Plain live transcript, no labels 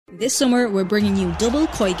This summer, we're bringing you double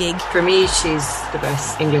Koi gig. For me, she's the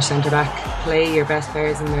best English centre-back. Play your best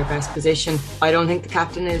players in their best position. I don't think the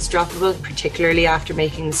captain is droppable, particularly after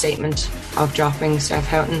making the statement of dropping Steph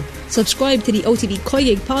Houghton. Subscribe to the OTB Koi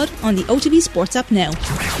gig pod on the OTB Sports app now.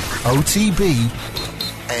 OTB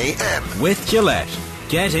AM. With Gillette.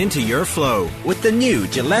 Get into your flow with the new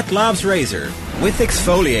Gillette Labs Razor with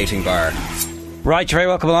exfoliating bar. Right, you're very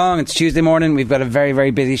welcome along. It's Tuesday morning. We've got a very, very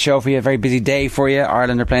busy show for you, a very busy day for you.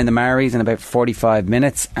 Ireland are playing the Maoris in about 45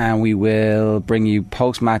 minutes, and we will bring you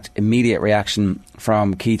post-match immediate reaction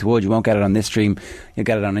from Keith Wood. You won't get it on this stream, you'll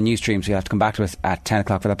get it on a new stream, so you'll have to come back to us at 10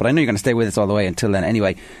 o'clock for that. But I know you're going to stay with us all the way until then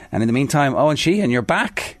anyway. And in the meantime, Owen Sheehan, you're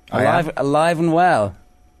back, alive and well.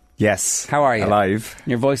 Yes. How are you? Alive.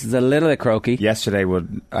 Your voice is a little bit croaky. Yesterday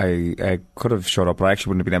I could have shut up, but I actually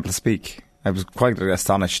wouldn't have been able to speak. I was quite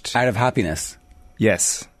astonished. Out of happiness?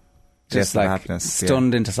 Yes. Just like happiness,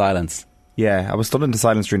 stunned into silence. Yeah, I was stunned into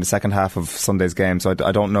silence during the second half of Sunday's game, so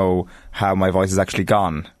I don't know how my voice is actually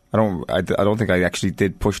gone. I don't think I actually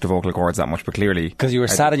did push the vocal cords that much, but clearly... Because you were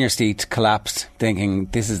sat in your seat, collapsed, thinking,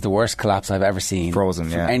 this is the worst collapse I've ever seen. Frozen,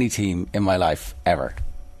 from yeah. any team in my life, ever.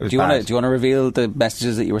 Do you want to reveal the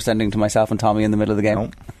messages that you were sending to myself and Tommy in the middle of the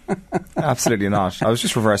game? No, absolutely not. I was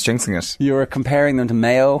just reverse jinxing it. You were comparing them to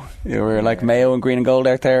Mayo. You were like Mayo and green and gold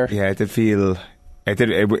out there. Yeah, it did feel...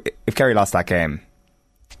 if Kerry lost that game,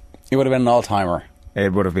 it would have been an all-timer.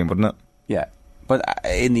 It would have been, wouldn't it? Yeah, but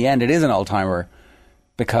in the end, it is an all-timer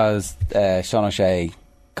because Sean O'Shea,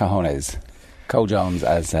 cojones, Co Jones,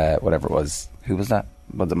 as whatever it was. Who was that?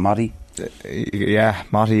 Was it Motti? Yeah,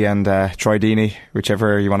 Motti and Troy Deeney,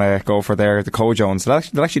 whichever you want to go for there. The Co Jones.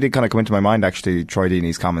 That actually did kind of come into my mind. Actually, Troy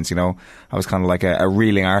Deeney's comments. You know, I was kind of like a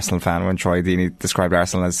reeling Arsenal fan when Troy Deeney described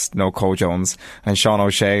Arsenal as no Co Jones, and Sean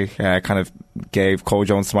O'Shea kind of gave Co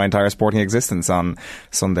Jones to my entire sporting existence on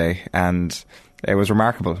Sunday, and it was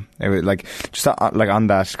remarkable. It was like just like on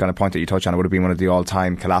that kind of point that you touched on, it would have been one of the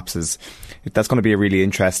all-time collapses. That's going to be a really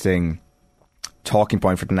interesting talking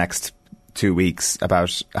point for the next 2 weeks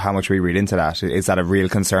about how much we read into that. Is that a real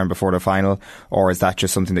concern before the final, or is that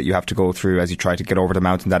just something that you have to go through as you try to get over the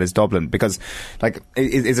mountain that is Dublin? Because like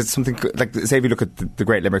is it something like, say if you look at the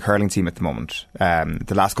great Limerick hurling team at the moment,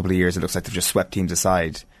 the last couple of years it looks like they've just swept teams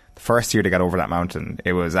aside. The first year they got over that mountain,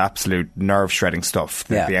 it was absolute nerve shredding stuff.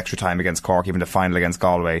 The extra time against Cork, even the final against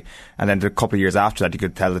Galway, and then the couple of years after that you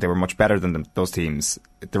could tell that they were much better than those teams.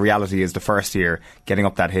 The reality is the first year getting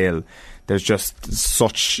up that hill, there's just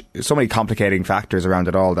so many complicating factors around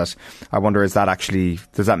it all that I wonder, does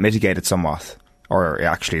that mitigate it somewhat, or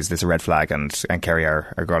actually is this a red flag and Kerry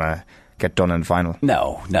are going to get done in the final?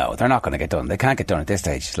 No, they're not going to get done. They can't get done at this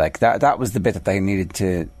stage. Like that was the bit that they needed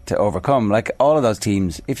to overcome. Like all of those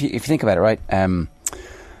teams, if you think about it, right?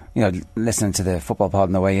 You know, listening to the football pod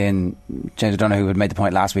on the way in, James O'Donoghue had made the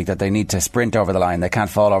point last week that they need to sprint over the line. They can't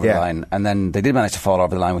fall over the line. And then they did manage to fall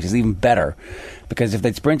over the line, which is even better, because if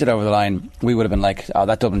they'd sprinted over the line, we would have been like, oh,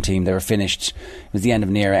 that Dublin team, they were finished. It was the end of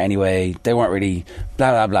an era anyway. They weren't really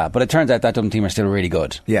blah, blah, blah. But it turns out that Dublin team are still really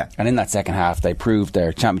good. Yeah. And in that second half, they proved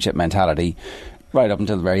their championship mentality right up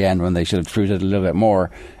until the very end, when they should have proved it a little bit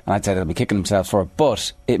more. And I'd say they'll be kicking themselves for it.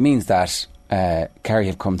 But it means that Kerry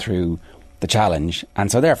have come through the challenge,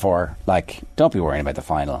 and so therefore, like, don't be worrying about the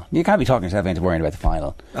final. You can't be talking yourself into worrying about the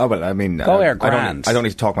final. Oh well, I mean, go grand. I don't need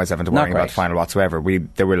to talk myself into worrying about the final whatsoever.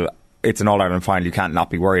 It's an All-Ireland final. You can't not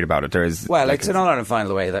be worried about it. It's an All-Ireland final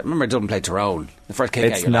the way that, remember Dublin played Tyrone, the first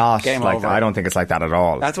kick it's out, not game like over. I don't think it's like that at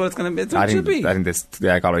all. That's what it's going to be. It should be. I think this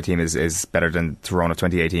Galway team is better than Tyrone of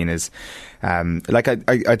 2018 is. I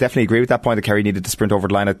definitely agree with that point that Kerry needed to sprint over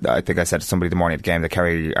the line. I think I said to somebody the morning of the game that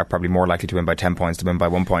Kerry are probably more likely to win by 10 points to win by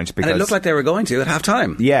 1 point. Because, and it looked like they were going to at half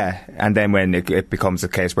time. Yeah, and then when it becomes a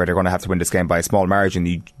case where they're going to have to win this game by a small margin,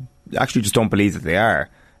 you actually just don't believe that they are.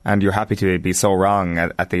 And you're happy to be so wrong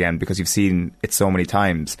at the end because you've seen it so many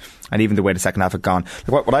times. And even the way the second half had gone.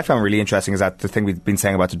 Like what I found really interesting is that the thing we've been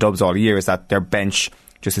saying about the Dubs all year is that their bench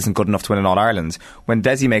just isn't good enough to win an All-Ireland. When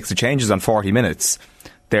Desi makes the changes on 40 minutes,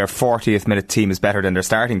 their 40th minute team is better than their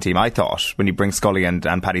starting team, I thought, when you bring Scully and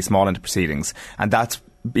Paddy Small into proceedings. And that's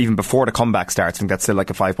even before the comeback starts. I think that's still like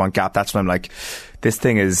a 5-point gap. That's when I'm like, this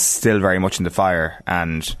thing is still very much in the fire.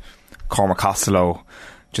 And Cormac Costello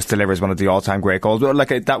just delivers one of the all-time great goals. But like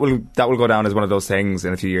that will go down as one of those things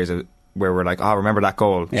in a few years where we're like, oh, remember that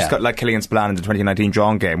goal? Yeah. Just got like Killian Spillane in the 2019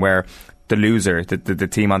 drawn game, where the loser, the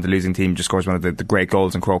team on the losing team, just scores one of the great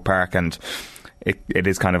goals in Croke Park, and it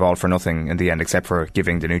is kind of all for nothing in the end, except for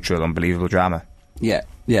giving the neutral unbelievable drama. Yeah.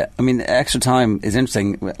 I mean, extra time is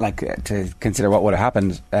interesting, like, to consider what would have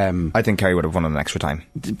happened. I think Kerry would have won in extra time.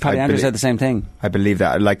 Paddy Andrews said the same thing. I believe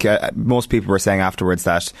that. Like, most people were saying afterwards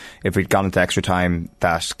that if we'd gone into extra time,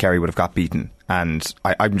 that Kerry would have got beaten. And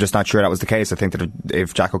I'm just not sure that was the case. I think that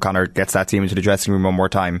if Jack O'Connor gets that team into the dressing room one more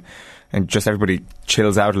time and just everybody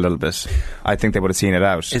chills out a little bit, I think they would have seen it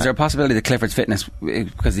out. Is there a possibility that Clifford's fitness,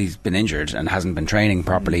 because he's been injured and hasn't been training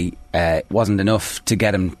properly, wasn't enough to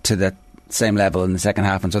get him to the same level in the second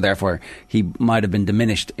half, and so therefore he might have been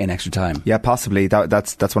diminished in extra time? Yeah, possibly.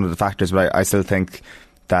 That's one of the factors, but I still think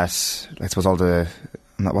that, I suppose, all the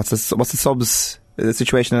what's the subs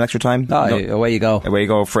situation in extra time? Away you go. Away you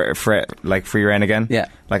go for like free reign again. Yeah.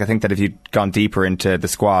 Like, I think that if you'd gone deeper into the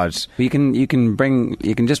squad, you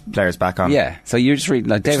can just players back on. Yeah. So you just read,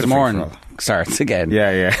 like, David Moran starts again.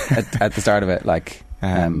 Yeah. at the start of it, like.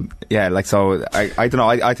 Yeah, like, so I don't know.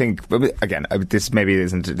 I think, again, this maybe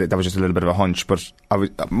isn't, that was just a little bit of a hunch, but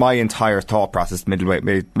my entire thought process midway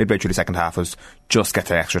through the second half was just get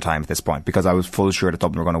to extra time at this point, because I was full sure that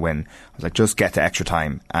Dublin were going to win. I was like, just get to extra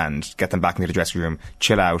time and get them back into the dressing room,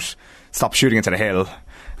 chill out, stop shooting into the hill.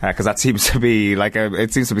 Because that seems to be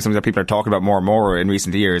it seems to be something that people are talking about more and more in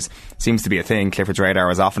recent years. Seems to be a thing. Clifford's radar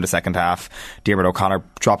was off in the second half. Diarmuid O'Connor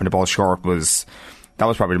dropping the ball short that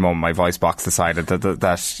was probably the moment my voice box decided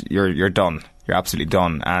that you're done. You're absolutely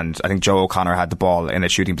done. And I think Joe O'Connor had the ball in a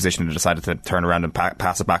shooting position and decided to turn around and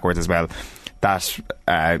pass it backwards as well. That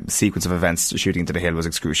sequence of events, shooting into the hill, was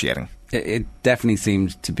excruciating. It definitely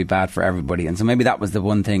seemed to be bad for everybody, and so maybe that was the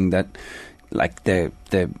one thing that, like, the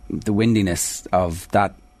windiness of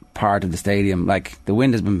that part of the stadium. Like, the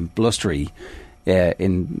wind has been blustery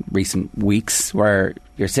in recent weeks, where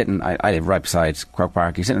you're sitting, I live right beside Croke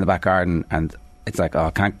Park, you're sitting in the back garden and it's like,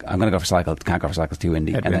 I'm going to go for cycle, can't go for cycle, it's too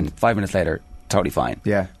windy. And then 5 minutes later, totally fine.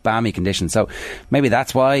 Yeah. Balmy conditions. So maybe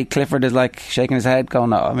that's why Clifford is, like, shaking his head,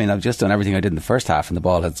 going, I mean, I've just done everything I did in the first half and the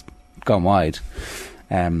ball has gone wide.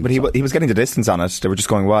 But he was getting the distance on it. They were just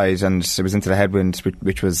going wide, and it was into the headwind,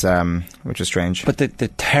 which was strange. But the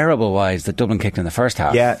terrible wides that Dublin kicked in the first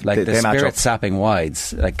half, like the spirit-sapping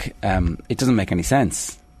wides, like, it doesn't make any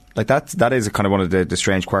sense. Like, that is kind of one of the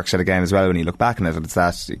strange quirks of the game as well when you look back on it. It's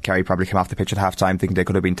that Kerry probably came off the pitch at half time thinking they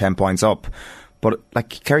could have been 10 points up. But, like,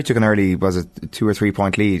 Kerry took an early, was it 2 or 3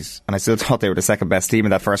 point lead, and I still thought they were the second best team in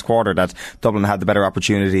that first quarter, that Dublin had the better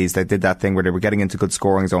opportunities. They did that thing where they were getting into good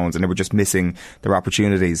scoring zones and they were just missing their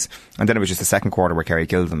opportunities. And then it was just the second quarter where Kerry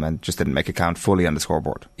killed them and just didn't make it count fully on the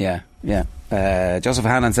scoreboard. Yeah. Joseph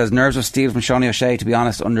Hannon says, nerves of steel from Seanie O'Shea, to be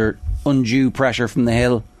honest, under undue pressure from the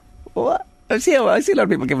hill. What? I see a lot of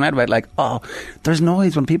people giving out about, like, there's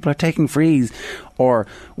noise when people are taking frees, or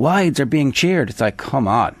wides are being cheered. It's like, come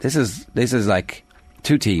on, this is like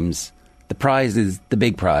two teams. The prize is the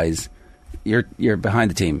big prize. You're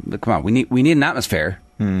behind the team. But come on, we need an atmosphere.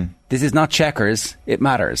 This is not checkers. It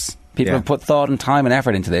matters. People have put thought and time and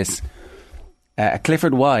effort into this. A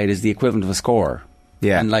Clifford wide is the equivalent of a score.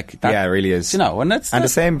 Yeah, and like that, yeah, it really is. You know, and the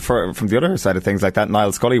same from the other side of things, like that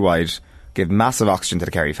Niall Scully wide gave massive oxygen to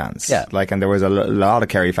the Kerry fans. Yeah. Like, and there was a lot of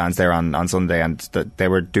Kerry fans there on Sunday, and they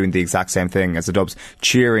were doing the exact same thing as the Dubs,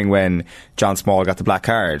 cheering when John Small got the black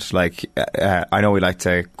card. Like, I know we like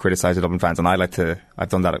to criticise the Dublin fans, and I've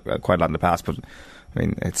done that quite a lot in the past, but I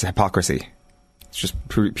mean, it's hypocrisy. It's just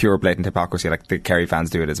pure blatant hypocrisy, like the Kerry fans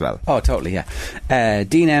do it as well. Oh, totally, yeah.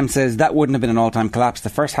 Dean M says that wouldn't have been an all-time collapse. The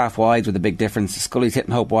first half wides were the big difference. Scully's hit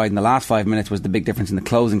and hope wide in the last 5 minutes was the big difference in the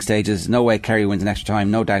closing stages. No way Kerry wins in extra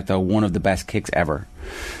time. No doubt, though, one of the best kicks ever.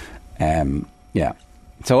 Yeah.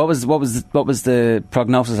 So what was the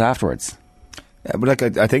prognosis afterwards? Yeah, but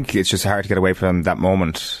like, I think it's just hard to get away from that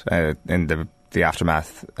moment in the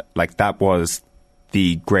aftermath. Like, that was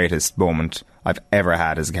the greatest moment I've ever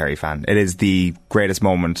had as a Kerry fan. It is the greatest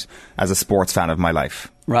moment as a sports fan of my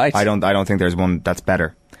life. Right. I don't think there's one that's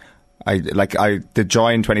better. The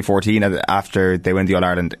joy in 2014 after they win the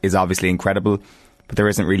All-Ireland is obviously incredible, but there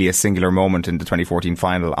isn't really a singular moment in the 2014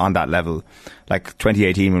 final on that level. Like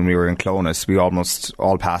 2018 when we were in Clones, we almost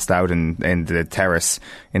all passed out in the terrace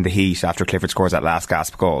in the heat after Clifford scores that last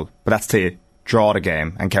gasp goal. But that's to draw the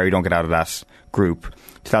game, and Kerry don't get out of that group.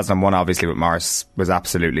 2001 obviously with Morris was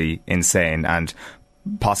absolutely insane, and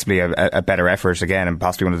possibly a better effort again, and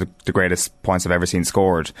possibly one of the greatest points I've ever seen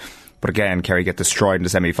scored. But again, Kerry get destroyed in the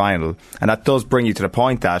semi-final, and that does bring you to the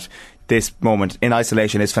point that this moment in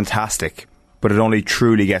isolation is fantastic, but it only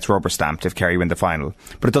truly gets rubber stamped if Kerry win the final.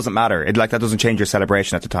 But it doesn't matter. That doesn't change your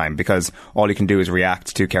celebration at the time, because all you can do is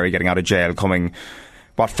react to Kerry getting out of jail, coming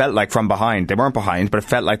what felt like from behind. They weren't behind, but it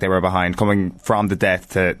felt like they were behind, coming from the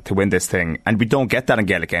death to win this thing. And we don't get that in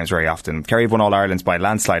Gaelic games very often. Kerry have won All Irelands by a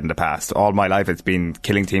landslide in the past. All my life it's been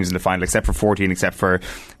killing teams in the final, except for 14, except for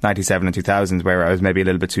 97 and 2000, where I was maybe a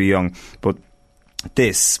little bit too young. But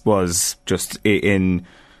this was just in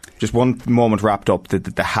just one moment wrapped up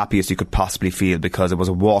the happiest you could possibly feel, because it was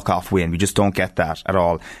a walk-off win. We just don't get that at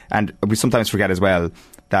all. And we sometimes forget as well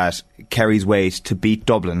that Kerry's wait to beat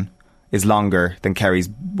Dublin is longer than Kerry's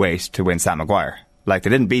wait to win Sam Maguire. Like, they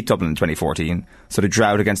didn't beat Dublin in 2014, so the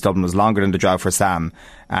drought against Dublin was longer than the drought for Sam.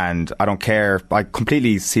 And I don't care, I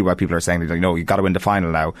completely see why people are saying, like, no, you've got to win the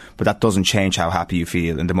final now, but that doesn't change how happy you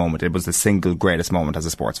feel in the moment. It was the single greatest moment as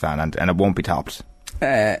a sports fan, and it won't be topped.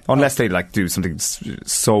 Unless they like do something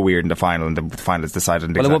so weird in the final, and the final is decided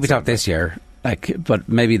in the Well, it won't be topped this year, like, but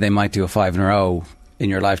maybe they might do a 5 in a row in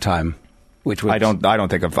your lifetime. Which would, I don't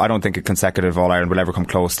think a consecutive All Ireland will ever come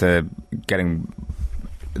close to getting.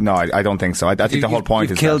 No, I don't think so. I think the whhole point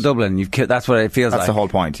is killed Dublin. You've killed. That's what it feels like. That's the whole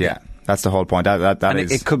point. Yeah, that's the whole point. That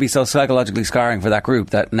is. It could be so psychologically scarring for that group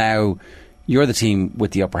that now you're the team with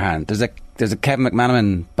the upper hand. There's a Kevin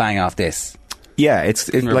McManaman bang off this. Yeah, it's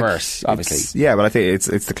in reverse, like, obviously. Yeah, but I think it's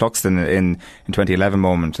the Cluxton in 2011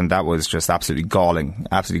 moment, and that was just absolutely galling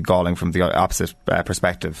from the opposite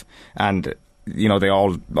perspective. And you know, they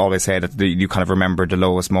always say that you kind of remember the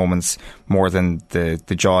lowest moments more than the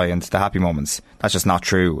joy and the happy moments. That's just not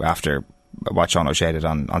true after what Sean O'Shea did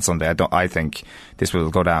on Sunday. I think this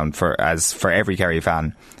will go down for every Kerry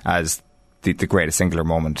fan as the greatest singular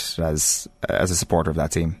moment as a supporter of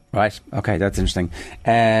that team. Right, okay, that's interesting.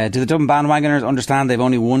 Do the Dublin bandwagoners understand they've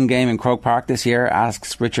only one game in Croke Park this year,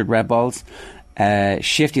 asks Richard Redballs.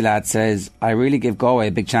 Shifty Lad says, I really give Galway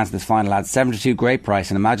a big chance in this final, lads. 7-2, great price,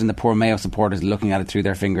 and imagine the poor Mayo supporters looking at it through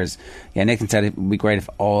their fingers. Yeah, Nathan said it would be great if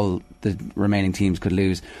all the remaining teams could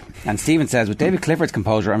lose. And Stephen says, with David Clifford's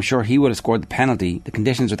composure, I'm sure he would have scored the penalty. The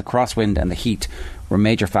conditions with the crosswind and the heat were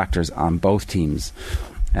major factors on both teams.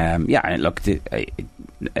 Yeah, look,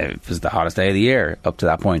 it was the hottest day of the year up to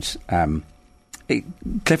that point.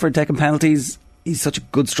 Clifford taking penalties, he's such a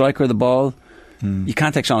good striker of the ball. You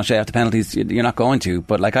can't take Sean O'Shea off the penalties. You're not going to.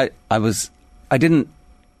 But like I didn't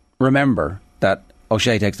remember that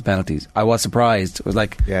O'Shea takes the penalties. I was surprised. It was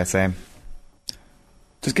like, yeah, same.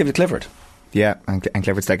 Just give it to Clifford. Yeah, and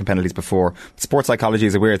Clifford's taken penalties before. Sports psychology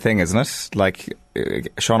is a weird thing, isn't it? Like,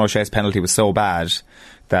 Sean O'Shea's penalty was so bad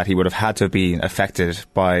that he would have had to have been affected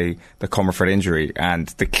by the Comerford injury and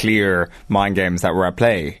the clear mind games that were at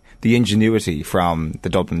play. The ingenuity from the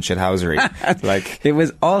Dublin shithousery. Like, it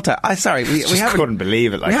was all time. We couldn't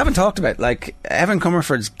believe it. Like, we haven't talked about, like, Evan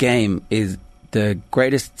Comerford's game is the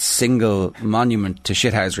greatest single monument to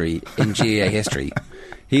shithousery in GAA history.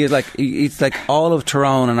 He is like, it's like all of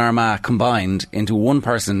Tyrone and Armagh combined into one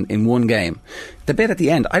person in one game. The bit at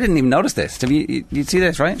the end, I didn't even notice this. You see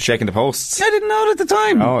this, right? Shaking the posts. I didn't know it at the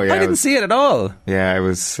time. Oh, yeah. I didn't see it at all. Yeah, it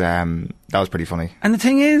was, that was pretty funny. And the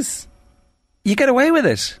thing is, you get away with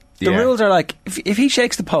it. The rules are like, if he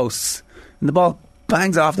shakes the posts and the ball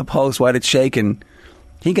bangs off the post while it's shaking,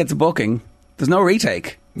 he gets a booking. There's no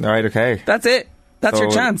retake. All right, okay. That's it. That's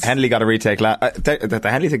your chance. Henley got a retake. The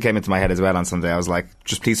Henley thing came into my head as well on Sunday. I was like,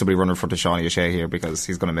 just please somebody run in front of Sean O'Shea here, because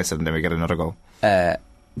he's going to miss it and then we get another goal. The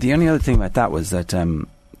only other thing about that was that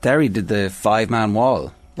Derry did the 5-man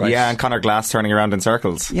wall. Right? Yeah, and Conor Glass turning around in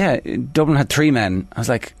circles. Yeah, Dublin had 3 men. I was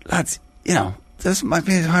like, lads, this might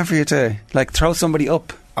be hard for you to like throw somebody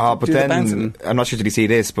up. Oh, but then, I'm not sure did he see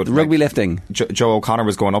this, but rugby lifting. Joe O'Connor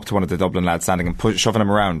was going up to one of the Dublin lads standing and shoving him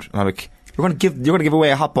around. And I'm like, you're going to give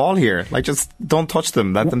away a hot ball here. Like, just don't touch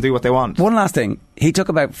them. Let them do what they want. One last thing. He took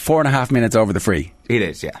about 4.5 minutes over the free. He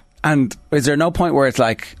did, yeah. And is there no point where it's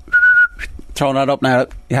like, throwing that up now,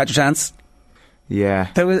 you had your chance? Yeah.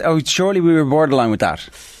 Surely we were borderline with that.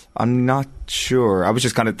 I'm not sure. I was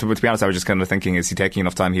just kind of, to be honest, I was just kind of thinking, is he taking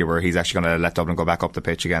enough time here where he's actually going to let Dublin go back up the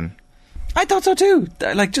pitch again? I thought so too.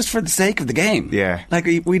 Like, just for the sake of the game. Yeah. Like,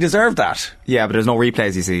 we deserve that. Yeah, but there's no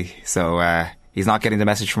replays, you see. So, he's not getting the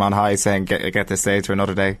message from on high saying, get this day to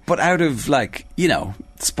another day. But out of, like,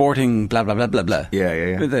 sporting blah, blah, blah, blah, blah.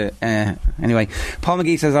 Yeah. Anyway, Paul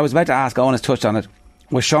McGee says, I was about to ask, Owen has touched on it.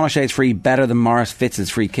 Was Sean O'Shea's free better than Maurice Fitz's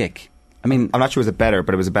free kick? I mean, I'm not sure it was a better,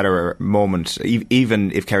 but it was a better moment,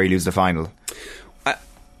 even if Kerry lose the final.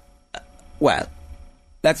 Well,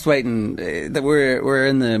 let's wait and we're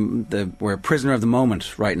in we're a prisoner of the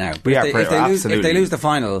moment right now. But if they lose the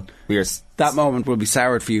final, that moment will be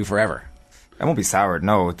soured for you forever. It won't be soured.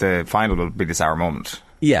 No, the final will be the sour moment.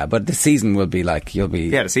 Yeah, but the season will be like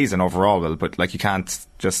the season overall will. But like you can't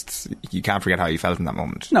forget how you felt in that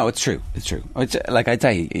moment. No, it's true. Like I'd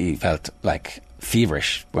say, he felt like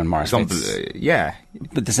feverish when Morris Fitz. Yeah.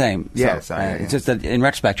 But the same. Yeah, so, it's just that in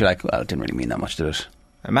retrospect you're like, well, it didn't really mean that much, did it?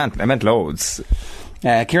 I meant loads.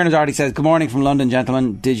 Kieran Doherty says, good morning from London,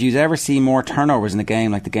 gentlemen. Did you ever see more turnovers in the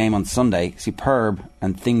game like the game on Sunday? Superb,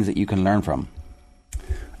 and things that you can learn from.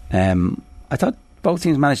 I thought both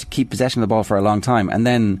teams managed to keep possession of the ball for a long time, and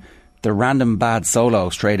then the random bad solo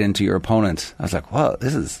straight into your opponent. I was like, well,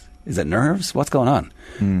 is it nerves? What's going on?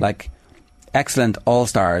 Like, excellent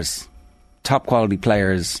all-stars, top quality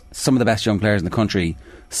players, some of the best young players in the country,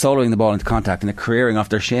 soloing the ball into contact and it careering off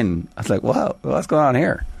their shin. I was like, wow, what's going on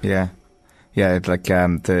here? Yeah, it's like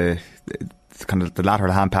the kind of the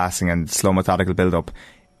lateral hand passing and slow methodical build up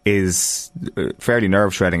is fairly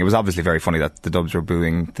nerve shredding. It was obviously very funny that the Dubs were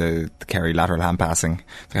booing the Kerry lateral hand passing.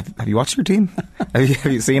 Have you watched your team? have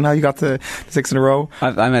you seen how you got the 6 in a row?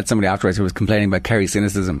 I met somebody afterwards who was complaining about Kerry's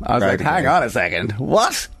cynicism. I was like, hang on a second,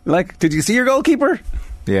 what? Like, did you see your goalkeeper?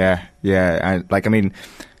 Yeah. I mean,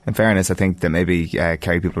 in fairness, I think that maybe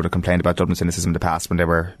Kerry people would have complained about Dublin cynicism in the past when they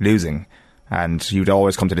were losing. And you'd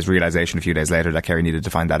always come to this realisation a few days later that Kerry needed to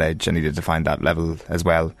find that edge and needed to find that level as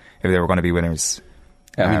well if they were going to be winners.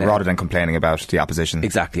 Rather than complaining about the opposition.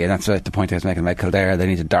 Exactly, and that's the point I was making about Kildare. They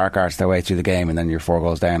need to dark arts their way through the game, and then you're 4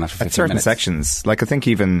 goals down after 15 At certain minutes. sections, like I think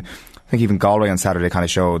even Galway on Saturday kind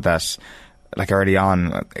of showed that, like early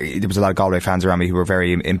on, there was a lot of Galway fans around me who were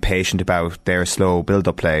very impatient about their slow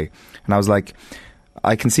build-up play, and I was like,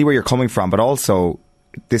 I can see where you're coming from, but also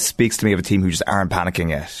this speaks to me of a team who just aren't panicking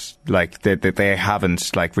yet. Like they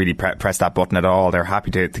haven't like really pressed that button at all. They're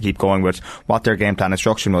happy to keep going with what their game plan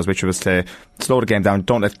instruction was, which was to slow the game down,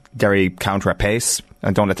 don't let Derry counter at pace,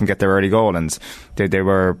 and don't let them get their early goal. And they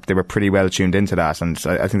were pretty well tuned into that. And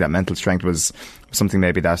I think that mental strength was something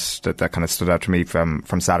maybe that kind of stood out to me from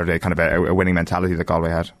Saturday. Kind of a winning mentality that Galway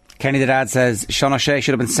had. Kenny the Dad says Sean O'Shea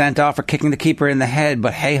should have been sent off for kicking the keeper in the head,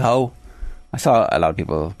 but hey ho. I saw a lot of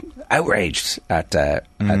people outraged at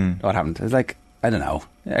what happened. It's like, I don't know.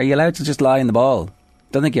 Are you allowed to just lie in the ball?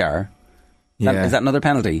 Don't think you are. Yeah. Is that another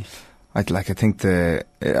penalty? I think the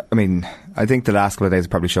last couple of days have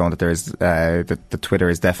probably shown that there is the Twitter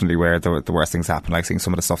is definitely where the worst things happen. Like seeing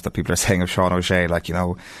some of the stuff that people are saying of Sean O'Shea, like, you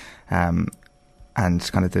know, and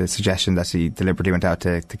kind of the suggestion that he deliberately went out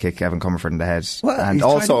to kick Evan Comerford in the head, well, and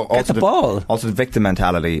also the ball. Also the victim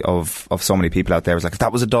mentality of so many people out there was like, if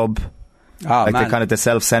that was a dub. Oh, like man. the kind of the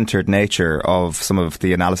self-centered nature of some of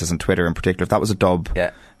the analysis on Twitter in particular. If that was a dub,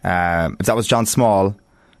 if that was John Small,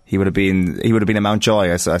 he would have been a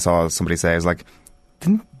Mountjoy. I saw somebody say, I was like,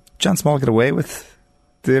 didn't John Small get away with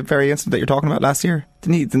the very incident that you're talking about last year?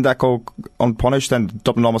 Didn't that go unpunished? And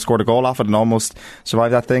Dublin almost scored a goal off it and almost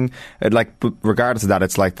survived that thing. But regardless of that,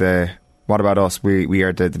 it's like what about us? We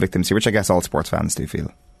are the victims here, which I guess all sports fans do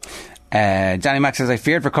feel. Johnny Mack says, I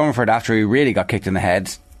feared for Comerford after he really got kicked in the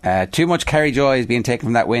head. Too much Kerry joy is being taken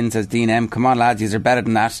from that win, says Dean M. Come on lads, these are better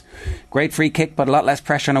than that. Great free kick, but a lot less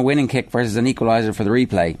pressure on a winning kick versus an equaliser for the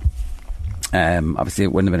replay. Obviously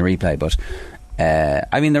it wouldn't have been a replay, but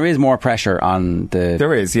I mean, there is more pressure on the...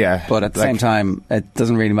 There is, yeah. But at the same time, it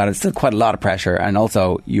doesn't really matter. It's still quite a lot of pressure, and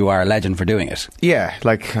also you are a legend for doing it. Yeah,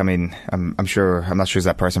 like, I mean, I'm not sure is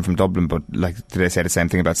that person from Dublin, but like, did they say the same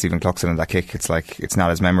thing about Stephen Cluxon and that kick? It's like, it's not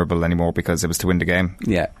as memorable anymore because it was to win the game.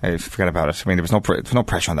 Yeah. Forget about it. I mean, there was no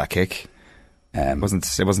pressure on that kick. It wasn't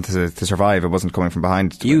to survive. It wasn't coming from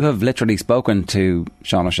behind. You have literally spoken to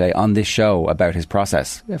Sean O'Shea on this show about his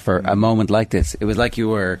process for a moment like this. It was like you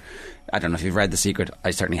were... I don't know if you've read The Secret.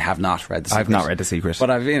 I certainly have not read The Secret. I've not read The Secret. But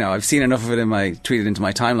I've seen enough of it tweeted into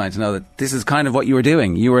my timeline to know that this is kind of what you were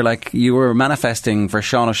doing. You were manifesting for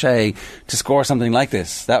Sean O'Shea to score something like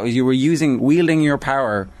this. You were wielding your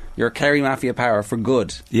power, your Kerry Mafia power for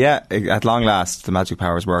good. Yeah, at long last, the magic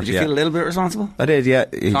powers worked. Did you feel a little bit responsible? I did, yeah.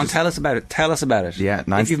 Sean, tell us about it. Tell us about it. Yeah,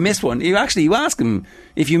 if you've missed one, you ask him,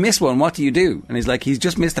 if you miss one, what do you do? And he's like, he's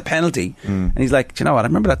just missed a penalty. And he's like, do you know what? I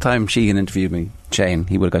remember that time Sheehan interviewed me. Shane,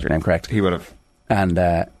 he would have got your name correct. He would have. And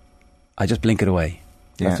I just blink it away.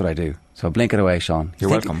 That's what I do. So blink it away, Sean. You're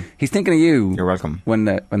welcome. He's thinking of you. You're welcome. When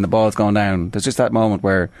the ball's gone down, there's just that moment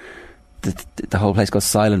where the whole place goes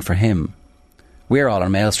silent for him. We're all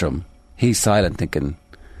on Maelstrom. He's silent, thinking,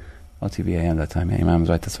 LTVAM that time. Yeah, your man was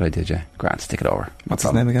right. That's what I did. Yeah, Grant, stick it over. What's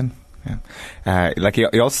his name again? Yeah. Like he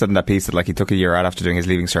also said in that piece that like he took a year out after doing his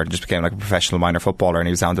leaving cert and just became like a professional minor footballer, and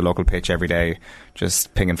he was down the local pitch every day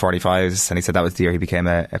just pinging 45s, and he said that was the year he became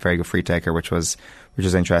a very good free taker, which was which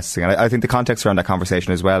is interesting. And I think the context around that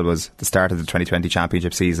conversation as well was the start of the 2020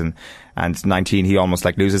 championship season, and 19 he almost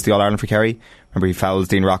like loses the All-Ireland for Kerry. Remember, he fouls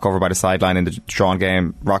Dean Rock over by the sideline in the drawn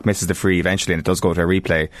game. Rock misses the free eventually, and it does go to a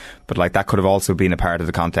replay. But like that could have also been a part of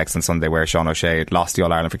the context on Sunday, where Sean O'Shea lost the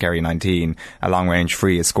All-Ireland for Kerry in 19. A long-range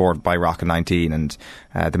free is scored by Rock in 19, and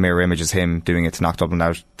the mirror image is him doing it to knock Dublin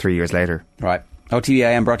out 3 years later. Right.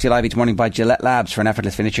 OTBAM brought to you live each morning by Gillette Labs for an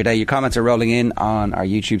effortless finish your day. Your comments are rolling in on our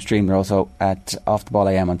YouTube stream. They're also at Off the Ball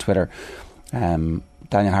AM on Twitter.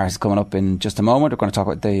 Daniel Harris is coming up in just a moment. We're going to talk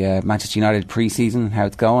about the Manchester United pre-season, how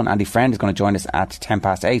it's going. Andy Friend is going to join us at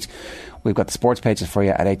 8:10. We've got the sports pages for you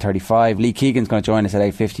at 8:35. Lee Keegan's going to join us at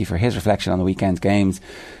 8:50 for his reflection on the weekend's games.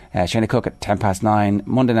 Shana Cook at 9:10.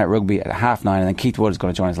 Monday Night Rugby at 9:30. And then Keith Wood is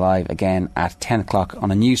going to join us live again at 10 o'clock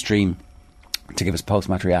on a new stream to give us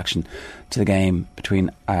post-match reaction to the game between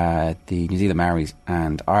the New Zealand Maoris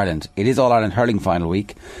and Ireland. It is All-Ireland hurling final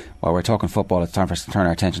week. While we're talking football, it's time for us to turn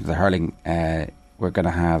our attention to the hurling. We're going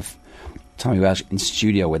to have Tommy Welsh in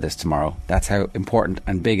studio with us tomorrow. That's how important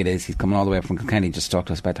and big it is. He's coming all the way up from Kilkenny just to talk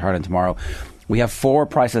to us about the hurling tomorrow. We have 4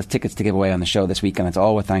 priceless tickets to give away on the show this week, and it's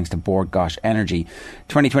all with thanks to Bord Gáis Energy.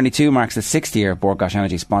 2022 marks the 6th year of Bord Gáis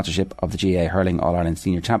Energy sponsorship of the GAA Hurling All-Ireland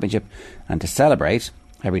Senior Championship, and to celebrate,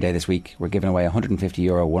 every day this week we're giving away a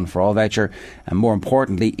 €150 one for all voucher, and more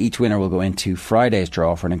importantly, each winner will go into Friday's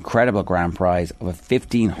draw for an incredible grand prize of a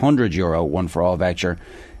 €1,500 one for all voucher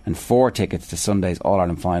and 4 tickets to Sunday's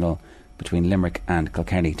All-Ireland final between Limerick and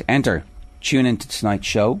Kilkenny. To enter, tune into tonight's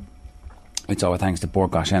show. It's all thanks to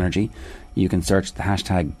Bord Gáis Energy. You can search the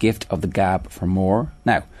hashtag Gift of the Gab for more.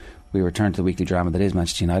 Now, we return to the weekly drama that is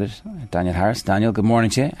Manchester United. Daniel Harris. Daniel, good morning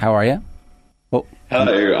to you. How are you? Oh,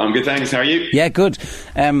 hello, I'm good, thanks. How are you? Yeah, good.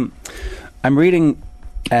 I'm reading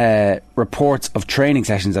reports of training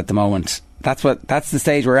sessions at the moment. That's the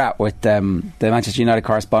stage we're at with the Manchester United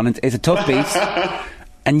correspondent. It's a tough beast,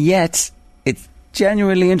 and yet it's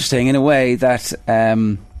genuinely interesting in a way that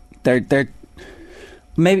they're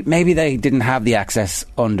maybe they didn't have the access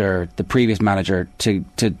under the previous manager to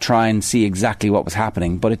try and see exactly what was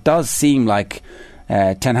happening. But it does seem like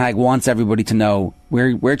Ten Hag wants everybody to know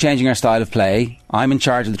we're changing our style of play. I'm in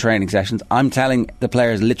charge of the training sessions. I'm telling the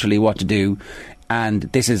players literally what to do, and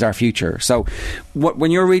this is our future. So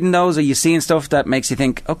when you're reading those, are you seeing stuff that makes you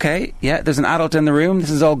think, okay, yeah, there's an adult in the room, this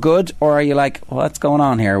is all good? Or are you like, well, what's going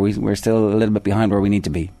on here? We're still a little bit behind where we need to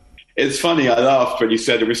be? It's funny, I laughed when you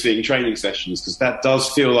said that we're seeing training sessions, because that does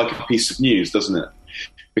feel like a piece of news, doesn't it?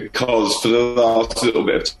 Because for the last little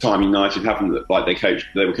bit of time, United haven't looked like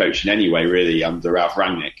they were coaching anyway, really, under Ralph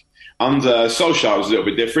Rangnick. Under Solskjaer, it was a little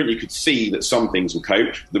bit different. You could see that some things were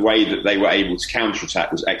coached. The way that they were able to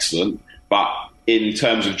counter-attack was excellent. But in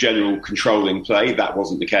terms of general controlling play, that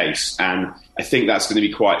wasn't the case. And I think that's going to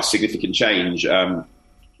be quite a significant change. And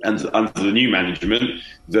under the new management,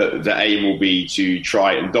 the aim will be to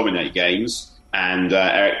try and dominate games. And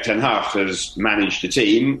Erik ten Hag has managed a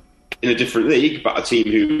team in a different league, but a team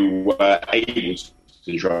who were able to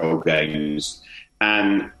control games.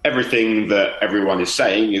 And everything that everyone is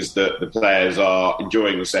saying is that the players are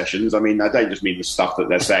enjoying the sessions. I mean, I don't just mean the stuff that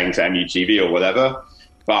they're saying to MUTV or whatever,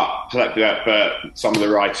 but some of the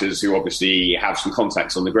writers who obviously have some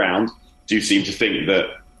contacts on the ground do seem to think that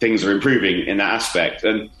things are improving in that aspect.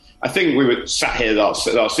 And I think we were sat here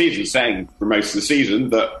last season saying for most of the season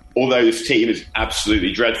that although this team is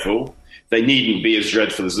absolutely dreadful, they needn't be as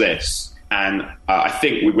dreadful as this. And I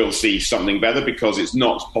think we will see something better, because it's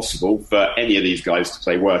not possible for any of these guys to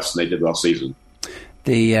play worse than they did last season.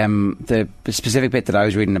 The specific bit that I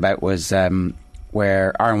was reading about was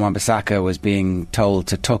where Aaron Wan-Bissaka was being told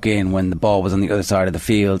to tuck in when the ball was on the other side of the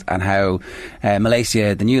field, and how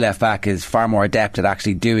Malaysia, the new left back, is far more adept at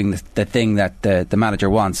actually doing the thing that the manager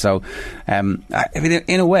wants. So, I mean,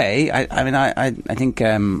 in a way, I think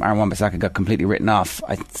Aaron Wan-Bissaka got completely written off.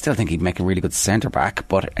 I still think he'd make a really good centre back,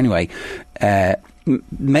 but anyway,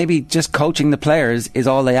 maybe just coaching the players is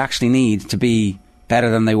all they actually need to be better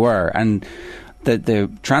than they were, and the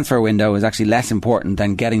transfer window is actually less important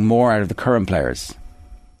than getting more out of the current players.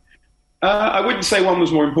 I wouldn't say one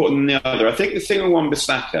was more important than the other. I think the thing with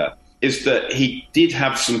Wan-Bissaka is that he did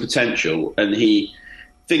have some potential, and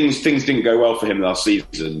things didn't go well for him last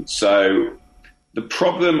season. So the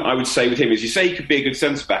problem I would say with him is, you say he could be a good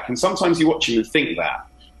centre-back, and sometimes you watch him and think that,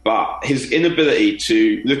 but his inability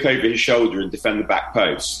to look over his shoulder and defend the back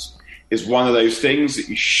post is one of those things that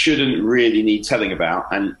you shouldn't really need telling about.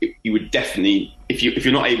 And you would definitely, if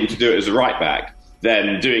you're not able to do it as a right back,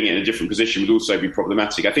 then doing it in a different position would also be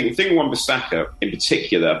problematic. I think the thing with Wan-Bissaka in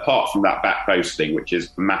particular, apart from that back post thing, which has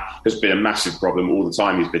been a massive problem all the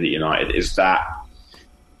time he's been at United, is that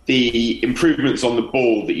the improvements on the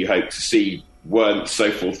ball that you hope to see weren't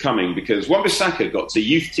so forthcoming because Wan-Bissaka got to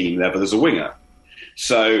youth team level as a winger.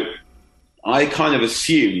 So I kind of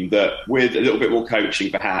assumed that with a little bit more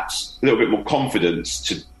coaching, perhaps a little bit more confidence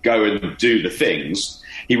to go and do the things,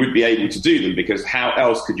 he would be able to do them, because how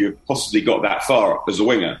else could you have possibly got that far up as a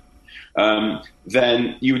winger?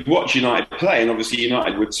 Then you would watch United play, and obviously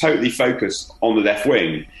United would totally focus on the left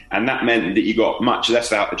wing, and that meant that you got much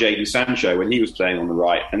less out of Jadon Sancho when he was playing on the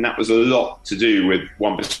right, and that was a lot to do with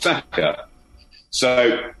Wan-Bissaka.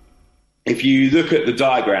 So if you look at the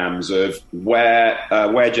diagrams of where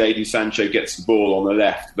Jadon Sancho gets the ball on the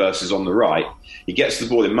left versus on the right, he gets the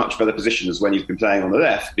ball in much better positions when he's been playing on the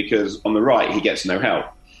left, because on the right he gets no help.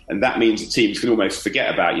 And that means that teams can almost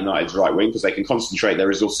forget about United's right wing, because they can concentrate their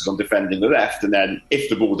resources on defending the left. And then if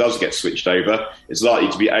the ball does get switched over, it's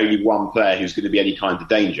likely to be only one player who's going to be any kind of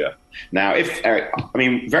danger. Now,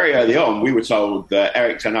 very early on, we were told that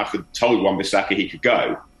Erik ten Hag had told Wan-Bissaka he could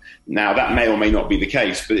go. Now, that may or may not be the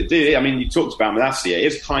case, but it did. I mean, you talked about Malacia. It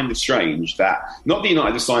is kind of strange that not that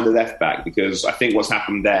United have signed a left back, because I think what's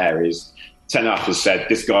happened there is Ten Hag has said,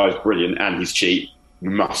 this guy's brilliant and he's cheap, we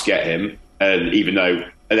must get him. And even though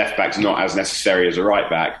a left back's not as necessary as a right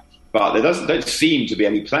back, but there don't seem to be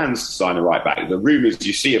any plans to sign a right back. The rumours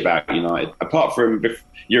you see about United, apart from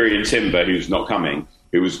Jurrien Timber, who's not coming,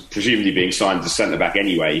 who was presumably being signed as centre back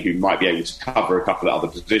anyway, who might be able to cover a couple of other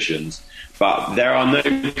positions, but there are no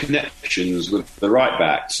connections with the right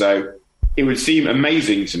back. So it would seem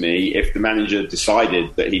amazing to me if the manager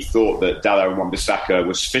decided that he thought that Dalot and Wan-Bissaka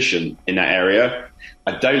was sufficient in that area.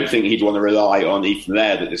 I don't think he'd want to rely on Ethan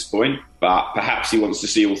Laird at this point, but perhaps he wants to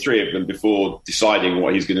see all three of them before deciding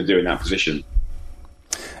what he's going to do in that position.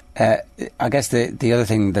 I guess the other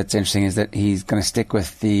thing that's interesting is that he's going to stick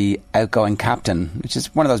with the outgoing captain, which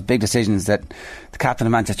is one of those big decisions that the captain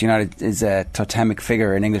of Manchester United is a totemic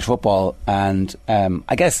figure in English football. And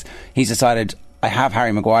I guess he's decided, I have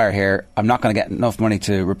Harry Maguire here, I'm not going to get enough money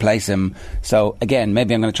to replace him, so again,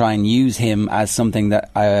 maybe I'm going to try and use him as something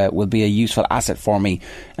that will be a useful asset for me.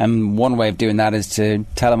 And one way of doing that is to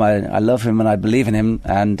tell him I love him and I believe in him,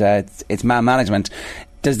 and it's man management.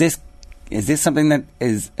 Is this something that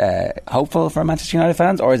is hopeful for Manchester United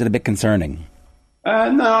fans, or is it a bit concerning? No,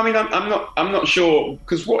 I mean, I'm not sure,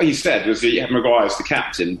 because what he said was that Maguire's the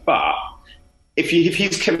captain, but if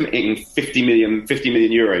he's committing 50 million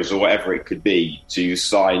euros or whatever it could be to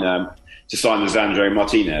sign Lisandro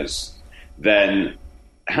Martinez, then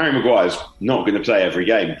Harry Maguire's not going to play every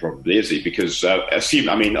game, probably, is he? Because obviously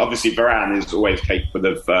Varane is always capable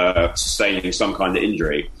of sustaining some kind of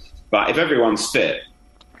injury, but if everyone's fit,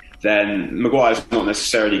 then Maguire's not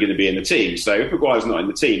necessarily going to be in the team. So if Maguire's not in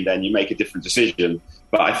the team, then you make a different decision.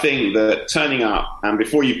 But I think that turning up and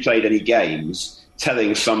before you've played any games,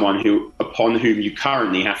 telling someone upon whom you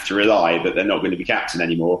currently have to rely that they're not going to be captain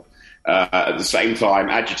anymore, at the same time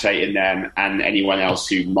agitating them and anyone else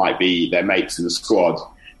who might be their mates in the squad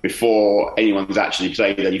before anyone's actually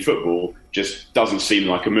played any football, just doesn't seem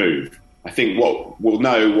like a move. I think we'll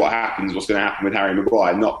know what's going to happen with Harry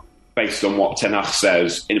Maguire, not based on what Ten Hag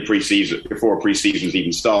says in a pre-season, before a pre-season's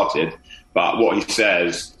even started, but what he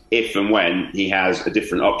says if and when he has a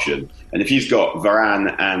different option. And if he's got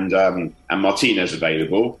Varane and Martinez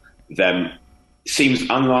available, then it seems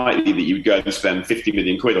unlikely that you would go and spend 50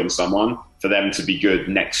 million quid on someone for them to be good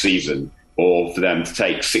next season, or for them to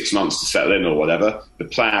take 6 months to settle in or whatever. The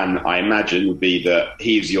plan, I imagine, would be that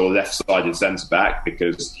he's your left-sided centre-back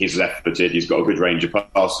because he's left-footed, he's got a good range of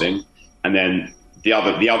passing, and then the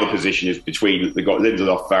other position is between, they've got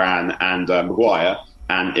Lindelof, Varane and Maguire,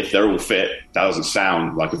 and if they're all fit, that doesn't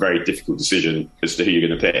sound like a very difficult decision as to who you're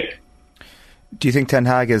going to pick. Do you think Ten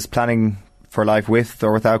Hag is planning for life with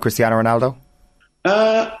or without Cristiano Ronaldo?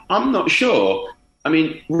 I'm not sure. I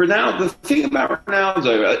mean, Ronaldo. The thing about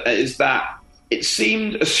Ronaldo is that it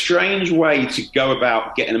seemed a strange way to go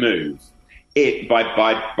about getting a move.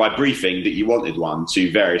 By briefing that you wanted one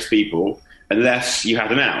to various people, unless you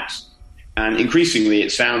had an out. And increasingly,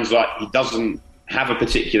 it sounds like he doesn't have a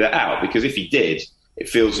particular out, because if he did, it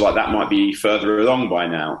feels like that might be further along by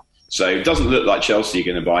now. So it doesn't look like Chelsea are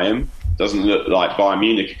going to buy him. Doesn't look like Bayern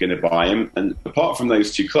Munich are going to buy him. And apart from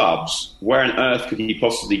those two clubs, where on earth could he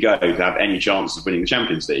possibly go to have any chance of winning the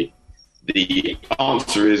Champions League? The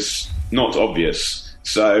answer is not obvious.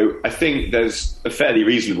 So I think there's a fairly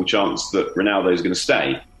reasonable chance that Ronaldo is going to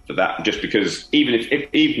stay for that, just because even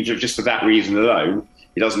if just for that reason alone,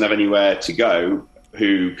 he doesn't have anywhere to go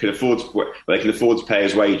who can afford they can afford to pay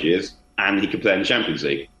his wages, and he can play in the Champions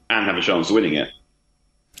League and have a chance of winning it.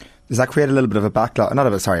 Does that create a little bit of a backlog?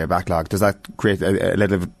 A backlog. Does that create a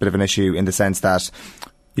little bit of an issue in the sense that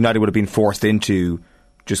United would have been forced into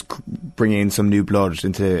just bringing in some new blood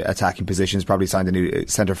into attacking positions, probably signed a new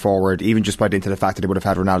centre forward, even just by into the fact that they would have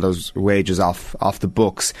had Ronaldo's wages off the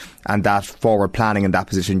books, and that forward planning in that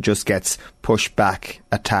position just gets pushed back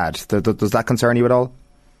a tad. Does that concern you at all?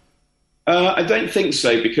 I don't think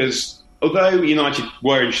so, because although United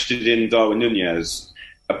were interested in Darwin Núñez,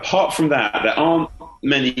 apart from that, there aren't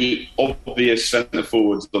many obvious centre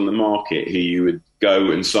forwards on the market who you would go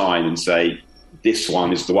and sign and say, this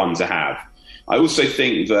one is the one to have. I also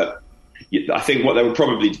think that what they would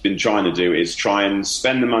probably have been trying to do is try and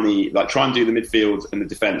spend the money, like try and do the midfield and the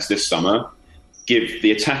defence this summer, give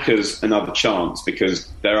the attackers another chance, because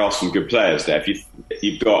there are some good players there. If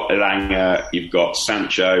you've got Elanga, you've got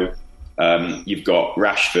Sancho, you've got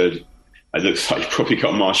Rashford, it looks like you've probably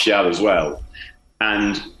got Martial as well.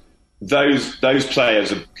 And those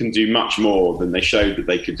players can do much more than they showed that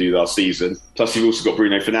they could do last season. Plus, you've also got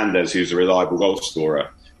Bruno Fernandes, who's a reliable goal scorer.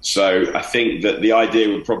 So I think that the idea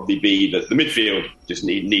would probably be that the midfield just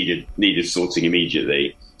needed sorting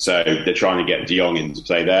immediately. So they're trying to get De Jong in to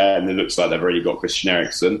play there, and it looks like they've already got Christian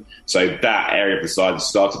Eriksen. So that area of the side has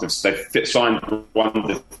started. They've signed one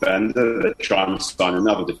defender, they're trying to sign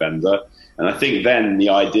another defender. And I think then the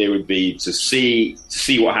idea would be to see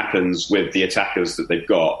what happens with the attackers that they've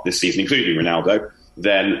got this season, including Ronaldo.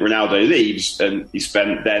 Then Ronaldo leaves, and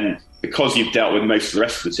because you've dealt with most of the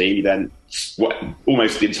rest of the team, you then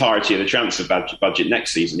almost the entirety of the transfer budget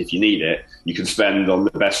next season, if you need it, you can spend on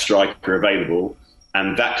the best striker available.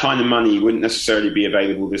 And that kind of money wouldn't necessarily be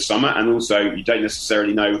available this summer. And also, you don't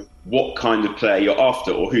necessarily know what kind of player you're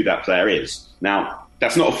after or who that player is. Now,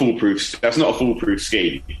 that's not a foolproof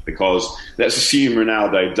scheme, because let's assume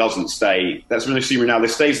Ronaldo doesn't stay. Let's assume Ronaldo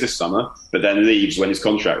stays this summer, but then leaves when his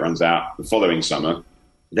contract runs out the following summer.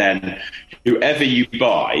 Then whoever you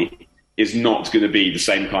buy is not going to be the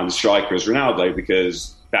same kind of striker as Ronaldo,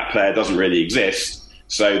 because that player doesn't really exist.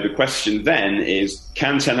 So the question then is,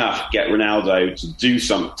 can Ten Hag get Ronaldo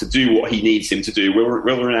to do what he needs him to do? Will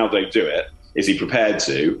Ronaldo do it? Is he prepared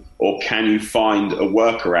to? Or can you find a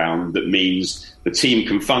workaround that means the team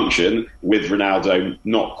can function with Ronaldo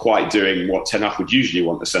not quite doing what Ten Hag would usually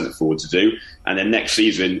want the centre forward to do, and then next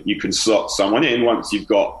season you can slot someone in once you've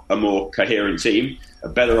got a more coherent team, a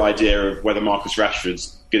better idea of whether Marcus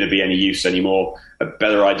Rashford's going to be any use anymore, a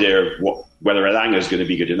better idea of whether Elanga's going to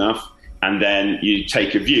be good enough, and then you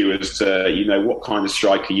take a view as to what kind of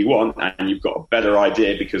striker you want, and you've got a better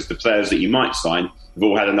idea, because the players that you might sign have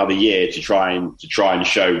all had another year to try and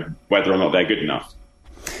show whether or not they're good enough.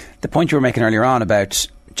 The point you were making earlier on about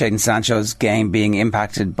Jadon Sancho's game being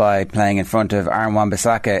impacted by playing in front of Aaron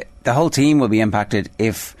Wan-Bissaka, the whole team will be impacted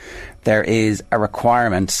if there is a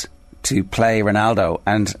requirement to play Ronaldo.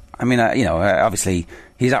 And I mean, obviously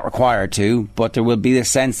he's not required to, but there will be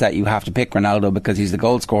this sense that you have to pick Ronaldo because he's the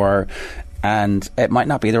goal scorer, and it might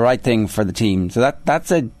not be the right thing for the team. So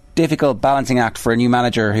that's a difficult balancing act for a new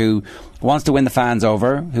manager who wants to win the fans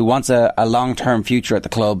over, who wants a long-term future at the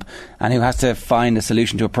club, and who has to find a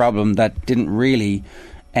solution to a problem that didn't really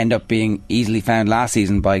end up being easily found last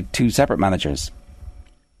season by two separate managers.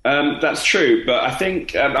 That's true, but I think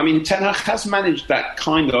Ten Hag has managed that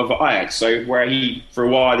kind of Ajax, so where for a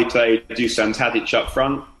while he played Dusan Tadic up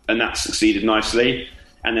front, and that succeeded nicely,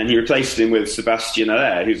 and then he replaced him with Sebastian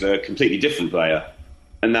Haller, who's a completely different player,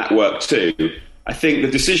 and that worked too. I think the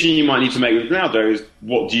decision you might need to make with Ronaldo is,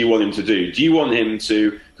 what do you want him to do? Do you want him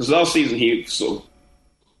to... Because last season he sort of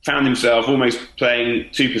found himself almost playing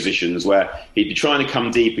two positions, where he'd be trying to come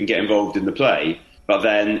deep and get involved in the play, but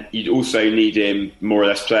then you'd also need him more or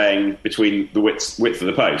less playing between the width of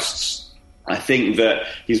the posts. I think that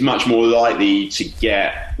he's much more likely to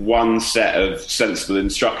get one set of sensible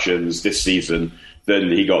instructions this season than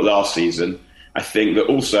he got last season. I think that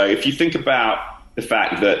also, if you think about the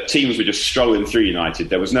fact that teams were just strolling through United,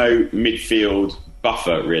 there was no midfield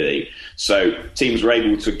buffer really, so teams were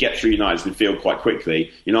able to get through United's midfield quite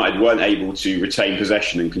quickly. United weren't able to retain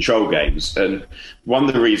possession and control games, and one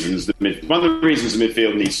of the reasons the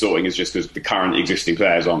midfield needs sorting is just because the current existing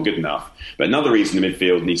players aren't good enough. But another reason the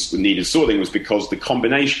midfield needed sorting was because the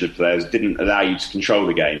combination of players didn't allow you to control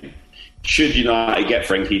the game. Should United get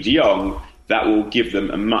Frenkie de Jong, that will give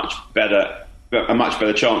them a much better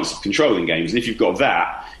chance of controlling games. And if you've got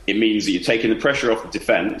that, it means that you're taking the pressure off the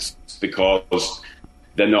defence, because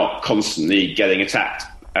they're not constantly getting attacked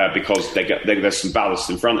because there's some ballast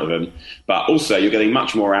in front of them. But also you're getting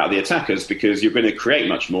much more out of the attackers, because you're going to create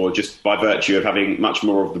much more just by virtue of having much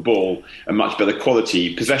more of the ball and much better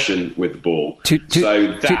quality possession with the ball.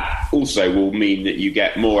 So that also will mean that you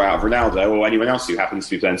get more out of Ronaldo or anyone else who happens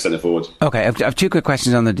to be playing centre forward. Okay, I have two quick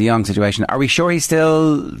questions on the De Jong situation. Are we sure he's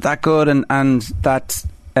still that good and that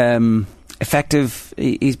effective.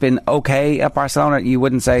 He's been okay at Barcelona. You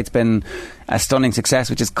wouldn't say it's been a stunning success,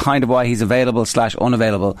 which is kind of why he's available /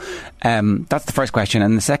 unavailable. That's the first question.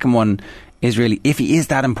 And the second one is really, if he is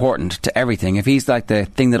that important to everything, if he's like the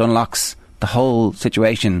thing that unlocks the whole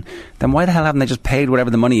situation, then why the hell haven't they just paid whatever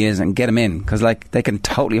the money is and get him in? Because like they can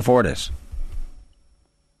totally afford it.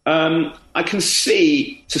 I can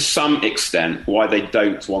see to some extent why they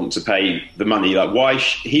don't want to pay the money. Like why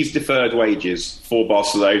he's deferred wages for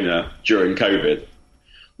Barcelona during COVID.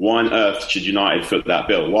 Why on earth should United foot that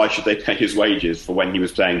bill? Why should they pay his wages for when he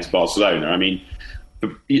was playing to Barcelona? I mean,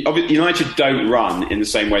 United don't run in the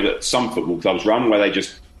same way that some football clubs run, where they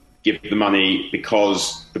just give the money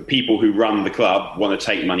because the people who run the club want to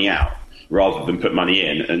take money out rather than put money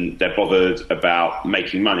in, and they're bothered about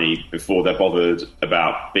making money before they're bothered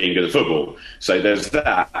about being good at football. So there's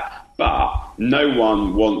that, but no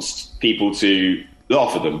one wants people to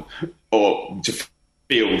laugh at them or to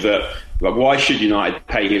feel that, like, why should United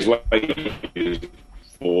pay his wages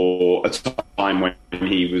for a time when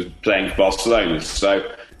he was playing for Barcelona? So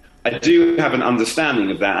I do have an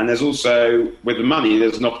understanding of that, and there's also, with the money,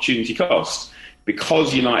 there's an opportunity cost.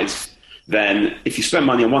 Because United's then, if you spend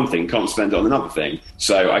money on one thing, can't spend it on another thing.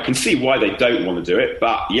 So I can see why they don't want to do it.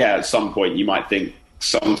 But yeah, at some point you might think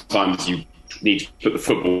sometimes you need to put the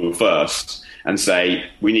football first and say,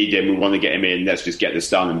 we need him, we want to get him in, let's just get this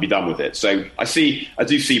done and be done with it. So I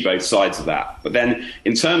do see both sides of that. But then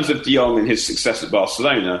in terms of De Jong and his success at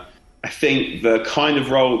Barcelona, I think the kind of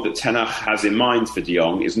role that Ten Hag has in mind for De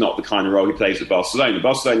Jong is not the kind of role he plays at Barcelona.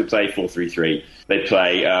 Barcelona play 4-3-3. They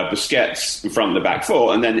play Busquets in front of the back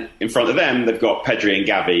four, and then in front of them they've got Pedri and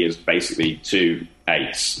Gavi as basically 2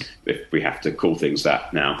 8s, if we have to call things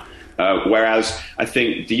that now. Whereas I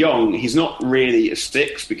think De Jong, he's not really a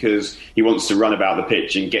 6 because he wants to run about the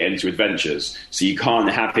pitch and get into adventures. So you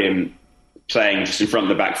can't have him playing just in front of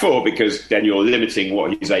the back four because then you're limiting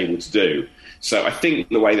what he's able to do. So I think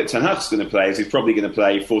the way that Ten Hag's going to play is he's probably going to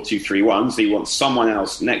play 4-2-3-1. So he wants someone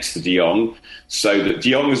else next to De Jong, so that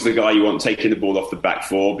De Jong is the guy you want taking the ball off the back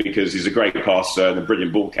four because he's a great passer and a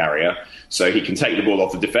brilliant ball carrier. So he can take the ball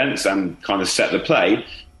off the defence and kind of set the play.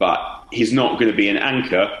 But he's not going to be an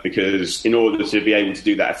anchor because in order to be able to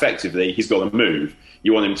do that effectively, he's got to move.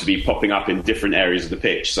 You want him to be popping up in different areas of the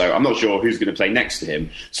pitch. So I'm not sure who's going to play next to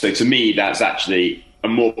him. So to me, that's actually a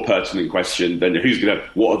more pertinent question than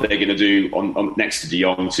what are they going to do on next to De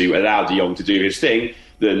Jong to allow De Jong to do his thing,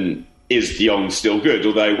 than is De Jong still good?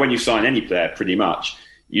 Although when you sign any player, pretty much,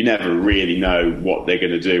 you never really know what they're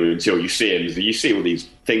going to do until you see him. You see all these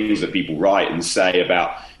things that people write and say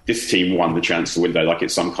about this team won the transfer window like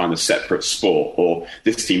it's some kind of separate sport, or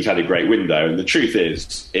this team's had a great window. And the truth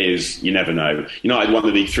is you never know. United won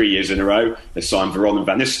the league 3 years in a row. They signed Veron and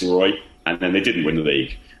Van Nistelrooy, and then they didn't win the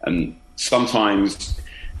league. And sometimes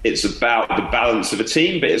it's about the balance of a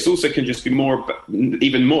team, but it also can just be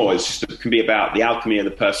even more. It can be about the alchemy of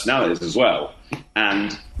the personalities as well.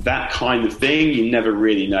 And that kind of thing, you never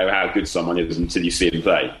really know how good someone is until you see him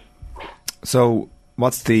play. So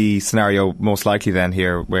what's the scenario most likely then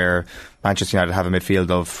here where Manchester United have a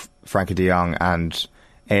midfield of Frankie de Jong and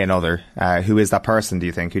another? Who is that person, do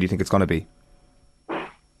you think? Who do you think it's going to be?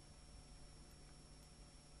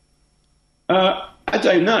 I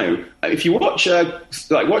don't know. If you watch,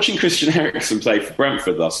 watching Christian Eriksen play for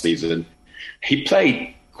Brentford last season, he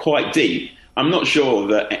played quite deep. I'm not sure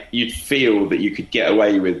that you'd feel that you could get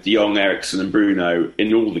away with De Jong, Eriksen and Bruno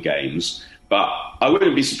in all the games, but I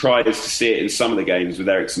wouldn't be surprised to see it in some of the games with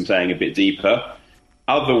Eriksen playing a bit deeper.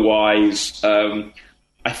 Otherwise,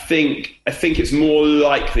 I think it's more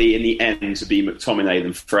likely in the end to be McTominay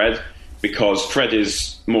than Fred, because Fred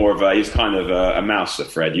is more of he's kind of a mouse at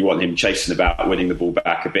Fred. You want him chasing about, winning the ball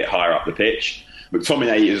back a bit higher up the pitch.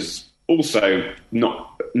 McTominay is also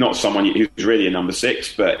not someone who's really a number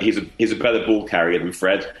 6, but he's a better ball carrier than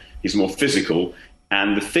Fred. He's more physical.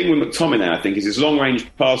 And the thing with McTominay, I think, is his long-range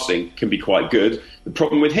passing can be quite good. The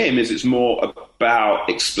problem with him is it's more about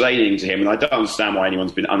explaining to him, and I don't understand why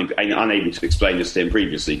anyone's been unable to explain this to him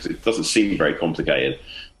previously, because it doesn't seem very complicated.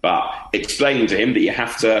 But explaining to him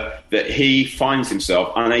that he finds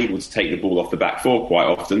himself unable to take the ball off the back four quite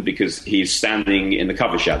often because he's standing in the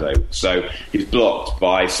cover shadow. So he's blocked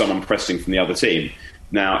by someone pressing from the other team.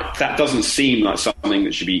 Now, that doesn't seem like something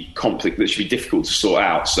that should be difficult to sort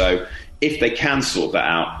out. So if they can sort that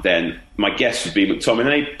out, then my guess would be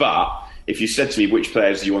McTominay. But if you said to me, which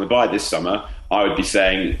players do you want to buy this summer, I would be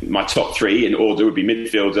saying my top 3 in order would be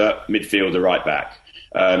midfielder, right back.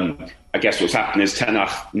 I guess what's happened is Ten Hag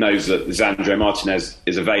knows that Lisandro Martinez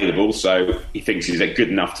is available, so he thinks he's good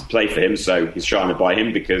enough to play for him, so he's trying to buy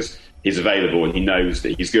him because he's available and he knows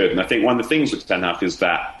that he's good. And I think one of the things with Ten Hag is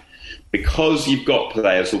that because you've got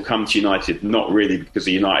players who'll come to United not really because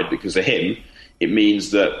of United, because of him, it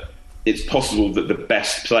means that it's possible that the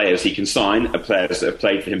best players he can sign are players that have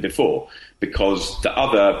played for him before, because the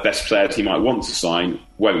other best players he might want to sign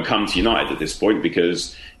won't come to United at this point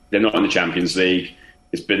because they're not in the Champions League.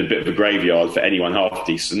 It's been a bit of a graveyard for anyone half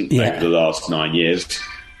decent over the last 9 years.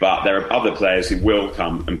 But there are other players who will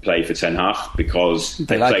come and play for Ten Hag because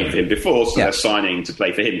they played for him before, so they're signing to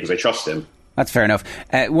play for him because they trust him. That's fair enough.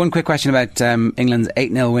 One quick question about England's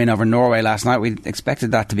 8-0 win over Norway last night. We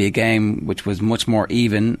expected that to be a game which was much more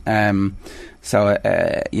even. It's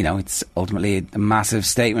ultimately a massive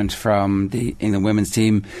statement from the England women's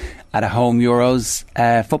team at a home Euros.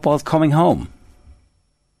 Football's coming home.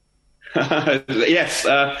 Yes,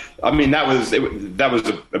 that was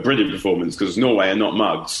a brilliant performance because Norway are not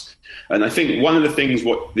mugs, and I think one of the things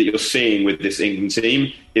that you're seeing with this England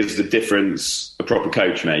team is the difference a proper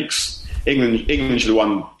coach makes. England should have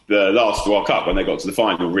won the last World Cup when they got to the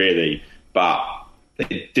final, really, but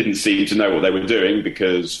they didn't seem to know what they were doing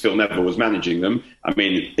because Phil Neville was managing them. I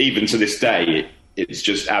mean, even to this day, it's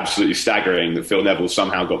just absolutely staggering that Phil Neville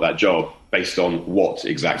somehow got that job based on what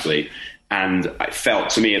exactly. And it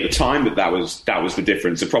felt to me at the time that was the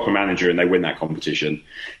difference, a proper manager, and they win that competition.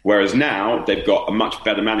 Whereas now they've got a much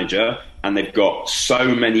better manager and they've got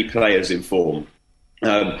so many players in form.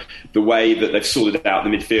 The way that they've sorted out the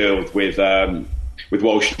midfield with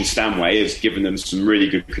Walsh and Stanway has given them some really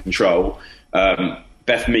good control.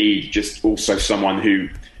 Beth Mead, just also someone who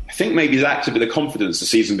I think maybe lacked a bit of confidence the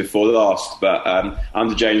season before last, but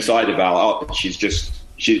under Jane Seideval,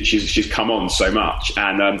 she's come on so much,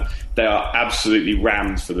 and they are absolutely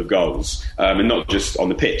rammed full of goals, and not just on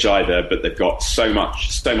the pitch either, but they've got so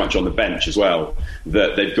much on the bench as well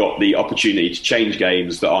that they've got the opportunity to change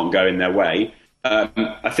games that aren't going their way.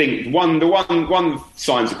 I think the one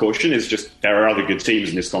signs of caution is just there are other good teams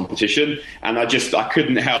in this competition, and I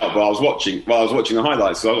couldn't help while I was watching the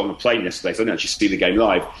highlights. So I was on the plane yesterday, so I didn't actually see the game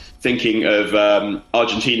live. Thinking of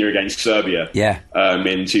Argentina against Serbia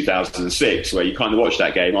in 2006, where you kind of watched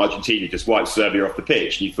that game. Argentina just wiped Serbia off the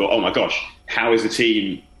pitch, and you thought, "Oh my gosh, how is the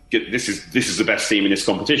team? This is the best team in this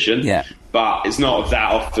competition." Yeah. But it's not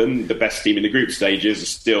that often the best team in the group stages is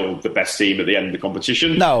still the best team at the end of the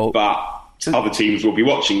competition. No, but other teams will be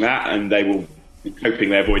watching that and they will be hoping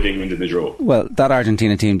they avoid England in the draw. Well, that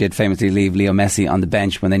Argentina team did famously leave Leo Messi on the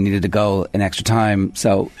bench when they needed a goal in extra time.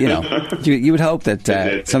 So, you would hope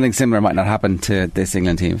that something similar might not happen to this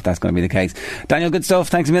England team if that's going to be the case. Daniel, good stuff.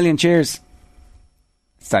 Thanks a million. Cheers.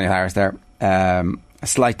 It's Daniel Harris there. A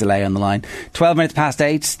slight delay on the line. 12 minutes past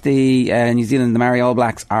 8. The New Zealand, the Maori All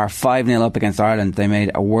Blacks are 5-0 up against Ireland. They made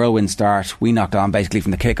a whirlwind start. We knocked on basically from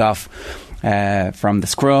the kick-off. From the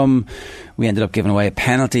scrum, we ended up giving away a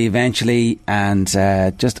penalty eventually, and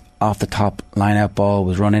just off the top line-out ball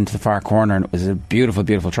was run into the far corner, and it was a beautiful,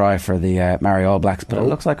 beautiful try for the Maori All Blacks. But it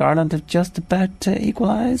looks like Ireland have just about to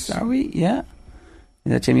equalise. Are we? Yeah.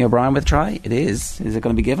 Is that Jimmy O'Brien with a try? It is. Is it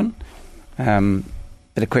going to be given?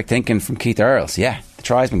 Bit of quick thinking from Keith Earls. Yeah, the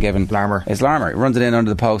try's been given. Larmer. It's Larmer. It runs it in under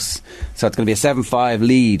the posts. So it's going to be a 7-5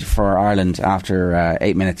 lead for Ireland after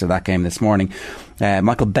 8 minutes of that game this morning.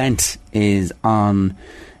 Michael Bent is on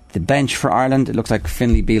the bench for Ireland. It looks like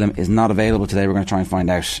Finlay Bealham is not available today. We're going to try and find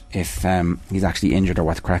out if he's actually injured or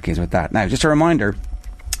what the crack is with that. Now, just a reminder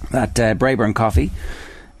that Braeburn Coffee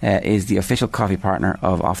is the official coffee partner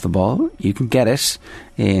of Off the Ball. You can get it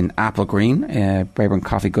in Apple Green. Braeburn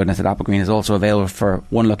Coffee Goodness at Apple Green is also available for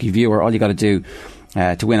one lucky viewer. All you got to do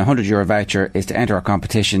to win a €100 voucher is to enter our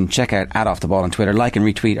competition. Check out @Off the Ball on Twitter. Like and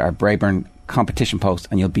retweet our Braeburn competition post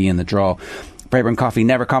and you'll be in the draw. Braeburn Coffee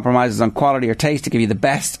never compromises on quality or taste to give you the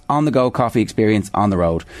best on-the-go coffee experience on the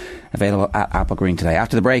road. Available at Apple Green today.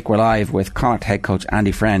 After the break, we're live with Connacht head coach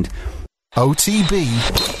Andy Friend. OTB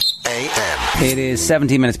AM. It is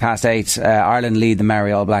 17 minutes past 8. Ireland lead the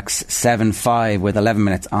Maori All Blacks 7-5 with 11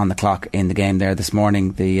 minutes on the clock in the game there this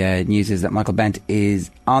morning. The news is that Michael Bent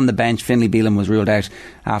is on the bench. Finlay Bealham was ruled out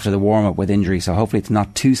after the warm-up with injury, so hopefully it's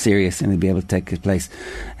not too serious and he'll be able to take his place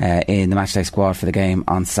in the matchday squad for the game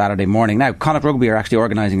on Saturday morning. Now, Connacht Rugby are actually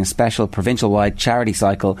organising a special provincial-wide charity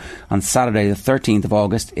cycle on Saturday the 13th of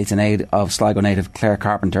August. It's in aid of Sligo native Claire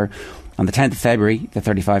Carpenter. On the 10th of February, the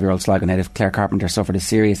 35-year-old Sligo native Claire Carpenter suffered a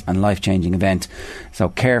serious and life-changing event. So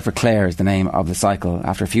Care for Claire is the name of the cycle.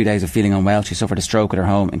 After a few days of feeling unwell, she suffered a stroke at her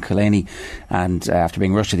home in Killaney, and after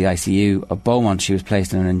being rushed to the ICU of Beaumont, she was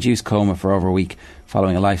placed in an induced coma for over a week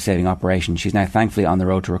following a life-saving operation. She's now thankfully on the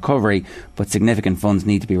road to recovery, but significant funds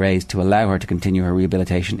need to be raised to allow her to continue her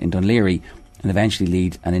rehabilitation in Dunleary and eventually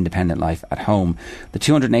lead an independent life at home. The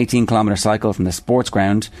 218-kilometre cycle from the sports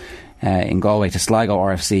ground in Galway to Sligo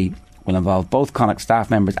RFC will involve both Connacht staff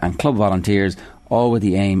members and club volunteers, all with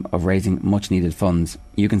the aim of raising much needed funds.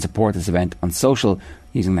 You can support this event on social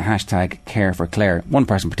using the hashtag #CareForClare. One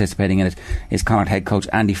person participating in it is Connacht head coach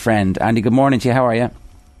Andy Friend. Andy, good morning to you. How are you?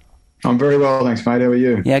 I'm very well, thanks, mate. How are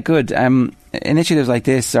you? Yeah, good. Initiatives like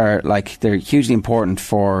this are they're hugely important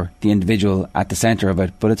for the individual at the centre of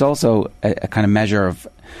it, but it's also a kind of measure of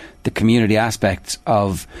the community aspect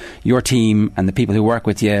of your team and the people who work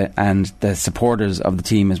with you and the supporters of the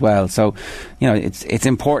team as well. So, it's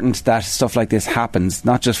important that stuff like this happens,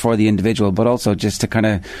 not just for the individual, but also just to kind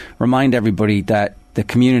of remind everybody that the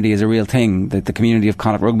community is a real thing, that the community of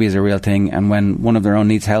Connacht Rugby is a real thing, and when one of their own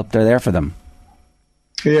needs help, they're there for them.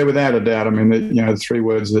 Yeah, without a doubt. I mean, the three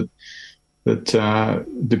words that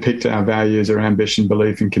depict our values are ambition,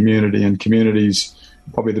 belief, and community. And community's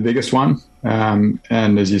probably the biggest one. And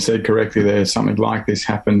as you said correctly, there something like this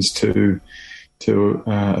happens to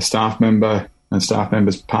a staff member and staff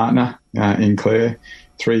member's partner in Clare.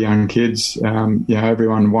 3 young kids.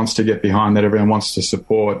 Everyone wants to get behind that. Everyone wants to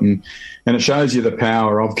support, and it shows you the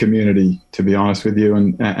power of community. To be honest with you,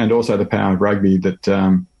 and also the power of rugby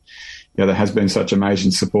that. There has been such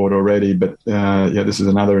amazing support already, but this is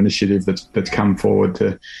another initiative that's come forward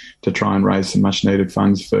to try and raise some much needed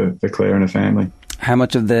funds for Clare and her family. How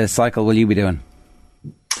much of the cycle will you be doing?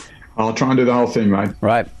 I'll try and do the whole thing, mate.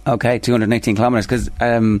 Right, okay, 218 kilometres, because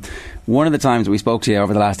one of the times we spoke to you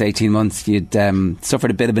over the last 18 months, you'd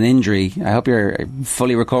suffered a bit of an injury. I hope you're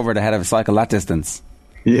fully recovered ahead of a cycle that distance.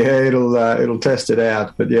 Yeah, it'll test it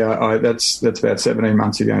out, but that's about 17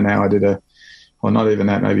 months ago now. I did not even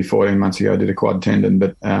that, maybe 14 months ago, I did a quad tendon.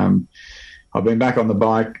 But I've been back on the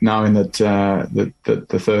bike knowing that the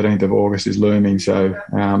 13th of August is looming. So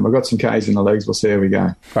I've got some Ks in the legs. We'll see how we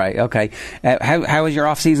go. Right, okay. How has your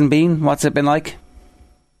off-season been? What's it been like?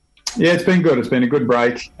 Yeah, it's been good. It's been a good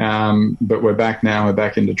break. But we're back now. We're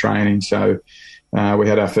back into training. So we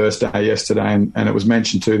had our first day yesterday, and it was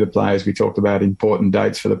mentioned to the players. We talked about important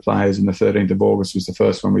dates for the players, and the 13th of August was the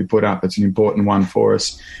first one we put up. It's an important one for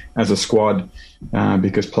us as a squad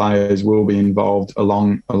because players will be involved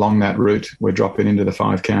along that route. We're dropping into the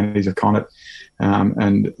 5 counties of Connacht,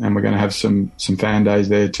 and we're going to have some fan days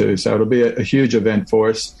there too. So it'll be a huge event for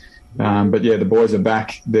us. But yeah, the boys are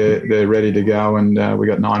back. They're ready to go, and we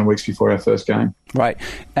got 9 weeks before our first game. Right.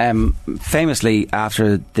 Famously,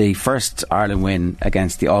 after the first Ireland win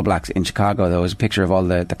against the All Blacks in Chicago, there was a picture of all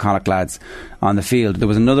the Connacht lads on the field. There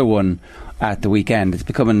was another one at the weekend. It's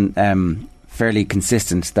becoming fairly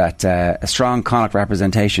consistent that a strong Connacht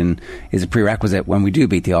representation is a prerequisite when we do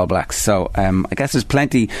beat the All Blacks. So I guess there's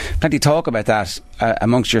plenty talk about that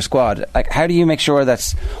amongst your squad. Like, how do you make sure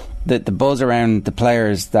that the buzz around the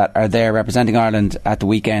players that are there representing Ireland at the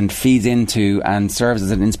weekend feeds into and serves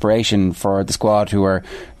as an inspiration for the squad who are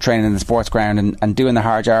training in the sports ground and doing the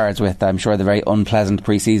hard yards with, I'm sure, the very unpleasant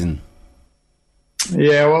pre-season?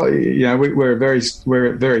 Yeah, well, we're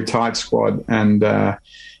a very tight squad, and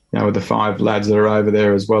with the 5 lads that are over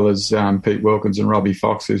there, as well as Pete Wilkins and Robbie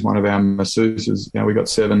Fox, who's one of our masseuses. We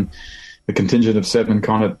got a contingent of 7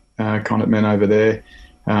 Connacht men over there.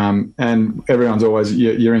 And everyone's always,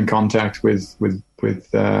 you're in contact with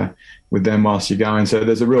them whilst you're going. So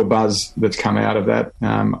there's a real buzz that's come out of that.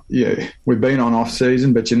 We've been on off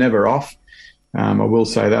season, but you're never off. I will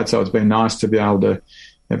say that. So it's been nice to be able to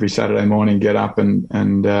every Saturday morning get up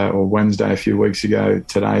or Wednesday a few weeks ago,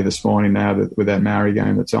 this morning now with that Maori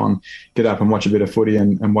game that's on, get up and watch a bit of footy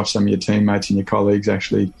and watch some of your teammates and your colleagues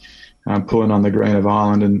actually pulling on the green of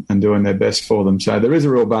Ireland and doing their best for them. So there is a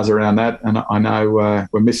real buzz around that, and I know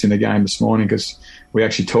we're missing the game this morning because we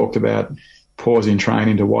actually talked about pausing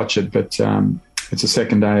training to watch it, but it's the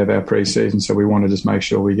second day of our pre-season, so we want to just make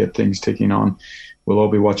sure we get things ticking on. We'll all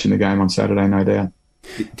be watching the game on Saturday, no doubt.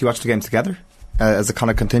 Do you watch the games together as a kind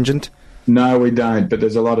of contingent? No, we don't, but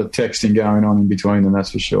there's a lot of texting going on in between them,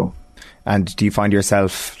 that's for sure. And do you find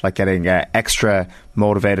yourself getting extra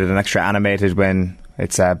motivated and extra animated when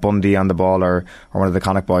it's Bundy on the ball or one of the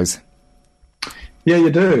Connacht boys? Yeah, you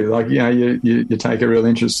do. You take a real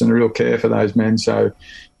interest and a real care for those men. So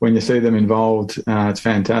when you see them involved, it's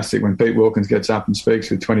fantastic. When Pete Wilkins gets up and speaks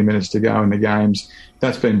with 20 minutes to go in the games,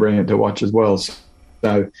 that's been brilliant to watch as well.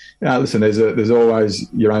 So listen, there's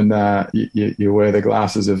always your own. You wear the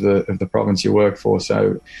glasses of the province you work for.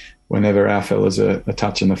 So whenever our fellas are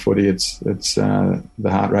touching the footy, it's the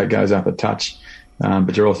heart rate goes up a touch.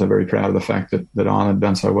 But you're also very proud of the fact that Ireland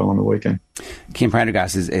done so well on the weekend. Cian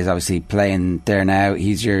Prendergast is obviously playing there now.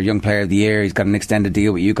 He's your Young Player of the Year. He's got an extended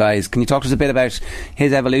deal with you guys. Can you talk to us a bit about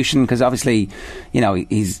his evolution? Because obviously,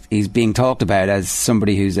 he's being talked about as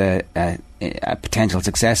somebody who's a potential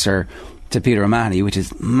successor to Peter O'Mahony, which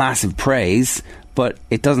is massive praise. but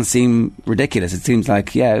it doesn't seem ridiculous. It seems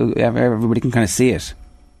like, everybody can kind of see it.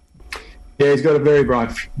 Yeah, he's got a very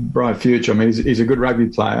bright future. I mean, he's a good rugby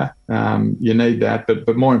player. You need that,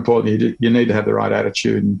 but more importantly, you need to have the right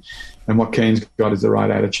attitude. And what Keane's got is the right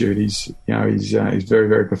attitude. He's very,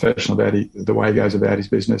 very professional about the way he goes about his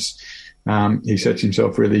business. He sets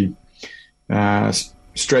himself really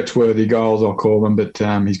stretch-worthy goals, I'll call them, but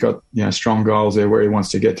he's got strong goals there where he wants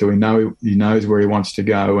to get to. He knows where he wants to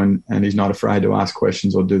go, and he's not afraid to ask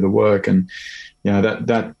questions or do the work. And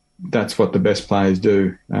that's what the best players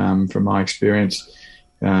do, from my experience.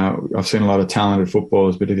 I've seen a lot of talented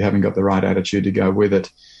footballers, but if you haven't got the right attitude to go with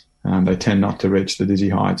it, they tend not to reach the dizzy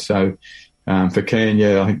heights. So for Keane,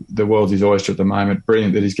 I think the world's his oyster at the moment.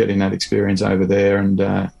 Brilliant that he's getting that experience over there, and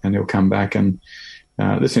he'll come back. And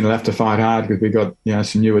listen, he'll have to fight hard because we've got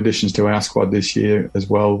some new additions to our squad this year as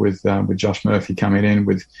well, with Josh Murphy coming in,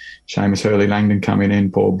 with Seamus Hurley-Langdon coming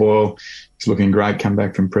in, Paul Boyle is looking great, come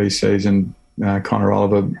back from pre-season. Connor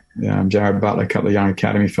Oliver, Jared Butler, a couple of young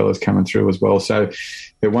academy fellas coming through as well. So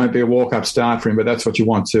it won't be a walk-up start for him, but that's what you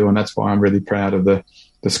want to, and that's why I'm really proud of the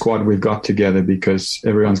squad we've got together, because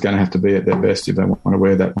everyone's going to have to be at their best if they want to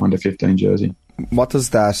wear that 1-15 jersey. What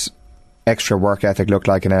does that extra work ethic look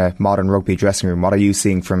like in a modern rugby dressing room? What are you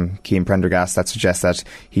seeing from Cian Prendergast that suggests that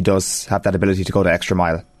he does have that ability to go the extra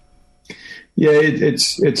mile? Yeah,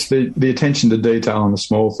 it's the attention to detail on the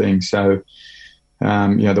small things. So,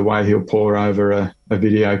 the way he'll pore over a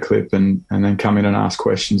video clip and then come in and ask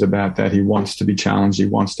questions about that. He wants to be challenged. He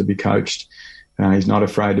wants to be coached. He's not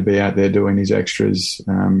afraid to be out there doing his extras.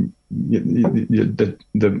 The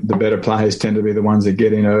better players tend to be the ones that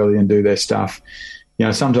get in early and do their stuff.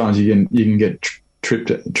 Sometimes you can get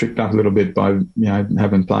tripped up a little bit by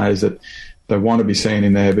having players that they want to be seen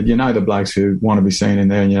in there, but the blokes who want to be seen in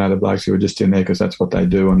there, and the blokes who are just in there because that's what they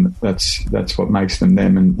do, and that's what makes them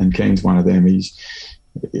them. And Keane's one of them. He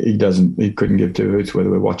couldn't give two hoots whether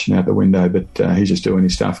we're watching out the window, but he's just doing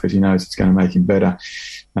his stuff because he knows it's going to make him better,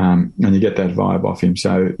 and you get that vibe off him.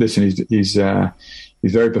 So listen, he's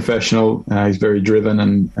very professional. He's very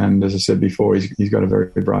driven, and as I said before, he's got a very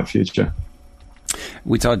bright future.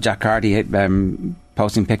 We saw Jack Carty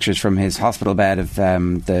posting pictures from his hospital bed of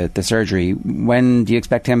the surgery. When do you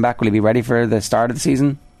expect him back? Will he be ready for the start of the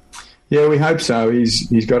season? Yeah, we hope so.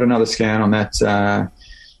 He's got another scan on that,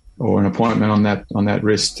 or an appointment on that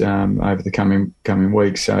wrist over the coming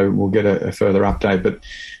weeks. So we'll get a further update. But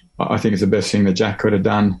I think it's the best thing that Jack could have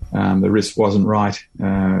done. The wrist wasn't right.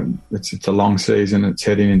 It's a long season. It's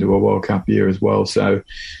heading into a World Cup year as well. So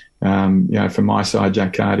from my side,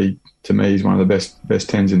 Jack Carty, to me, he's one of the best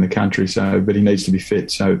 10s in the country. But he needs to be fit.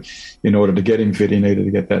 So in order to get him fit, he needed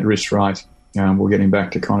to get that wrist right. We'll get him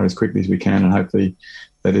back to Connor as quickly as we can, and hopefully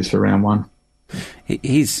that is for round one.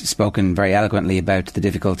 He's spoken very eloquently about the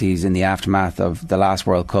difficulties in the aftermath of the last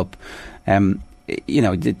World Cup. The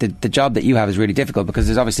job that you have is really difficult because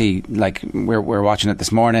there's obviously, like we're watching it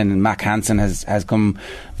this morning, and Mack Hansen has come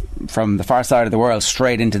from the far side of the world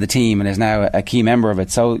straight into the team and is now a key member of it.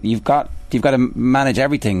 So you've got to manage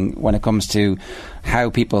everything when it comes to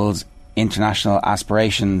how people's international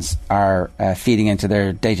aspirations are feeding into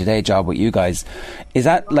their day-to-day job with you guys. Is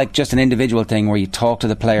that like just an individual thing where you talk to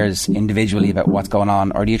the players individually about what's going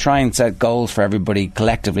on, or do you try and set goals for everybody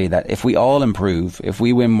collectively that if we all improve, if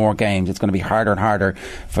we win more games, it's going to be harder and harder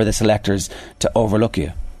for the selectors to overlook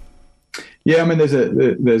you? Yeah, I mean, there's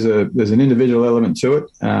an individual element to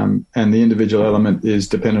it, and the individual element is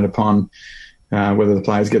dependent upon whether the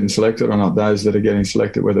player's getting selected or not. Those that are getting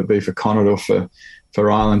selected, whether it be for Connacht or for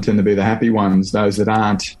Ireland, tend to be the happy ones. Those that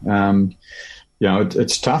aren't,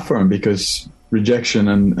 it's tough for them because rejection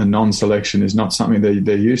and non-selection is not something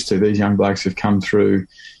they're used to. These young blokes have come through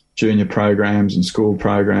junior programs and school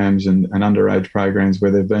programs and underage programs where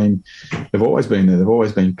they've always been there. They've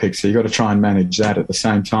always been picked. So you've got to try and manage that at the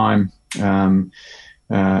same time. They've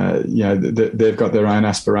got their own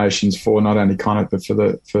aspirations for not only Connacht but for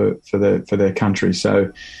their country.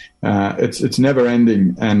 So it's never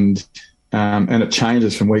ending, and it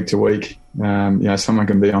changes from week to week. Someone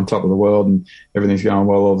can be on top of the world and everything's going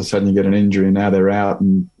well. All of a sudden you get an injury and now they're out,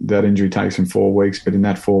 and that injury takes them 4 weeks. But in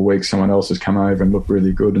that 4 weeks, someone else has come over and looked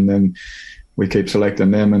really good, and then we keep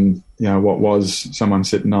selecting them. And what was someone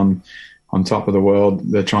sitting on top of the world,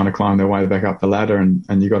 they're trying to climb their way back up the ladder,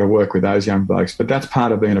 and you got to work with those young blokes. But that's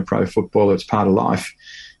part of being a pro footballer. It's part of life.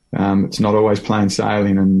 It's not always plain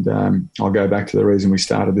sailing. And I'll go back to the reason we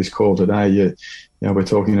started this call today. We're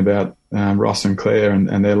talking about Ross and Claire,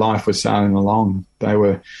 and their life was sailing along. They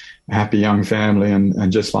were a happy young family,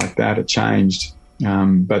 and just like that, it changed.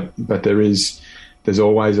 But there is there's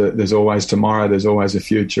always tomorrow, there's always a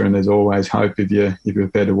future, and there's always hope if you're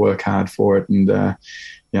prepared to work hard for it. And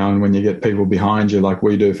and when you get people behind you, like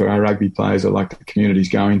we do for our rugby players, or like the community's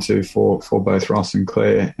going to for both Ross and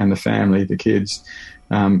Claire and the family, the kids,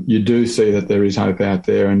 you do see that there is hope out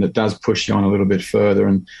there, and it does push you on a little bit further,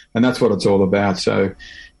 and that's what it's all about. So,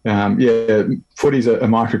 footy's a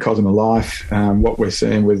microcosm of life. What we're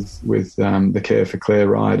seeing with the Care for Claire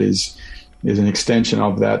ride is an extension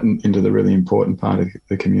of that into the really important part of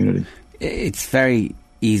the community. It's very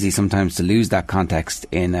easy sometimes to lose that context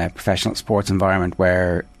in a professional sports environment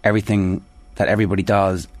where everything that everybody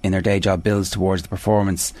does in their day job builds towards the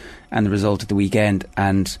performance and the result at the weekend.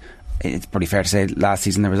 And it's pretty fair to say last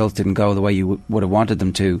season the results didn't go the way you would have wanted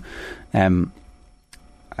them to.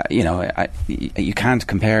 You can't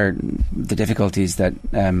compare the difficulties that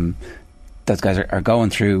those guys are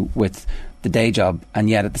going through with the day job, and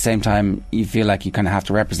yet at the same time you feel like you kind of have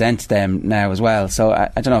to represent them now as well. So I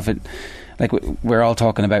don't know if it, like, we're all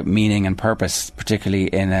talking about meaning and purpose, particularly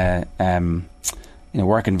in a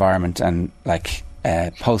work environment, and like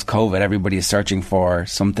post COVID, everybody is searching for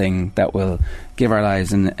something that will give our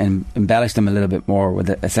lives and embellish them a little bit more with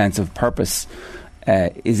a sense of purpose.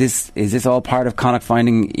 Is this all part of Connacht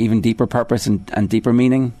finding even deeper purpose and deeper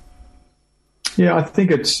meaning? Yeah, I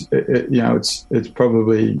think it's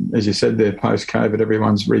probably, as you said there, post-COVID,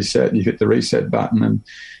 everyone's reset. You hit the reset button, and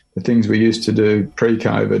the things we used to do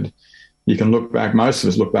pre-COVID, you can look back, most of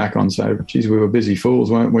us look back on and say, geez, we were busy fools,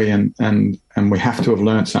 weren't we? And we have to have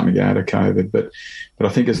learnt something out of COVID. But I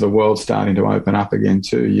think as the world's starting to open up again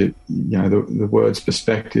too, the words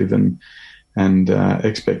perspective and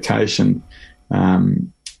expectation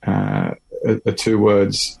are two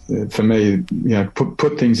words for me.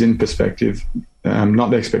 Put things in perspective.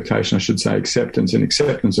 Not expectation, I should say acceptance, and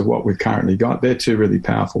acceptance of what we've currently got. They're two really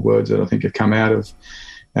powerful words that I think have come out of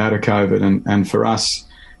COVID, and for us,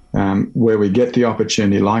 where we get the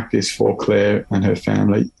opportunity like this for Claire and her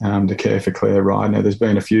family, to Care for Claire ride. Now, there's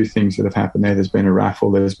been a few things that have happened there. There's been a raffle,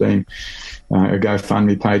 there's been a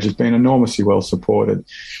GoFundMe page. It's been enormously well supported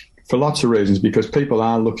for lots of reasons, because people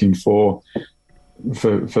are looking for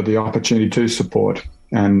the opportunity to support,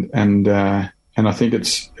 and I think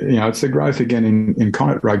it's the growth again in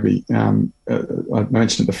Connacht rugby. I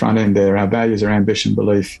mentioned at the front end there, our values are ambition,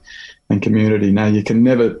 belief, and community. Now, you can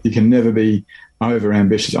never be over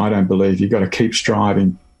ambitious, I don't believe. You've got to keep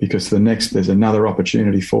striving, because there's another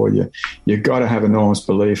opportunity for you. You've got to have enormous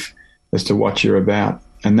belief as to what you're about,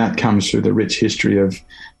 and that comes through the rich history of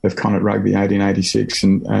Connacht rugby, 1886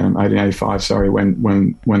 and 1885. Sorry, when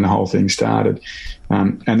the whole thing started,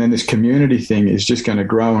 and then this community thing is just going to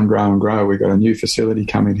grow and grow and grow. We've got a new facility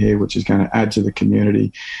coming here, which is going to add to the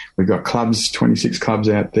community. We've got clubs, 26 clubs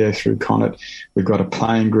out there through Connacht. We've got a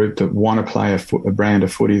playing group that want to play a brand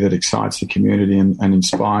of footy that excites the community and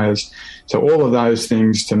inspires. So all of those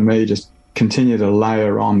things, to me, just continue to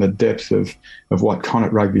layer on the depth of what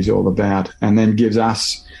Connacht rugby is all about, and then gives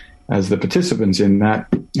us, as the participants in that,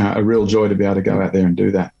 a real joy to be able to go out there and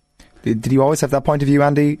do that. Did you always have that point of view,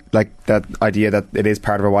 Andy? Like that idea that it is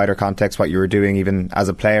part of a wider context, what you were doing even as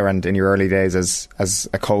a player and in your early days as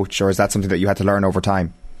a coach, or is that something that you had to learn over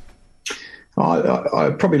time?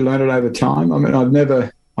 I probably learned it over time. I mean,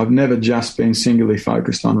 I've never just been singularly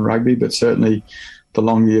focused on rugby, but certainly the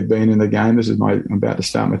longer you've been in the game, I'm about to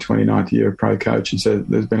start my 29th year of pro coach, and so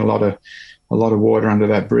there's been a lot of water under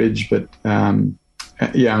that bridge. But and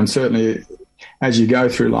certainly as you go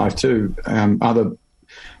through life too,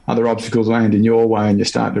 other obstacles land in your way, and you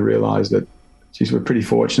start to realise that, geez, we're pretty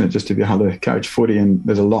fortunate just to be able to coach footy, and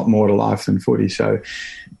there's a lot more to life than footy. So,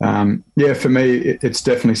 for me, it's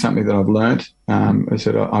definitely something that I've learnt. I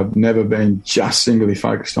said I've never been just singly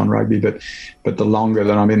focused on rugby, but the longer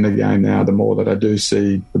that I'm in the game now, the more that I do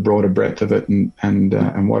see the broader breadth of it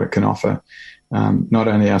and what it can offer. Not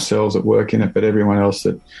only ourselves that work in it, but everyone else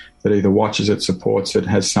that either watches it, supports it,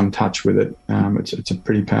 has some touch with it. It's a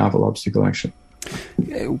pretty powerful obstacle, actually.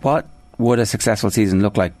 What would a successful season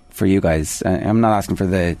look like for you guys? I'm not asking for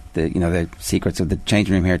the secrets of the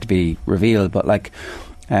changing room here to be revealed, but like,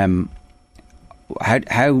 how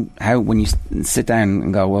when you sit down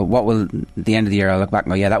and go, well, what will the end of the year? I'll look back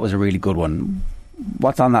and go, yeah, that was a really good one.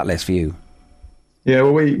 What's on that list for you? Yeah,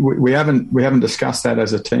 well, we haven't discussed that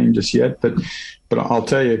as a team just yet, but I'll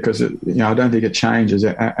tell you, because I don't think it changes.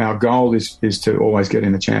 Our goal is to always get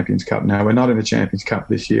in the Champions Cup. Now, we're not in the Champions Cup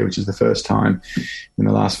this year, which is the first time in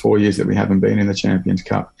the last 4 years that we haven't been in the Champions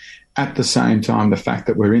Cup. At the same time, the fact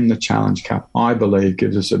that we're in the Challenge Cup, I believe,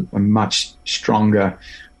 gives us a much stronger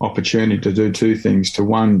opportunity to do two things. To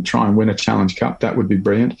one, try and win a Challenge Cup. That would be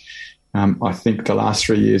brilliant. I think the last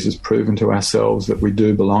 3 years has proven to ourselves that we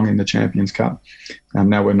do belong in the Champions Cup.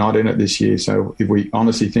 Now we're not in it this year, so if we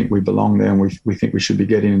honestly think we belong there and we think we should be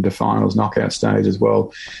getting into finals, knockout stage as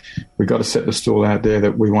well, we've got to set the stall out there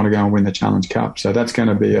that we want to go and win the Challenge Cup. So that's going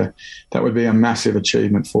to be that would be a massive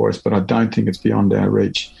achievement for us, but I don't think it's beyond our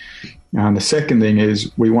reach. And the second thing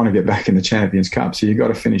is we want to get back in the Champions Cup, so you've got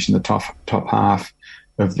to finish in the top half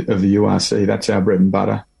of the URC. That's our bread and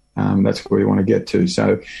butter. That's where we want to get to.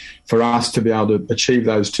 So for us to be able to achieve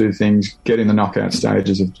those two things, get in the knockout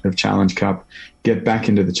stages of Challenge Cup, get back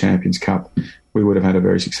into the Champions Cup, we would have had a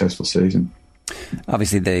very successful season.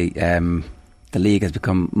 Obviously, the league has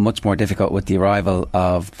become much more difficult with the arrival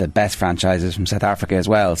of the best franchises from South Africa as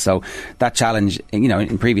well. So that challenge,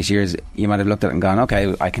 in previous years, you might have looked at it and gone,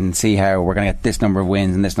 okay, I can see how we're going to get this number of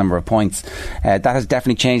wins and this number of points. That has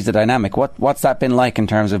definitely changed the dynamic. What's that been like in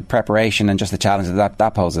terms of preparation and just the challenge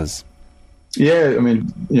that poses?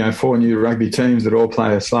 Yeah, 4 new rugby teams that all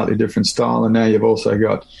play a slightly different style, and now you've also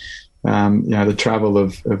got, the travel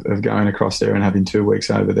of going across there and having 2 weeks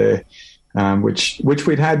over there. Which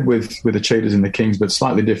we'd had with the Cheetahs and the Kings, but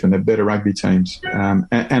slightly different. They're better rugby teams,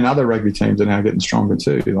 and other rugby teams are now getting stronger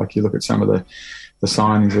too. Like you look at some of the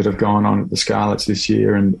signings that have gone on at the Scarlets this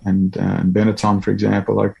year, and Benetton, for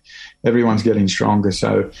example. Like everyone's getting stronger.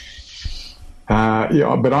 So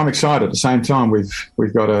but I'm excited. At the same time,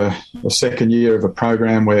 we've got a second year of a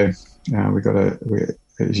program where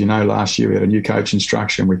as you know, last year we had a new coach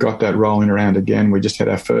instruction. We got that rolling around again. We just had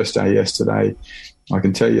our first day yesterday. I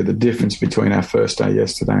can tell you the difference between our first day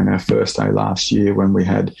yesterday and our first day last year, when we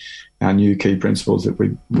had our new key principles that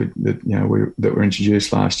were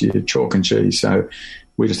introduced last year, chalk and cheese. So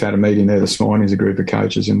we just had a meeting there this morning as a group of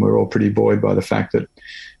coaches, and we're all pretty buoyed by the fact that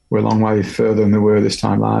we're a long way further than we were this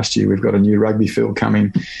time last year. We've got a new rugby field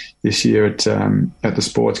coming this year at the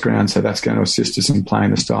sports ground, so that's going to assist us in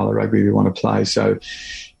playing the style of rugby we want to play. So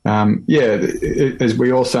as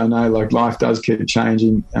we also know, like life does keep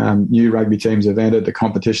changing. New rugby teams have entered, the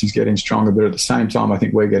competition's getting stronger, but at the same time I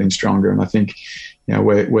think we're getting stronger, and I think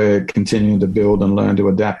we're continuing to build and learn to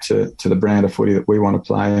adapt to the brand of footy that we want to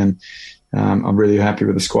play, and I'm really happy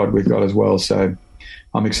with the squad we've got as well, so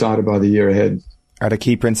I'm excited by the year ahead. Are the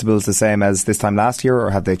key principles the same as this time last year,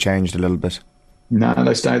 or have they changed a little bit? No,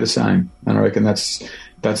 they stay the same, and I reckon that's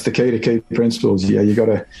the key to key principles. Yeah, you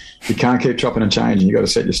can't keep chopping and changing. You got to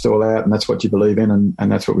set your stall out, and that's what you believe in,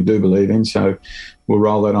 and that's what we do believe in. So we'll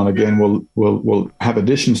roll that on again. We'll have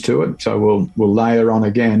additions to it. So we'll layer on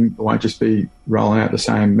again. It won't just be rolling out the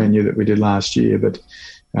same menu that we did last year, but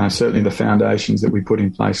certainly the foundations that we put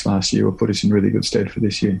in place last year will put us in really good stead for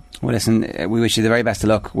this year. Well, listen, we wish you the very best of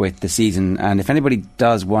luck with the season, and if anybody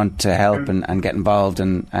does want to help and get involved,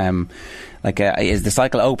 and is the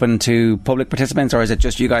cycle open to public participants, or is it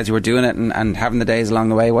just you guys who are doing it and having the days along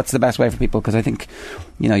the way? What's the best way for people? Because I think,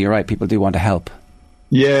 you're right, people do want to help.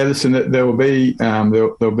 Yeah, listen, there will be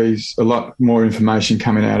there'll be a lot more information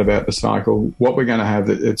coming out about the cycle. What we're going to have,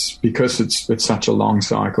 it's because it's such a long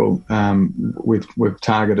cycle. We've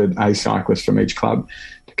targeted a cyclist from each club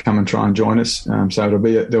to come and try and join us. So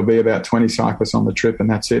there'll be about 20 cyclists on the trip, and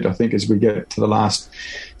that's it. I think as we get to the last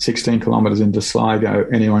 16 kilometres into Sligo,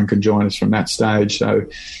 anyone can join us from that stage. So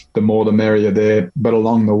the more the merrier there. But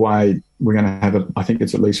along the way, we're going to have, I think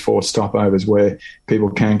it's at least 4 stopovers where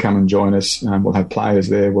people can come and join us. We'll have players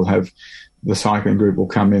there. We'll have the cycling group will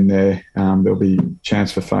come in there. There'll be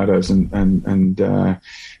chance for photos and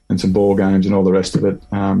some ball games and all the rest of it.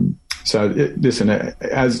 Listen,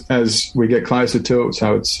 as we get closer to it,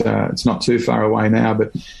 so it's not too far away now,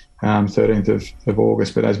 but 13th of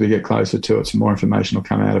August, but as we get closer to it, some more information will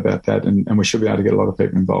come out about that, and we should be able to get a lot of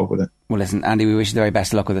people involved with it. Well, listen, Andy, we wish you the very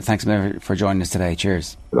best of luck with it. Thanks for joining us today.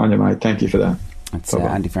 Cheers. Good on you, mate. Thank you for that. It's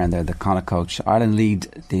Andy Friend there, the Connacht coach. Ireland lead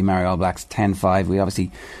the Maori All Blacks 10-5. We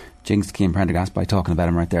obviously jinxed Cian Prendergast by talking about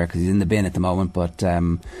him right there because he's in the bin at the moment, but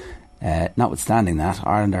notwithstanding that,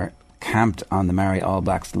 Ireland are camped on the Maori All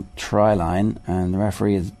Blacks try line, and the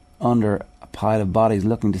referee is under a pile of bodies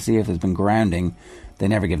looking to see if there's been grounding. They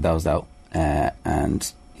never give those out,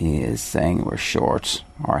 and he is saying we're short,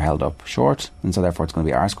 or held up short, and so therefore it's going to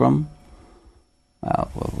be our scrum. Well,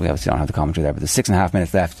 we obviously don't have the commentary there, but there's 6.5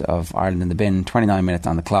 minutes left of Ireland in the bin, 29 minutes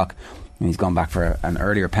on the clock, and he's gone back for an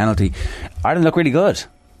earlier penalty. Ireland look really good.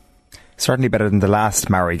 Certainly better than the last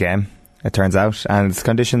Maori game, it turns out, and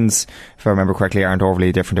conditions, if I remember correctly, aren't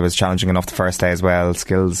overly different. It was challenging enough the first day as well,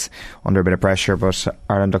 skills under a bit of pressure, but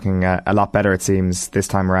Ireland looking a lot better, it seems, this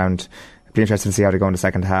time around. It'd be interesting to see how they go in the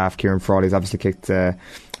second half. Kieran Frawley's obviously kicked a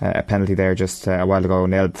a penalty there just a while ago.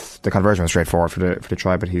 Nailed the conversion was straightforward for the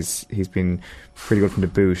try, but he's been pretty good from the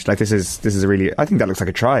boot. Like this is a really, I think that looks like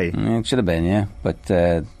a try. It should have been, yeah, but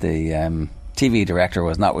the TV director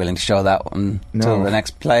was not willing to show that one until the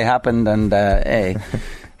next play happened, and hey.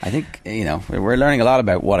 I think, we're learning a lot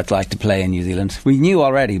about what it's like to play in New Zealand. We knew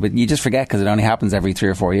already, but you just forget because it only happens every 3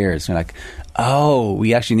 or 4 years. You're like, oh,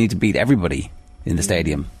 we actually need to beat everybody in the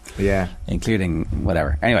stadium. Yeah. Including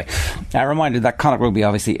whatever. Anyway, a reminder that Connacht Rugby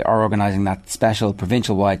obviously are organising that special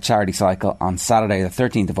provincial-wide charity cycle on Saturday the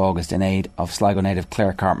 13th of August in aid of Sligo native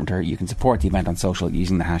Claire Carpenter. You can support the event on social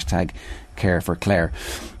using the hashtag #CareForClaire.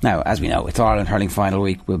 Now, as we know, it's Ireland hurling final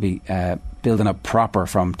week. We'll be building up proper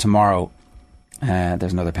from tomorrow.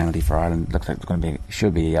 There's another penalty for Ireland. Looks like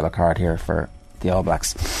should be a yellow card here for the All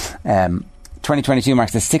Blacks. 2022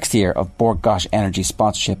 marks the 6th year of Bord Gáis Energy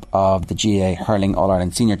sponsorship of the GAA Hurling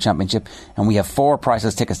All-Ireland Senior Championship, and we have 4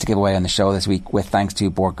 priceless tickets to give away on the show this week with thanks to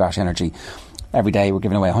Bord Gáis Energy. Every day we're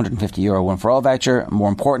giving away a €150 one for all voucher. More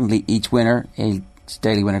importantly, each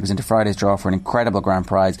daily winner goes into Friday's draw for an incredible grand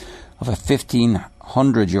prize of a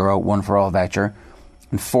 €1,500 one for all voucher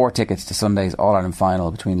and 4 tickets to Sunday's All-Ireland final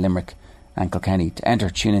between Limerick and Kilkenny. To enter,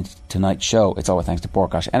 tune in to tonight's show. It's all thanks to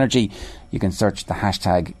Bord Gáis Energy. You can search the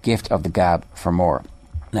hashtag #GiftOfTheGab for more.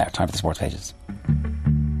 Now, time for the sports pages.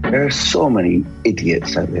 There are so many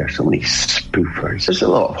idiots out there, so many spoofers. There's a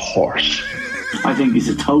lot of horse. I think he's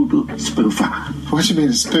a total spoofer. What do you mean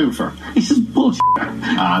a spoofer? He's just bullshit. No,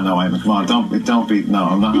 Eamon, come on, don't be. No,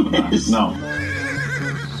 I'm not having that. No.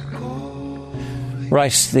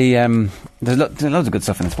 Right, there's loads of good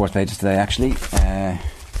stuff in the sports pages today, actually.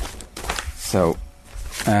 So,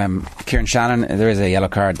 Kieran Shannon, there is a yellow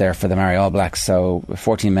card there for the Māori All Blacks, so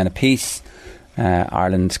 14 men apiece.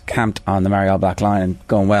 Ireland camped on the Māori All Black line and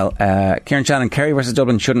going well. Kieran Shannon, Kerry versus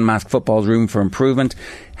Dublin shouldn't mask football's room for improvement.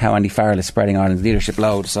 How Andy Farrell is spreading Ireland's leadership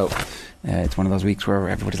load. So it's one of those weeks where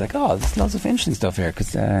everybody's like, oh, there's lots of interesting stuff here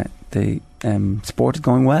because the sport is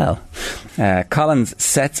going well. Collins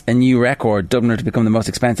sets a new record. Dubliner to become the most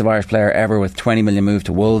expensive Irish player ever with 20 million move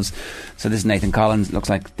to Wolves. So this is Nathan Collins. Looks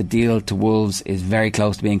like the deal to Wolves is very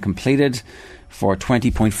close to being completed for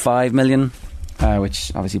 20.5 million,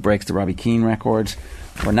 which obviously breaks the Robbie Keane record.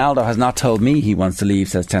 Ronaldo has not told me he wants to leave,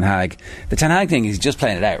 says Ten Hag. The Ten Hag thing is just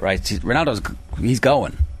playing it out, right? He's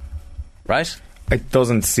going, right? It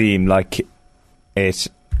doesn't seem like it's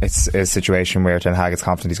a situation where Ten Hag is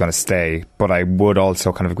confident he's going to stay, but I would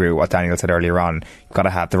also kind of agree with what Daniel said earlier on. You've got to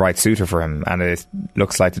have the right suitor for him, and it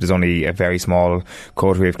looks like there's only a very small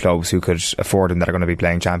coterie of clubs who could afford him that are going to be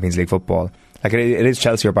playing Champions League football. Like it is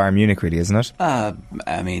Chelsea or Bayern Munich, really, isn't it? I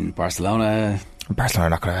mean, Barcelona are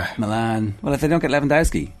not going to... Milan. Well, if they don't get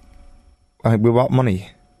Lewandowski. With what money?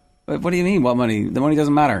 What do you mean, what money? The money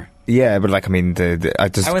doesn't matter. Yeah, but how are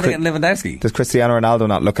they getting Lewandowski? Does Cristiano Ronaldo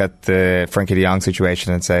not look at the Frankie de Jong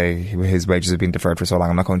situation and say his wages have been deferred for so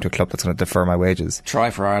long, I'm not going to a club that's going to defer my wages?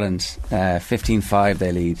 Try for Ireland, 15-5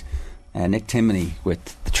 they lead. Nick Timoney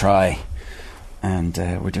with the try, and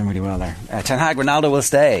we're doing really well there. Ten Hag, Ronaldo will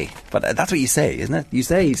stay, but that's what you say, isn't it? You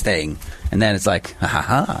say he's staying, and then it's like,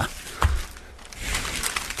 ha.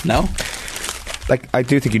 No? Like, I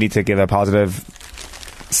do think you need to give a positive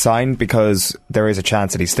sign, because there is a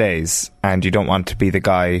chance that he stays, and you don't want to be the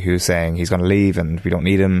guy who's saying he's going to leave and we don't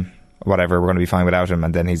need him, whatever, we're going to be fine without him,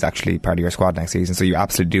 and then he's actually part of your squad next season. So you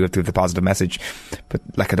absolutely do have to give the positive message, but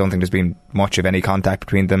like, I don't think there's been much of any contact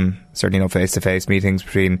between them, certainly no face-to-face meetings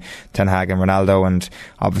between Ten Hag and Ronaldo, and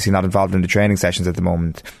obviously not involved in the training sessions at the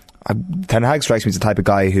moment. Ten Hag strikes me as the type of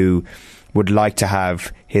guy who would like to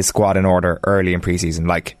have his squad in order early in pre-season,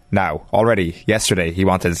 like now, already. Yesterday he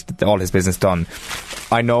wanted all his business done.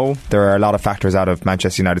 I know there are a lot of factors out of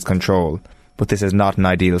Manchester United's control, but this is not an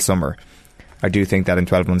ideal summer. I do think that in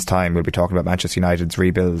 12 months' time we'll be talking about Manchester United's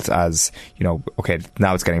rebuilds as, okay,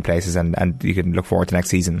 now it's getting places and you can look forward to next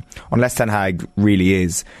season. Unless Ten Hag really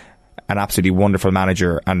is an absolutely wonderful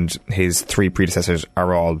manager and his 3 predecessors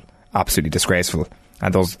are all absolutely disgraceful,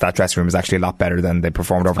 and that dressing room is actually a lot better than they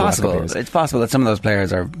performed over the last couple of years. It's possible that some of those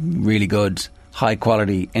players are really good, high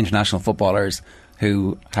quality international footballers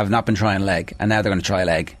who have not been trying leg, and now they're going to try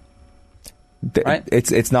leg. Right?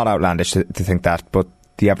 It's not outlandish to think that, but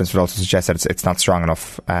the evidence would also suggest that it's not strong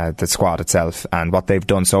enough, the squad itself, and what they've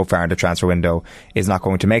done so far in the transfer window is not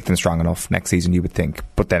going to make them strong enough next season, you would think.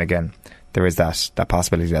 But then again, there is that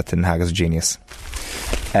possibility that Ten Hag is a genius.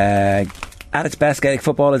 At its best, Gaelic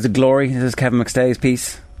football is a glory. This is Kevin McStay's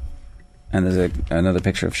piece, and there's another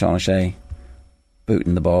picture of Sean O'Shea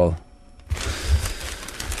booting the ball.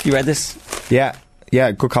 You read this? Yeah,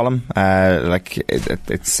 good column.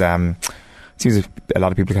 It seems a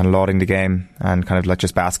lot of people are kind of lauding the game and kind of like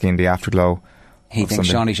just basking in the afterglow He thinks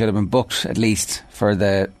Shawnee should have been booked at least for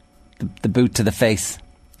the boot to the face.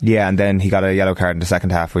 Yeah, and then he got a yellow card in the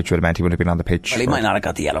second half, which would have meant he would have been on the pitch. Well, he might not have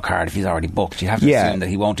got the yellow card if he's already booked. You have to assume that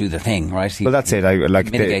he won't do the thing, right? Well, that's it.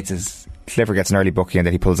 Mitigates his... Clifford gets an early booking and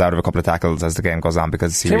then he pulls out of a couple of tackles as the game goes on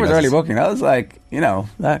because Clifford's early booking, that was like,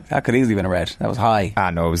 that could easily have been a red. That was high.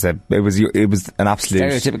 No, it was an absolute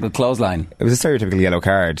stereotypical clothesline. It was a stereotypical yellow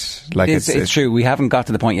card. Like it's true. We haven't got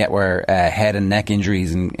to the point yet where head and neck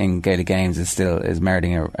injuries in Gaelic games is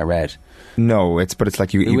meriting a red. No, it's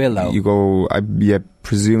like you go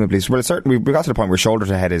presumably. Well, certainly we got to the point where shoulder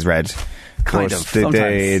to head is red. Kind of.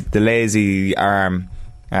 The lazy arm.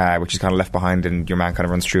 Which is kind of left behind and your man kind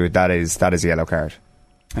of runs through it. That is a yellow card.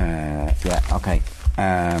 Okay.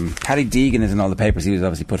 Paddy Deegan is in all the papers. He was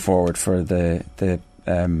obviously put forward for the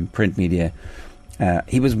print media.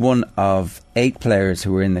 He was one of 8 players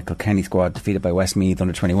who were in the Kilkenny squad defeated by Westmeath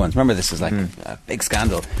under 21s. Remember, this was like a big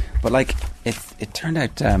scandal. But like, it turned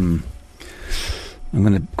out, I'm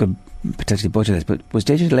going to potentially butcher this, but was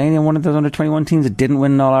JJ Delaney on one of those under 21 teams that didn't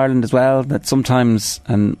win All Ireland as well? That sometimes,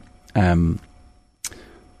 and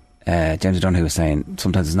James O'Donoghue was saying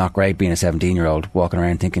sometimes it's not great being a 17-year-old walking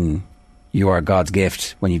around thinking you are God's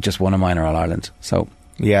gift when you've just won a minor All Ireland. So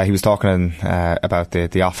yeah, he was talking about the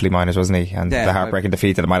Offaly minors, wasn't he? And the heartbreaking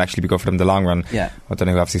defeat that it might actually be good for them in the long run. Yeah,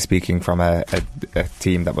 O'Donoghue obviously speaking from a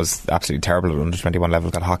team that was absolutely terrible at under 21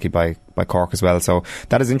 level, got hockey by Cork as well. So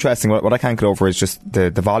that is interesting. What I can't get over is just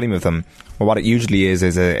the volume of them. Well, what it usually is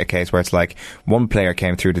a case where it's like one player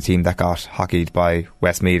came through the team that got hockeyed by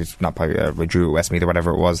Westmeath, not by Drew at Westmeath or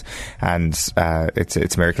whatever it was, and it's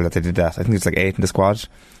a miracle that they did that. I think it's like 8 in the squad.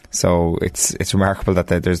 So it's remarkable that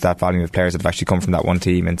there's that volume of players that have actually come from that one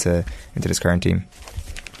team into this current team.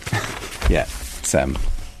 Yeah, it's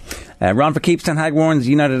Ron for Keeps. Ten Hag warns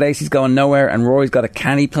United Ace he's going nowhere, and Rory's got a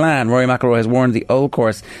canny plan. Rory McIlroy has warned the old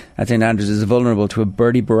course at St Andrews is vulnerable to a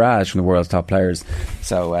birdie barrage from the world's top players.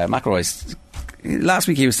 So McIlroy's, last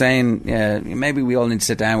week he was saying maybe we all need to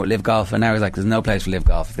sit down with Live Golf, and now he's like there's no place for Live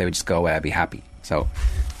Golf. If they would just go away, I'd be happy. So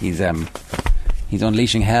he's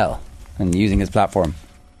unleashing hell and using his platform.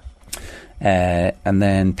 And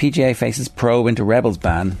then PGA faces probe into Rebels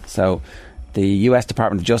ban. So the US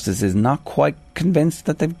Department of Justice is not quite convinced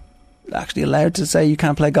that they've actually allowed to say you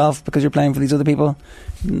can't play golf because you're playing for these other people.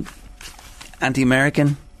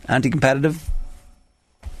 Anti-American, anti-competitive.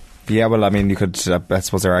 Yeah, well, I mean, you could. I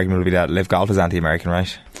suppose their argument would be that Live Golf is anti-American,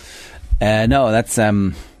 right? No, that's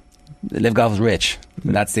Live Golf is rich.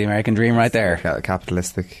 That's the American dream right there.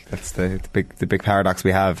 Capitalistic. That's the big paradox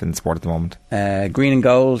we have in sport at the moment. Green and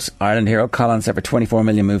gold. Ireland hero Colin set for 24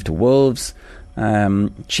 million move to Wolves.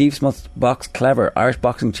 Chiefs must box clever. Irish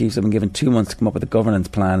boxing chiefs have been given 2 months to come up with a governance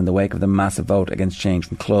plan in the wake of the massive vote against change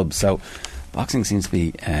from clubs. So boxing seems to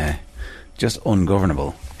be just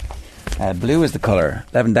ungovernable. Blue is the colour.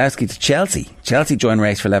 Lewandowski to Chelsea. Chelsea join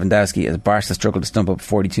race for Lewandowski as Barca struggle to stump up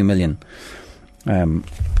 42 million.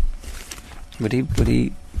 Would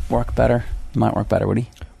he work better? He might work better, would he?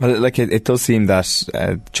 Well, like it does seem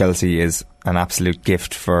that Chelsea is an absolute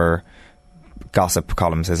gift for gossip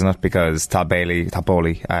columns, isn't it? Because Todd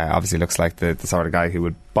Bowley obviously looks like the sort of guy who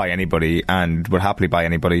would buy anybody and would happily buy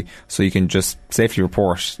anybody. So you can just safely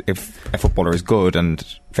report if a footballer is good and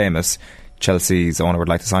famous, Chelsea's owner would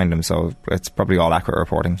like to sign them. So it's probably all accurate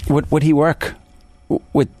reporting. Would he work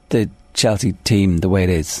with the Chelsea team the way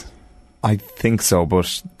it is? I think so,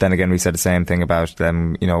 but then again we said the same thing about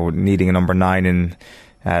them, needing a number 9 in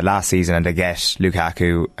last season, and they get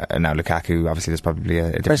Lukaku. Now Lukaku, obviously there's probably a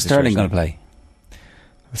different Where's Sterling going to play?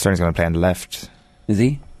 Sterling's going to play on the left. Is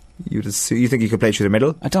he? You think he could play through the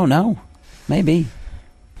middle? I don't know. Maybe.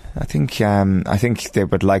 I think they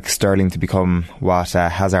would like Sterling to become what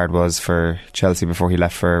Hazard was for Chelsea before he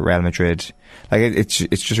left for Real Madrid. Like it's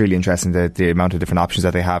just really interesting the amount of different options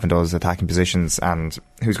that they have in those attacking positions, and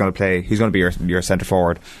who's going to be your centre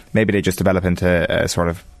forward. Maybe they just develop into a sort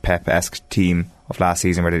of Pep-esque team of last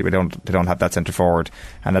season where they don't have that centre forward,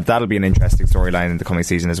 and that'll be an interesting storyline in the coming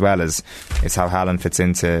season as well, as how Haaland fits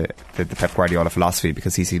into the Pep Guardiola philosophy,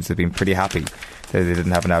 because he seems to have been pretty happy that they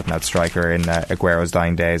didn't have an out-and-out striker in Aguero's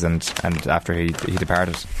dying days and after he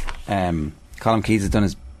departed. Colin Keys has done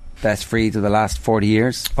his best frees of the last 40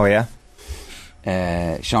 years. Oh yeah.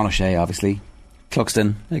 Sean O'Shea, obviously.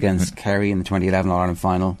 Cluxton against Kerry in the 2011 All-Ireland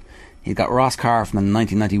final. He's got Ross Carr from the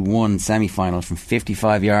 1991 semi-final from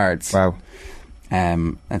 55 yards. Wow.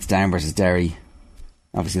 That's Down versus Derry.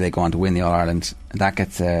 Obviously they go on to win the All-Ireland. That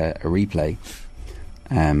gets a replay.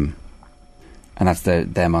 And that's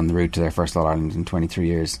them on the route to their first All-Ireland in 23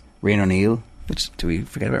 years. Rian O'Neill, which, do we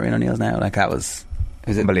forget about Rian O'Neill's now? Like, that was...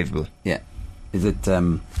 Is it unbelievable? Yeah. Is it...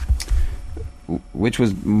 which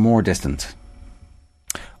was more distant?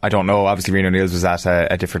 I don't know. Obviously, Rian O'Neill's was at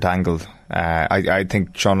a different angle. I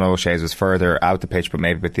think Sean O'Shea's was further out the pitch, but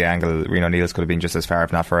maybe with the angle, Rian O'Neill's could have been just as far,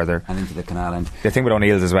 if not further. And into the canal end. The thing with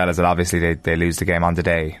O'Neill's as well is that obviously they lose the game on the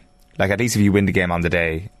day. Like, at least if you win the game on the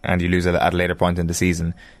day and you lose it at a later point in the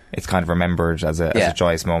season, it's kind of remembered as a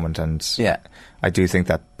joyous moment. And I do think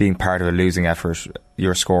that being part of a losing effort,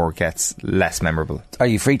 your score gets less memorable. Are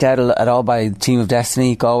you freaked out at all by Team of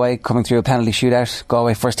Destiny, Galway, coming through a penalty shootout?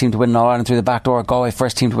 Galway first team to win All Ireland through the back door. Galway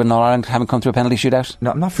first team to win All Ireland, having come through a penalty shootout?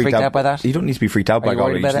 No, I'm not freaked out by that. You don't need to be freaked out by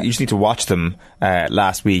Galway. You just need to watch them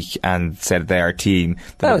last week and say that they are a team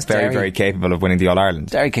that is very, very capable of winning the All Ireland.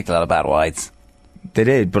 Derry kicked a lot of bad wides. They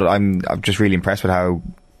did, but I'm just really impressed with how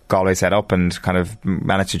Galway set up and kind of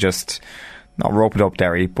managed to just not rope it up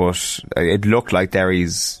Derry, but it looked like Derry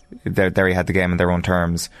had the game on their own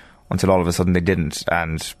terms until all of a sudden they didn't,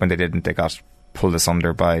 and when they didn't, they got pulled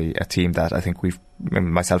asunder by a team that I think we've,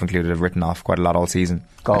 myself included, have written off quite a lot all season.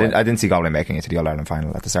 I didn't see Galway making it to the All-Ireland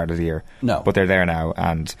final at the start of the year. No. But they're there now,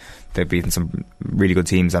 and they've beaten some really good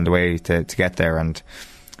teams on the way to get there, and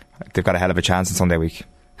they've got a hell of a chance on Sunday week.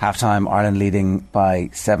 Half-time, Ireland leading by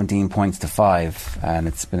 17 points to 5, and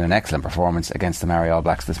it's been an excellent performance against the Maori All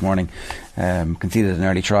Blacks this morning. Conceded an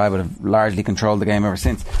early try, but have largely controlled the game ever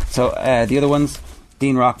since. So the other ones,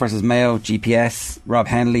 Dean Rock versus Mayo, GPS, Rob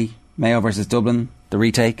Henley, Mayo versus Dublin, the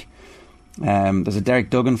retake. There's a Derek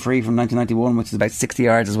Duggan free from 1991, which is about 60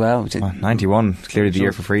 yards as well. Which 91, clearly the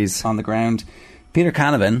year for frees. On the ground. Peter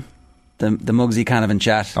Canavan, the Muggsy Canavan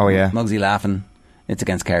chat. Oh yeah. Muggsy laughing. It's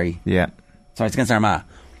against Kerry. Yeah. Sorry, it's against Armagh.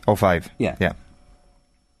 05. Yeah. Yeah.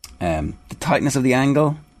 The tightness of the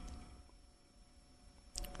angle.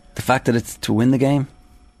 The fact that it's to win the game.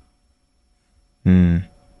 Yeah.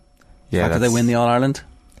 The fact that they win the All-Ireland.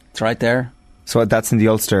 It's right there. So that's in the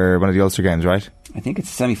Ulster, one of the Ulster games, right? I think it's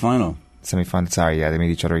a semi-final. Sorry, yeah, they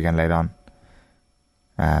meet each other again later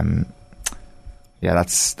on. Yeah,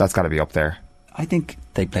 that's got to be up there. I think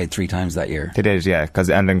they played 3 times that year. They did, yeah,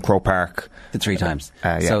 and then Croke Park. The 3 times.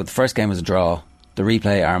 Yeah. So the first game was a draw. The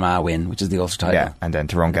replay, Armagh win, which is the Ulster title. Yeah, and then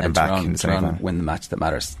Tyrone get him back in the semi-final. Win the match that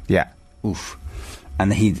matters. Yeah. Oof.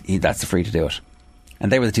 And he that's the free to do it.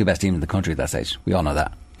 And they were the 2 best teams in the country at that stage. We all know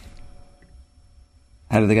that.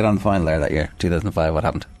 How did they get on the final there that year, 2005? What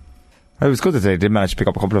happened? It was good that they did manage to pick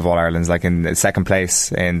up a couple of All-Irelands, like in second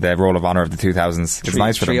place in the Roll of Honour of the 2000s. It's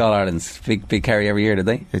nice for them. 3 All-Irelands. Big Kerry every year, did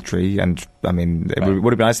they? 3, and I mean, it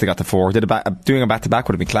would have been nice if they got to 4. Doing a back-to-back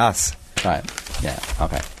would have been class. Right, yeah,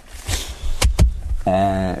 okay.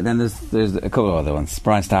 Then there's a couple of other ones.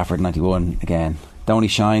 Brian Stafford, 91, again. Donny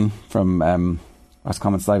Shine from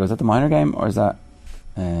Roscommon Sligo. Is that the minor game, or is that...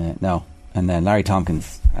 no. And then Larry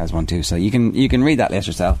Tompkins has one too. So you can read that list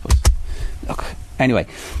yourself. But look, anyway...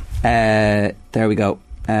 there we go.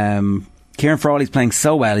 Kieran Frawley's playing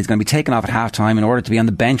so well he's going to be taken off at half time in order to be on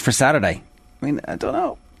the bench for Saturday. I mean, I don't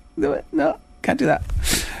know. Do it? No, can't do that.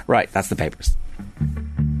 Right, that's the papers.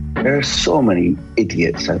 There are so many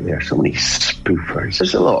idiots out there, so many spoofers.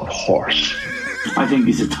 There's a lot of horse. I think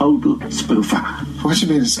he's a total spoofer. What do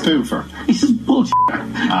you mean a spoofer? He's just bullshit.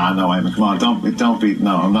 No, Eamon, come on, don't be.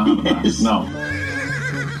 No, I'm not. Yes. No.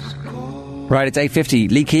 Right, it's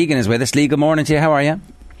 8:50. Lee Keegan is with us. Lee, good morning to you. How are you?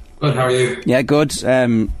 Good, how are you? Yeah, good. I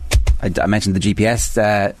mentioned the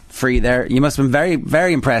GPS free there. You must have been very,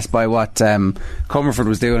 very impressed by what Comerford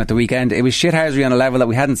was doing at the weekend. It was shithousery on a level that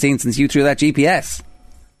we hadn't seen since you threw that GPS.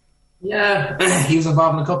 Yeah, he was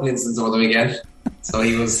involved in a couple of incidents over the weekend. So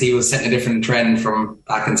he was setting a different trend from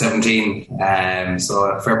back in 17.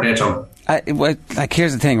 So fair play to him.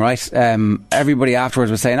 Here's the thing, right? Everybody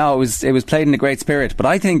afterwards was saying, "Oh, it was played in a great spirit." But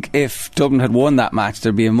I think if Dublin had won that match,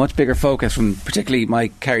 there'd be a much bigger focus from particularly my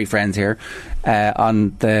Kerry friends here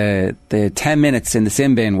on the 10 minutes in the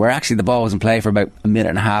sin bin where actually the ball was in play for about a minute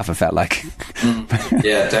and a half. It felt like.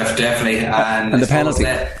 Yeah, definitely. And the penalty.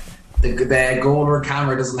 The goal or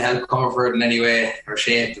camera doesn't help Comerford in any way or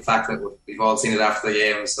shape. The fact that we've all seen it after the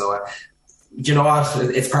game, so. Do you know what?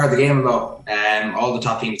 It's part of the game, though. All the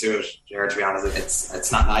top teams do it. To be honest,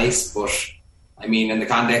 it's not nice, but I mean, in the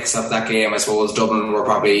context of that game, I suppose Dublin were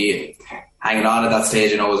probably hanging on at that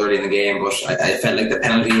stage. I know it was early in the game, but I felt like the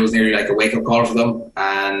penalty was nearly like a wake-up call for them,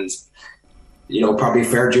 and probably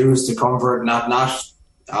fair dues to Comerford. Not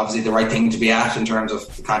obviously the right thing to be at in terms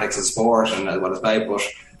of the context of sport and what it's about, but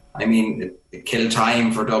I mean, it killed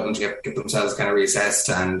time for Dublin to get themselves kind of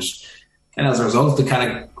reassessed and. And as a result, they kind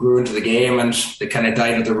of grew into the game and they kind of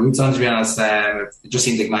died with their roots on, to be honest. It just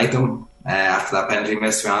seemed to ignite them after that penalty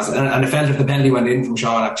miss, to be honest. And it felt if the penalty went in from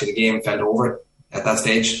Sean, actually the game felt over at that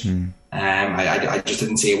stage. I just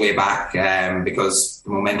didn't see a way back because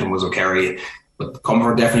the momentum was with Kerry. But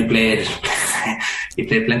Comerford definitely played. He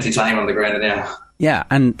played plenty of time on the ground, yeah. Yeah,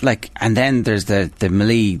 and then there's the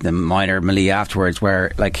melee, the minor melee afterwards,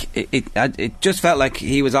 where like it just felt like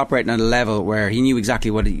he was operating at a level where he knew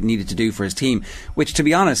exactly what he needed to do for his team. Which, to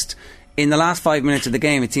be honest, in the last 5 minutes of the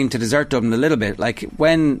game, it seemed to desert Dublin a little bit. Like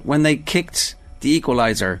when they kicked the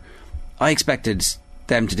equaliser, I expected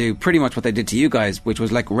them to do pretty much what they did to you guys, which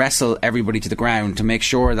was like wrestle everybody to the ground to make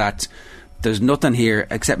sure that there's nothing here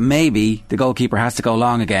except maybe the goalkeeper has to go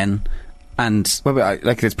long again. And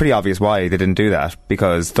it's pretty obvious why they didn't do that,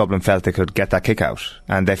 because Dublin felt they could get that kick out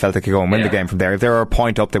and they felt they could go and win the game from there. If they were a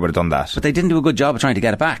point up, they would have done that. But they didn't do a good job of trying to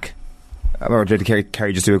get it back. Or did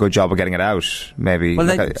Kerry just do a good job of getting it out? Maybe. Well,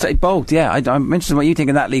 they both. Yeah, I'm interested in what you think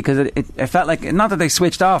of that, Lee, because it felt like not that they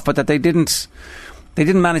switched off, but that they didn't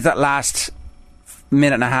manage that last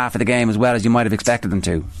minute and a half of the game as well as you might have expected them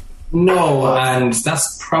to. No, and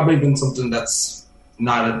that's probably been something that's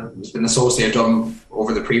it's been associated with Dublin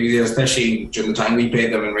over the previous years, especially during the time we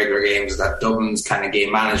played them in regular games, that Dublin's kind of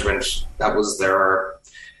game management, that was their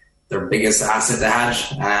biggest asset they had,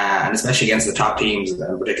 and especially against the top teams,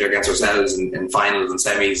 and particularly against ourselves in finals and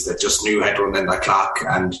semis, that just knew how to run in that clock.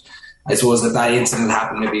 And I suppose that incident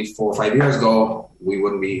happened maybe 4 or 5 years ago, we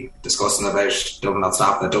wouldn't be discussing about Dublin not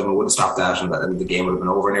stopping that. Dublin wouldn't stop that, and the game would have been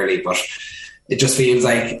over nearly. But it just feels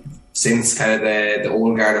like since kind of the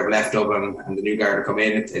old guard have left Dublin and the new guard have come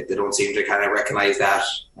in, they don't seem to kind of recognise that.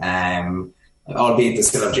 Albeit they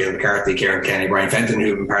still have James McCarthy, Kieran Kenny, Brian Fenton,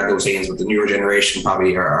 who've been part of those teams, but the newer generation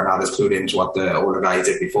probably are not as clued into what the older guys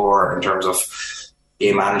did before in terms of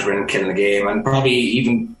game management, killing the game. And probably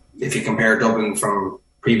even if you compare Dublin from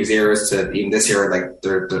previous years to even this year, like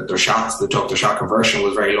their shots, their shot conversion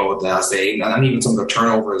was very low at the last day, and even some of the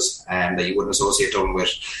turnovers that you wouldn't associate Dublin with.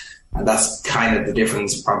 And that's kind of the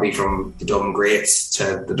difference probably from the Dublin greats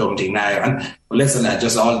to the Dublin team now. And listen,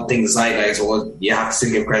 just all things aside, guys, you have to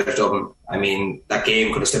still give credit to Dublin. I mean, that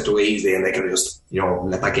game could have slipped away easily and they could have just,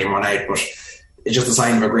 let that game run out. But it's just a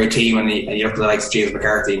sign of a great team. And you look at the likes of James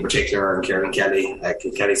McCarthy in particular and Kieran Kelly.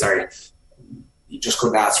 You just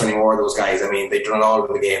couldn't ask for any more of those guys. I mean, they've done it all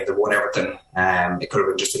in the game. They've won everything. It could have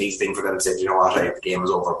been just an easy thing for them to say, you know what, the game is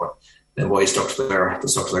over. But the boys stuck to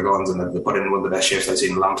their guns, and they put in one of the best shifts I've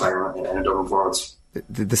seen in a long time in Dublin forwards.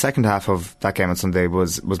 The second half of that game on Sunday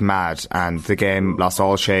was mad, and the game lost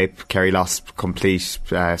all shape. Kerry lost complete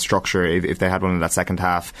structure if they had one in that second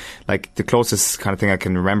half. Like, the closest kind of thing I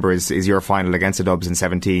can remember is your final against the Dubs in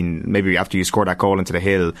 17. Maybe after you scored that goal into the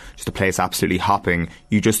hill, just the place absolutely hopping.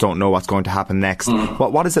 You just don't know what's going to happen next.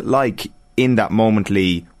 What is it like in that moment,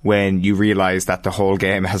 Lee, when you realise that the whole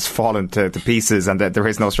game has fallen to pieces and that there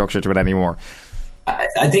is no structure to it anymore?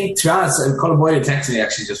 I think, to be honest, Colin Boyle texted me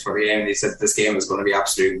actually just for the game, and he said this game is going to be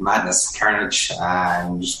absolute madness, carnage.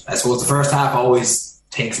 And I suppose the first half always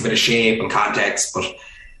takes a bit of shape and context, but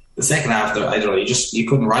the second half, I don't know, you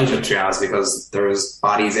couldn't write it, to be honest, because there was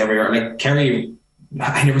bodies everywhere. Like Kerry,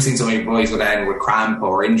 I never seen so many boys go down with cramp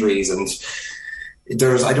or injuries, and I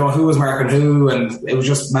don't know who was marking who, and it was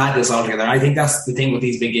just madness altogether. I think that's the thing with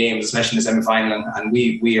these big games, especially in the semi-final, and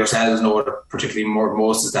we ourselves know it particularly more than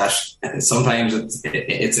most, is that sometimes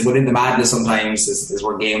it's within the madness sometimes is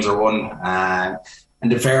where games are won.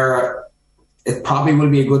 And to be fair, it probably will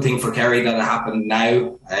be a good thing for Kerry that it happened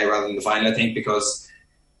now rather than the final, I think, because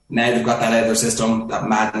now they've got that out of their system, that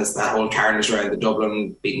madness, that whole carnage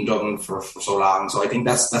around beating Dublin for so long. So I think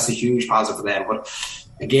that's a huge positive for them. But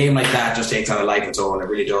a game like that just takes on a life of its own. It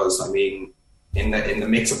really does. I mean, in the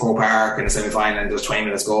mix of Croke Park in the semi-final, and there's 20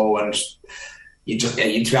 minutes go, and to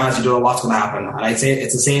be honest, you don't know what's going to happen. And I'd say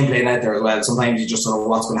it's the same playing out there as well. Sometimes you just don't know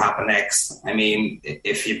what's going to happen next. I mean,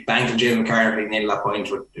 if you banked on James McCarthy nailed that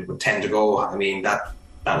point with 10 to go, I mean, that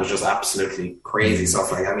was just absolutely crazy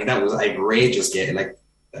stuff. Like, I mean, that was outrageous game. Like,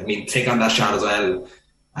 I mean, take on that shot as well.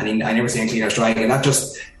 I mean, I never seen a cleaner strike, and that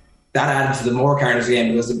added to the more carnage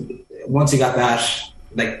game, because once you got that,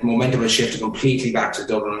 like, momentum was shifted completely back to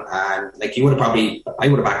Dublin, and like I would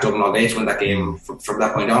have backed Dublin all day to win that game from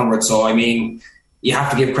that point onwards. So I mean, you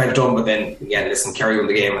have to give credit to them, but then again, listen, Kerry won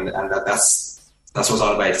the game, and that's what it's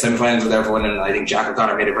all about. Semi-finals are there for winning. I think Jack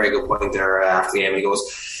O'Connor made a very good point there after the game. He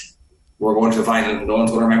goes, "We're going to the final. No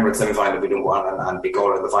one's going to remember the semi-final if we don't go on and be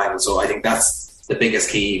called in the final." So I think that's the biggest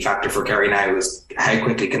key factor for Kerry now, is how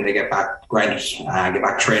quickly can they get back grounded, get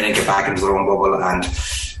back training, get back into their own bubble, and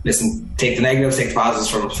listen, take the negatives, take the positives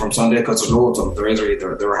from Sunday, because there's loads of them. There is really,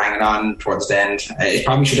 they were hanging on towards the end. It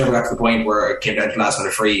probably should never got to the point where it came down to the last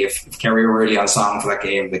minute free. If Kerry were really on song for that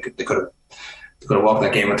game, they could have walked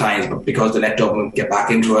that game at times, but because they let Dublin get back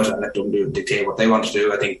into it and let Dublin dictate what they want to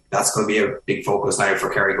do, I think that's going to be a big focus now for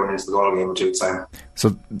Kerry going into the Galway game in 2 weeks' time.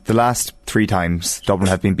 So the last 3 times Dublin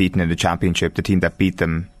have been beaten in the Championship, the team that beat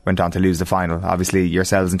them went on to lose the final. Obviously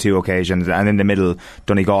yourselves in 2 occasions, and in the middle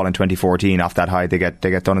Donegal in 2014. Off that high they get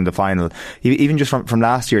done in the final. Even just from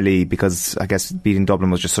last year, Lee, because I guess beating Dublin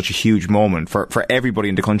was just such a huge moment for everybody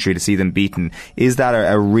in the country to see them beaten. Is that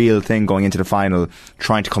a real thing going into the final,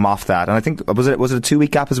 trying to come off that? And I think was it a 2-week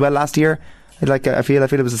gap as well last year? Like I feel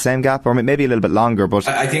it was the same gap, or maybe a little bit longer. But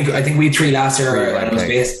I think we had 3 last year, and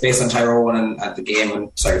it was based on Tyrone and at the game.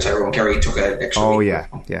 And Tyrone Kerry took an extra week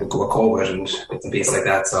with COVID and bits and pieces like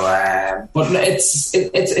that. So, but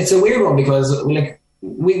it's a weird one because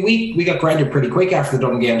we got grounded pretty quick after the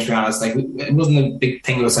Dublin game. To be honest, like it wasn't a big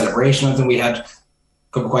thing of a celebration. I think we had a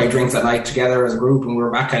couple of quiet drinks that night together as a group, and we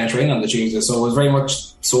were back kind of training on the Tuesday. So it was very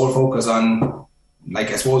much sole focus on.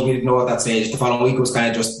 Like I suppose we didn't know at that stage. The following week was kind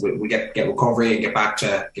of just we get recovery and get back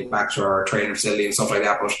to our training facility and stuff like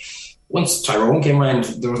that. But once Tyrone came around,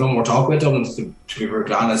 there was no more talk with them. To be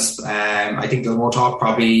brutally honest, I think there was more talk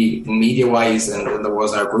probably media wise than there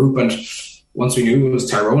was in our group. And once we knew it was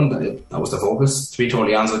Tyrone, that was the focus. To be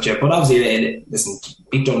totally honest with you, but obviously,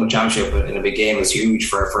 beat Dublin Championship in a big game is huge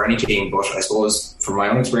for any team. But I suppose from my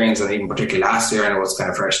own experience, and even particularly last year, and it was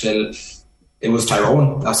kind of fresh still. It was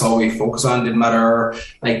Tyrone. That's all we focus on. Didn't matter.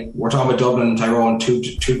 Like we're talking about Dublin and Tyrone, two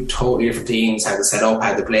totally different teams. How to set up,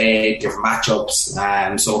 how to play, different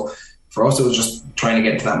matchups. So for us, it was just trying to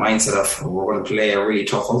get into that mindset of we're going to play a really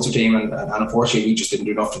tough Ulster team, and unfortunately, we just didn't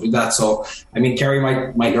do enough to do that. So I mean, Kerry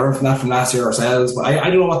might learn from that from last year ourselves, but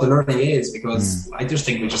I don't know what the learning is because I just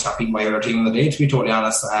think we just got beaten by other team on the day. To be totally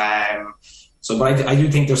honest. But I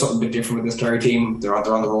do think there's something a bit different with this Kerry team. They're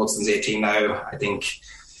on the road since 18 now. I think.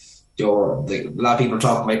 A lot of people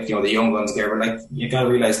talk about the young ones there, but like you got to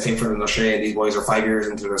realise Clifford and O'Shea, these boys are 5 years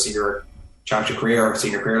into their senior championship career or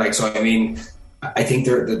senior career. Like so, I mean, I think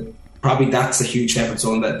probably that's a huge stepping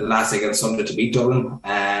stone that the last day against Sunday to beat Dublin.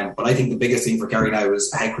 But I think the biggest thing for Kerry now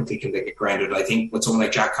is how quickly can they get grounded. I think with someone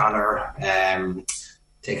like Jack Connor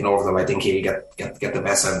taking over them, I think he'll get the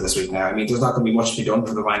best out of this week now. I mean, there's not going to be much to be done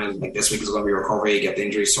for the final. Like this week is going to be recovery, get the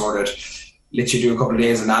injuries sorted. Literally do a couple of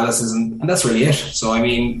days analysis and that's really it. So I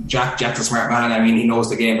mean Jack's a smart man. I mean he knows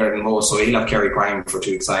the game better than most, so he'll have Kerry primed for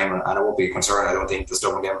 2 weeks time and it won't be a concern, I don't think, this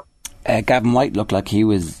Dublin game. Gavin White looked like he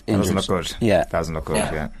was injured. Doesn't look good. Yeah. Doesn't look good,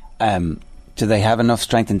 yeah. Do they have enough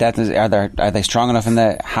strength and depth? Are they strong enough in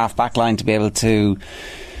the half back line to be able to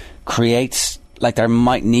create like they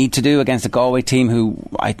might need to do against a Galway team who,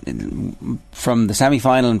 from the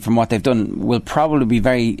semi-final and from what they've done, will probably be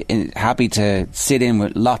very happy to sit in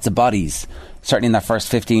with lots of bodies, certainly in that first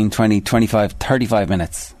 15, 20, 25, 35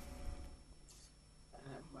 minutes?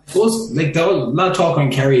 I suppose like a lot of talk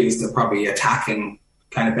on Kerry is they're probably attacking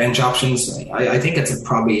kind of bench options. I think it's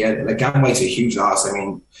probably like Gavin White's a huge loss. I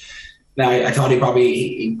mean, now I thought he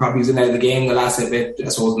probably was in out of the game the last bit. I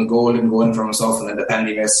suppose in the goal didn't go in for himself, and then the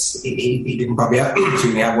penalty miss. He didn't probably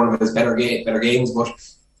have one of his better games. But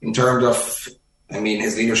in terms of, I mean,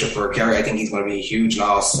 his leadership for Kerry, I think he's going to be a huge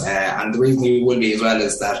loss. And the reason he will be as well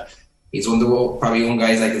is that he's one of the probably young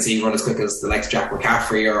guys I can see run as quick as the likes of Jack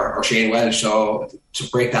McCaffrey or Shane Welsh. So to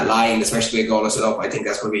break that line, especially with goal set up, I think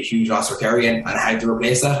that's going to be a huge loss for Kerry. And how to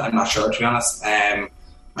replace that, I'm not sure, to be honest.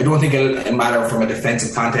 I don't think it'll matter from a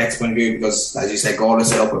defensive context point of view because, as you said, goal is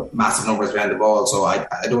set up with massive numbers behind the ball. So I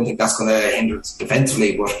don't think that's going to hinder us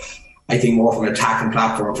defensively. But I think more from an attacking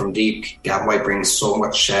platform from deep, Gavin White brings so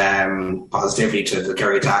much positivity to the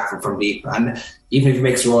Kerry attack from deep. And even if he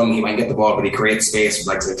makes a run, he might get the ball, but he creates space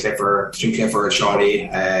like Clifford, Shawley,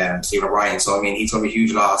 Stephen O'Brien. So, I mean, he's going to be a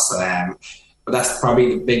huge loss. But that's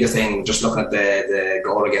probably the biggest thing. Just looking at the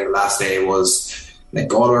goal again the last day was... Like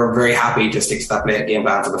Galway are very happy to stick to that game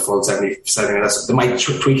plan for the full 70 minutes. They might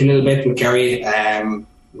tweak a little bit with Kerry,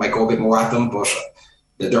 might go a bit more at them, but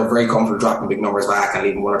they're very comfortable dropping big numbers back and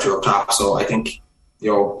leaving one or two up top. So I think,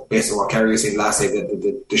 based on what Kerry was saying last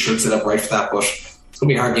day, they should set up right for that. But it's going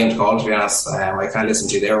to be a hard game to call, to be honest. I kind of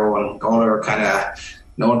listened to their one. Galway are kind of,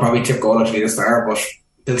 no one probably tipped Galway to be this far, but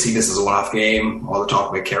they'll see this as a one-off game. All the talk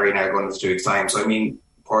about Kerry now going into 2 weeks' time. So I mean,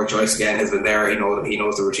 Corey Joyce again has been there. He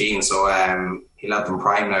knows the routine. So he'll have them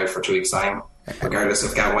prime now for 2 weeks' time, regardless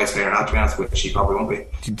if Gavin White's playing or not, to be honest, which he probably won't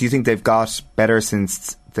be. Do you think they've got better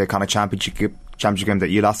since the kind of championship game that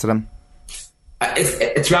you lost to them?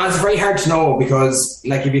 It's very hard to know because,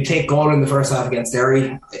 like, if you take Galway in the first half against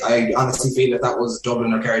Derry, I honestly feel that was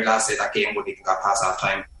Dublin or Kerry last day, that game wouldn't even got past half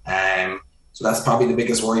time. So that's probably the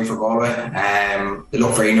biggest worry for Galway. They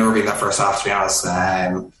look very nervy in that first half, to be honest.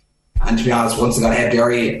 And to be honest, once they got ahead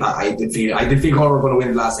Derry, I did feel Galway were going to win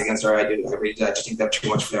the last against Derry. I just think they have too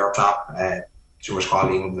much flair up top, too much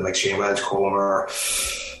quality, like Shane Welch, Comer,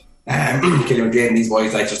 Killian McGlade and these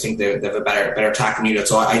boys, I just think they have a better attacking unit.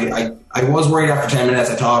 So I was worried after 10 minutes.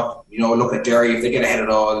 I thought, look at Derry, if they get ahead at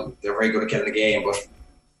all, they're very good at killing the game. But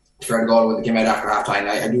fair goal when they came out after half time,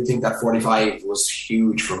 I do think that 45 was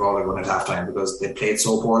huge for Galway going at half time because they played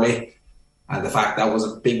so poorly. And the fact that was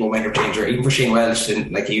a big momentum changer, even for Shane Welch,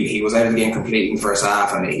 he was out of the game completely in the first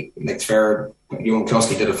half, and Ewan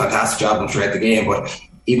Kluski did a fantastic job throughout the game. But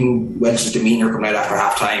even Welch's demeanour coming out after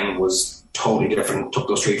half time was totally different. Took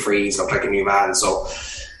those 3 frees, looked like a new man. So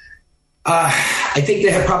I think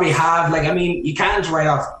they probably have, you can't write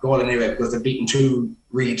off Galway anyway because they're beating 2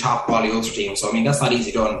 really top quality Ulster teams. So that's not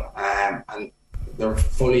easy done. And they're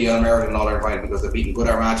fully unmerited in All-Ireland final because they're beating a good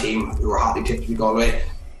Armagh team who were hotly tipped to be Galway,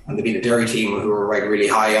 and they beat a Derry team who were ranked really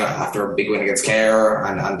high after a big win against Clare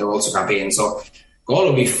and their Ulster campaign. So Galway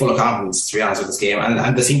will be full of confidence, to be honest, with this game,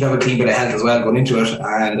 and they seem to have a clean bit of health as well going into it,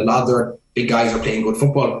 and a lot of their big guys are playing good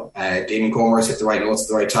football. Damien Comer's hit the right notes at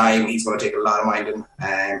the right time. He's going to take a lot of minding.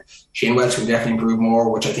 Shane Welch can definitely improve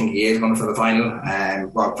more, which I think he is going for the final.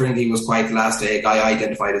 Rob Trinity was quite the last day, a guy I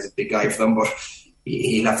identified as a big guy for them, but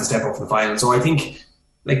he'll have to step up for the final. So I think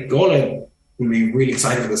Galway will be really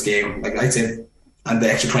excited for this game. Like I said, and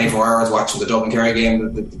the extra 24 hours watching the Dublin Kerry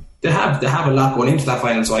game, they have a lot going into that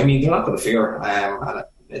final. So they're not going to fear. And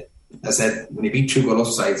as I said, when you beat 2 good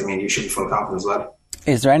Ulster sides, you should be full of confidence as well.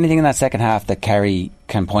 Is there anything in that second half that Kerry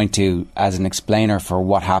can point to as an explainer for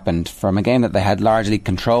what happened from a game that they had largely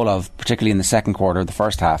control of, particularly in the second quarter of the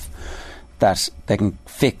first half, that they can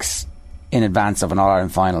fix in advance of an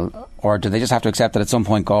All-Ireland final? Or do they just have to accept that at some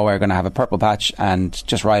point Galway are going to have a purple patch and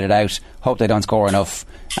just ride it out, hope they don't score enough,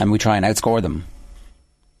 and we try and outscore them?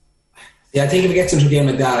 Yeah, I think if it gets into a game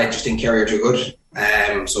like that, I just think Kerry are too good.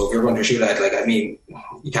 So if you're going to shoot out,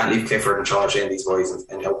 you can't leave Clifford and Sean Shane, these boys,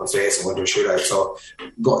 in open space and go into a shootout. So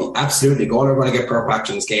absolutely, Galway are going to get purple patch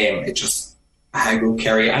in this game. It's just how good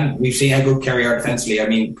Kerry, and we've seen how good Kerry are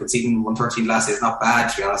defensively. Conceding 113 last year is not bad,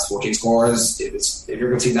 to be honest. 14 scores. If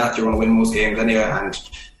you're conceding that, you're going to win most games anyway. And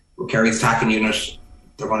with Kerry's attacking unit,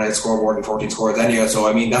 they're going to score more than 14 scores anyway. So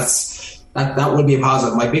that would be a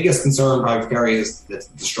positive. My biggest concern probably for Kerry is the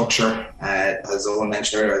structure. As Owen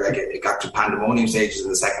mentioned earlier, it got to pandemonium stages in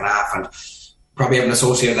the second half, and probably haven't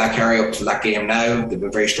associated that Kerry up to that game now. They've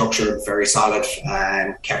been very structured, very solid,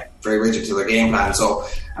 and kept very rigid to their game plan. So,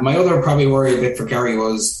 and my other probably worry a bit for Kerry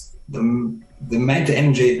was the amount of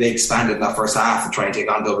energy they expanded in that first half to try and take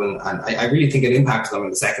on Dublin, and I really think it impacted them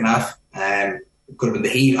in the second half. It could have been the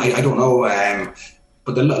heat. I don't know.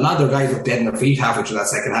 But a lot of their guys were dead in their feet halfway through that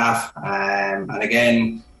second half. And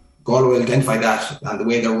again, Galway will identify that, and the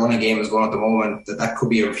way their running game is going at the moment, that could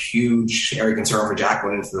be a huge area of concern for Jack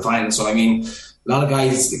going into the final. So, a lot of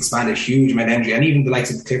guys expanded huge amount of energy, and even the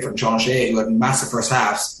likes of Clifford and Sean Shea, who had massive first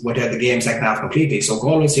halves, went out of the game second half completely. So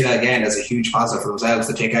Galway will see that again as a huge positive for themselves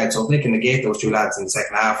to take out. So if they can negate those 2 lads in the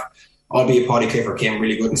second half, albeit Paddy Clifford came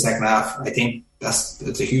really good in the second half, I think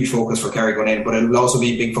it's a huge focus for Kerry going in, but it will also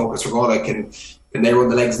be a big focus for Galway. Can they run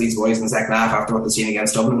the legs of these boys in the second half after what they've seen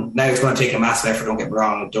against Dublin? Now it's going to take a massive effort, don't get me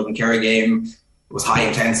wrong. The Dublin Kerry game was high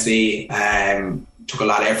intensity, took a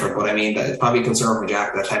lot of effort, but it's probably a concern for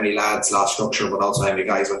Jack that how many lads lost structure, but also how many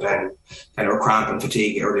guys went down kind of cramp and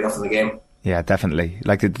fatigue early enough in the game. Yeah, definitely.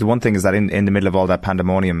 The one thing is that in the middle of all that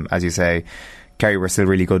pandemonium, as you say, Kerry were still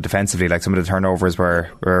really good defensively. Some of the turnovers were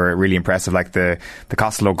really impressive. The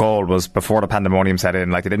Costello goal was before the pandemonium set in.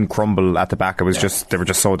 They didn't crumble at the back. It was they were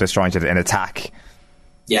just so disjointed in attack.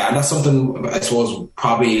 Yeah, and that's something I suppose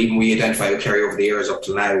probably even we identified with Kerry over the years up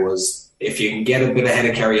till now was if you can get a bit ahead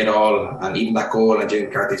of Kerry at all, and even that goal, and Jim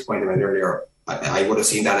McCarthy's point out earlier, I would have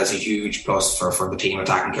seen that as a huge plus for the team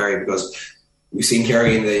attacking Kerry, because we've seen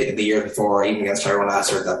Kerry in the year before, even against Tyrone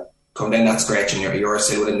last year, that come down that stretch and you're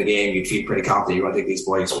still within the game, you'd feel pretty confident you're going to take these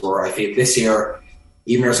points. Where I feel this year,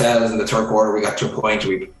 even ourselves in the third quarter, we got to a point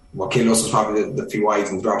what killed us was probably the few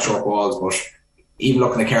wides and the drop short balls, but even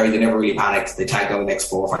looking at Kerry, they never really panicked. They tagged on the next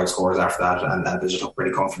 4 or 5 scores after that, and they just looked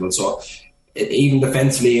pretty comfortable. So even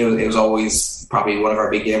defensively, it was always probably one of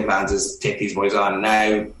our big game plans is take these boys on.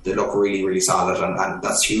 Now they look really, really solid, and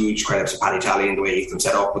that's huge credit to Paddy Talley and the way he's them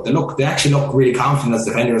set up. But they actually look really confident as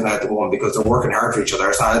defenders now at the moment, because they're working hard for each other.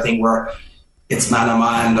 It's not a thing where it's man on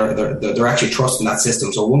man. They're actually trusting that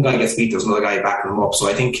system. So one guy gets beat, there's another guy backing them up. So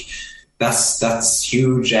I think that's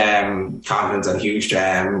huge confidence and huge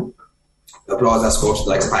applause that's go to the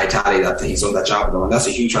likes of Paddy Talley that he's done that job with them, and that's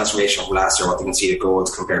a huge transformation from last year. What they conceded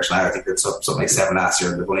goals compared to now, I think it's something like 7 last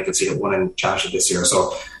year. They've only conceded 1 in championship this year,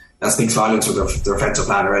 so that speaks volumes for their offensive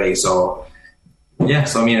plan already. So yeah,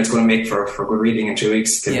 so it's going to make for good reading in 2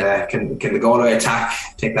 weeks. Can the Galway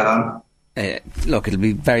attack take that on? Look, it'll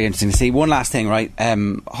be very interesting to see. One last thing, right?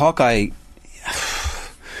 Hawkeye,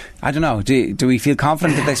 I don't know. Do we feel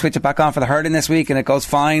confident that they switch it back on for the hurling this week and it goes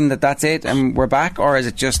fine, that's it and we're back? Or is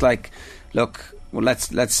it just like, look, well,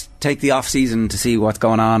 let's take the off season to see what's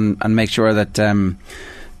going on and make sure that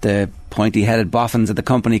the pointy-headed boffins at the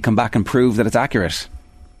company come back and prove that it's accurate?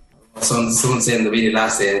 Someone said in the video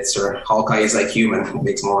last day, it's Hawkeye is like human,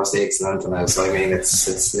 makes more mistakes than anything else. So I mean, it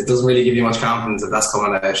doesn't really give you much confidence if that's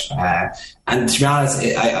coming out. And to be honest,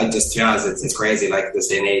 it's crazy. Like this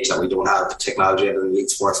day and age that we don't have technology at an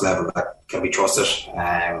elite sports level that can be trusted.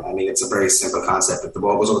 I mean, it's a very simple concept. If the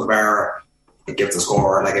ball goes over the bar, it gives a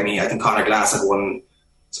score. Like I mean, I think Conor Glass had one.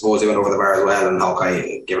 Suppose he went over the bar as well, and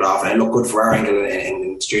Hawkeye gave it off, and it looked good for our angle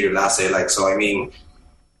in the studio last day. Like so, I mean.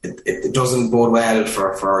 It doesn't bode well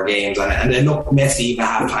for our games, and it looked messy even at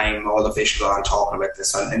half time. All the officials on talking about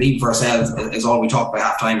this, and even for ourselves, is all we talked about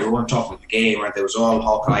half time. We weren't talking about the game, right? There was all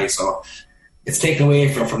Hawkeye, so it's taken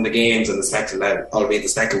away from the games and the spectacle. Albeit the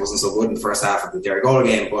spectacle wasn't so good in the first half of the Derry Goal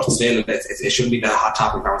game, but still, it shouldn't be the hot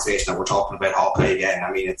topic conversation that we're talking about Hawkeye again. I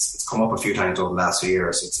mean, it's come up a few times over the last few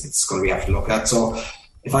years. It's going to be have to look at. So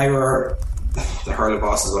if I were the hurling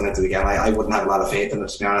bosses going into the game, I wouldn't have a lot of faith in it,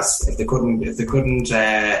 to be honest. If they couldn't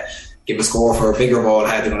give a score for a bigger ball,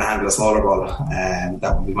 how are they going to handle a smaller ball?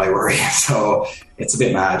 That would be my worry. So it's a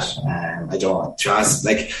bit mad. I don't, to be honest,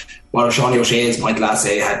 like one of Sean O'Shea's point last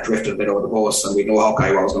day had drifted a bit over the post, and we know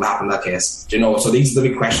Hawkeye what was going to happen in that case. Do you know? So these are the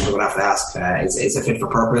big questions we're going to have to ask. Is it fit for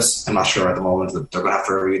purpose? I'm not sure at the moment. They're going to have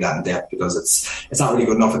to review that in depth, because it's not really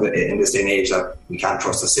good enough in this day and age that we can't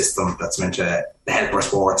trust a system that's meant to help our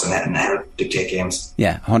sports and help dictate games.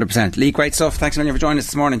 Yeah, 100%. Lee, great stuff. Thanks a million for joining us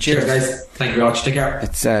this morning. Cheers. Cheers, guys. Thank you very much. Take care.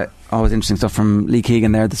 It's always interesting stuff from Lee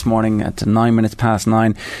Keegan there this morning at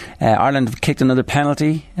 9:09. Ireland have kicked another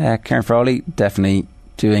penalty. Kieran Frawley definitely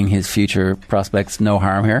doing his future prospects no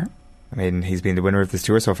harm here. I mean, he's been the winner of this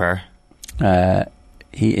tour so far. Ireland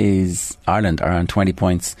are on 20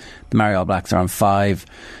 points. The Maori All Blacks are on 5.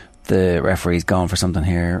 The referee's gone for something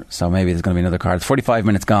here, so maybe there's going to be another card. It's 45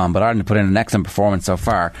 minutes gone, but Ireland have put in an excellent performance so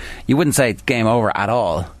far. You wouldn't say it's game over at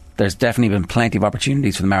all. There's definitely been plenty of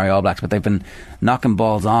opportunities for the Maori All Blacks, but they've been knocking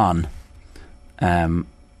balls on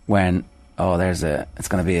when it's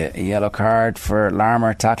going to be a yellow card for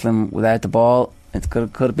Larmour tackling without the ball.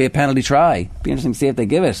 Could be a penalty try. Be interesting to see if they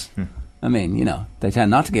give it. I mean, you know, they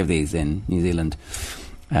tend not to give these in New Zealand.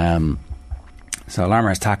 So Larmour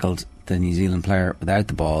has tackled the New Zealand player without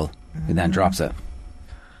the ball, who then drops it.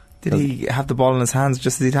 Did he have the ball in his hands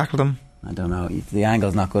just as he tackled him? I don't know. The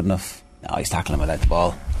angle's not good enough. No, he's tackling him without the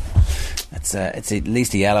ball. It's at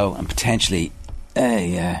least a yellow and potentially.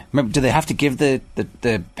 Remember, do they have to give the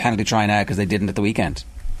penalty try now because they didn't at the weekend?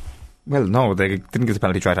 Well, no, they didn't give the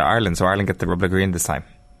penalty try to Ireland, so Ireland get the rub of green this time.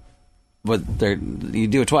 But you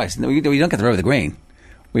do it twice. No, you don't get the rub of the green.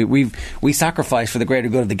 We sacrifice for the greater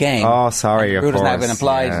good of the game. Oh, sorry, of course. Rule has now been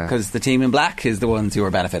applied because the team in black is the ones who are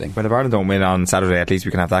benefiting. Well, if Ireland don't win on Saturday, at least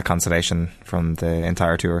we can have that consolation from the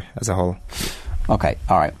entire tour as a whole. Okay,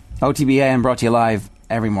 alright. OTBAM brought to you live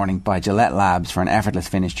every morning by Gillette Labs for an effortless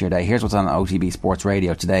finish to your day. Here's what's on OTB Sports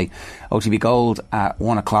Radio today. OTB Gold at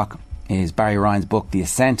 1 o'clock is Barry Ryan's book The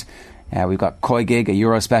Ascent. We've got Koi Gig, a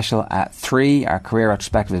Euro special at 3. Our career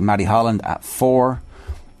retrospective is Maddie Holland at 4.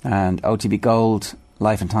 And OTB Gold,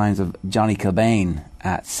 Life and Times of Johnny Kilbane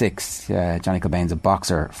at 6. Johnny Kilbane's a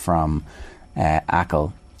boxer from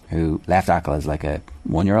Achill, who left Achill as like a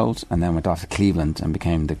 1-year-old and then went off to Cleveland and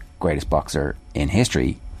became the greatest boxer in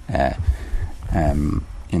history in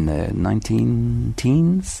the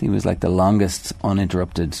 19-teens. He was like the longest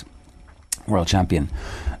uninterrupted world champion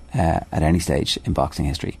at any stage in boxing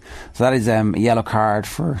history. So that is a yellow card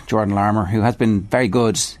for Jordan Larmour, who has been very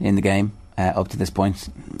good in the game up to this point.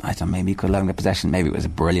 I don't know, maybe he could let him get possession. Maybe it was a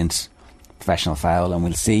brilliant professional foul, and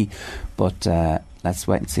we'll see. But let's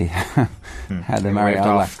wait and see how the Maori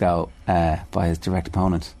All Blacks go by his direct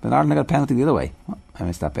opponent. But Ireland got a penalty the other way. Oh, I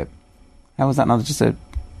missed that bit. How was that not just a...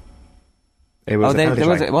 It was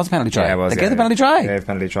it was a penalty try. Yeah, it was. They gave the penalty try. They gave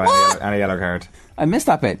penalty try and a yellow card. I missed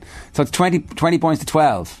that bit. So it's 20 points to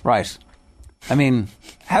 12. Right. I mean,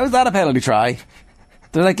 how is that a penalty try?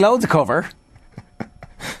 There's like loads of cover.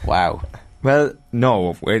 Wow. Well,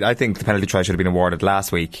 no. I think the penalty try should have been awarded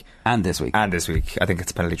last week. And this week. I think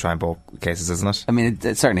it's a penalty try in both cases, isn't it? I mean,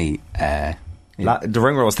 it's certainly... the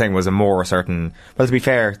Ringrose thing was a more certain... Well, to be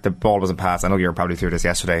fair, the ball wasn't passed. I know you were probably through this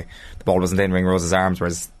yesterday. The ball wasn't in Ringrose's arms,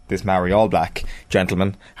 whereas this Maori All Black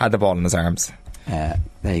gentleman had the ball in his arms. There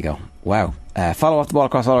you go. Wow. Follow Off the Ball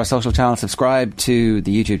across all our social channels. Subscribe to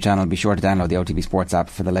the YouTube channel. Be sure to download the OTB Sports app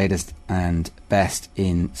for the latest and best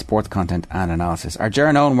in sports content and analysis. Are Ger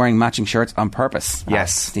and Owen wearing matching shirts on purpose?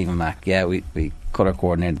 Yes. Stephen Mack. Yeah, we colour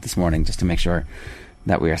coordinated this morning just to make sure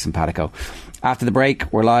that we are simpatico. After the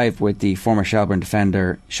break, we're live with the former Shelbourne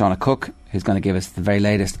defender Shauna Cook, who's going to give us the very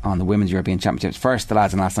latest on the Women's European Championships. First, the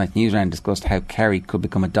lads in last night's news round discussed how Kerry could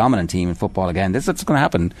become a dominant team in football again. This is what's going to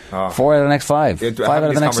happen. 4 out of the next 5. 5 out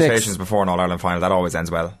of the next 6. Conversations before an All-Ireland final, that always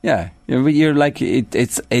ends well. Yeah, you're like,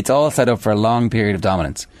 it's all set up for a long period of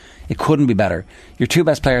dominance. It couldn't be better. Your 2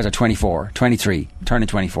 best players are 24, 23, turning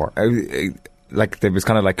 24. Like, there was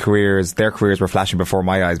kind of like their careers were flashing before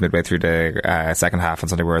my eyes midway through the second half on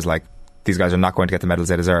Sunday, whereas like, these guys are not going to get the medals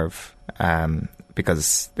they deserve,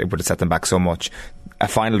 because it would have set them back so much. A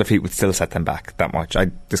final defeat would still set them back that much.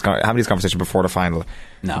 Having these conversations before the final,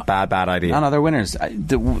 no, bad idea. No, they're winners.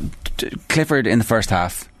 Clifford in the first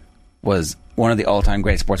half was one of the all-time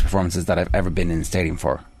great sports performances that I've ever been in the stadium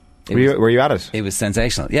for. Were you at it? It was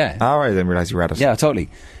sensational. Yeah. Oh, right, I didn't realise you were at it. Yeah, totally.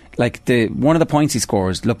 Like, one of the points he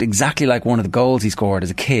scores looked exactly like one of the goals he scored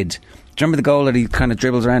as a kid. Do you remember the goal that he kind of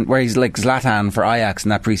dribbles around, where he's like Zlatan for Ajax in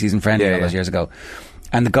that pre-season friendly all those years ago?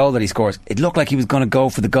 And the goal that he scores, it looked like he was going to go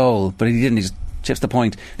for the goal, but he didn't. He just chips the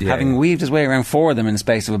point, having weaved his way around 4 of them in the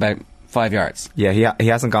space of about 5 yards. Yeah, he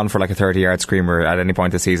hasn't gone for like a 30-yard screamer at any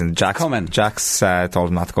point this season. Jack's told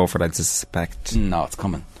him not to go for it, I suspect. No, it's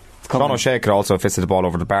coming. Sean O'Shea could also have fisted the ball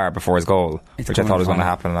over the bar before his goal, which I thought was going to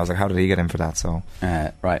happen, and I was like, how did he get in for that? So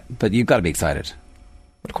right, but you've got to be excited.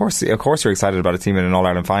 Of course you're excited about a team in an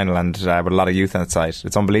All-Ireland final, and with a lot of youth on its side.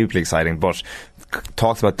 It's unbelievably exciting, but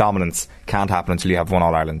talks about dominance can't happen until you have one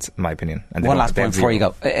All-Ireland, in my opinion. And one last point before you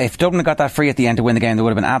go. If Dublin had got that free at the end to win the game, there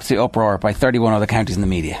would have been absolute uproar by 31 other counties in the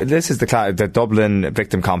media. This is the Dublin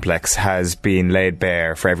victim complex has been laid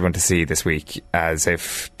bare for everyone to see this week, as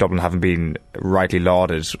if Dublin haven't been rightly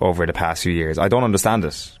lauded over the past few years. I don't understand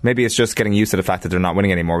it. Maybe it's just getting used to the fact that they're not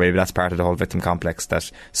winning anymore. Maybe that's part of the whole victim complex,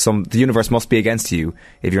 that the universe must be against you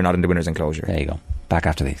if you're not in the winner's enclosure. There you go. Back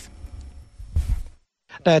after these.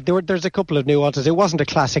 There's a couple of nuances. It wasn't a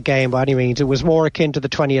classic game by any means. It was more akin to the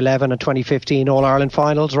 2011 and 2015 All-Ireland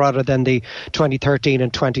finals rather than the 2013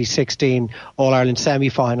 and 2016 All-Ireland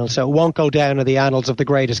semi-finals. So it won't go down in the annals of the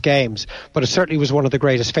greatest games, but it certainly was one of the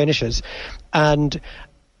greatest finishes. And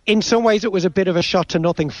in some ways it was a bit of a shot to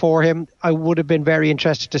nothing for him. I would have been very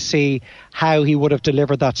interested to see how he would have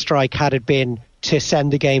delivered that strike had it been to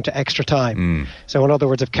send the game to extra time. So in other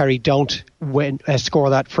words, if Kerry don't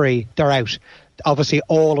score that free, they're out. Obviously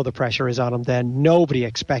all of the pressure is on him then. Nobody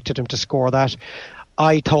expected him to score that.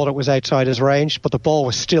 I thought it was outside his range, but the ball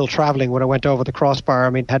was still travelling when it went over the crossbar. I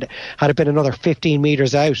mean, had it been another 15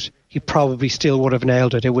 metres out, he probably still would have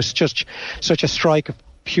nailed it. It was just such a strike of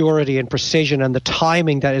purity and precision, and the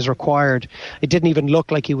timing that is required. It didn't even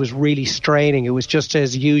look like he was really straining. It was just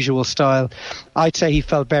his usual style. I'd say he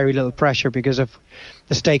felt very little pressure because of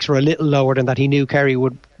the stakes were a little lower than that. He knew Kerry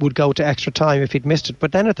would go to extra time if he'd missed it.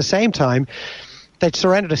 But then at the same time, they'd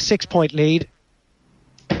surrendered a 6-point lead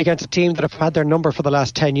against a team that have had their number for the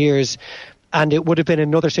last 10 years. And it would have been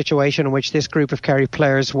another situation in which this group of Kerry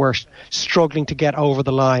players were struggling to get over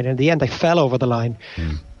the line. In the end, they fell over the line.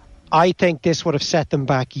 I think this would have set them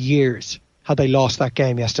back years had they lost that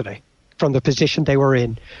game yesterday from the position they were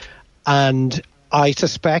in. And I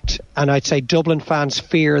suspect, and I'd say Dublin fans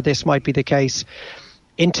fear this might be the case,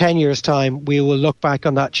 in 10 years' time, we will look back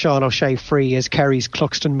on that Sean O'Shea free as Kerry's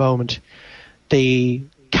Cluxton moment, the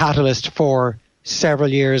catalyst for several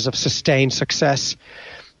years of sustained success,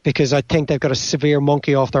 because I think they've got a severe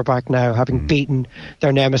monkey off their back now, having beaten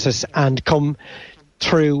their nemesis and come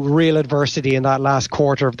through real adversity in that last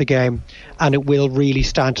quarter of the game, and it will really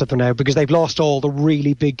stand to them now because they've lost all the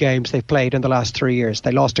really big games they've played in the last 3 years.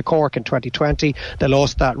 They lost to Cork in 2020, they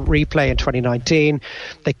lost that replay in 2019,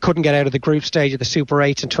 they couldn't get out of the group stage of the Super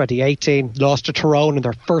 8s in 2018, lost to Tyrone in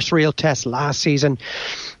their first real test last season.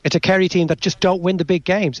 It's a Kerry team that just don't win the big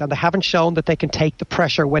games, and they haven't shown that they can take the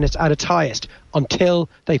pressure when it's at its highest until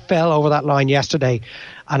they fell over that line yesterday.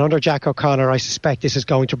 And under Jack O'Connor, I suspect this is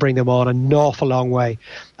going to bring them on an awful long way.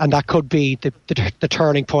 And that could be the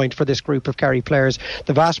turning point for this group of Kerry players.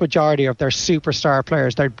 The vast majority of their superstar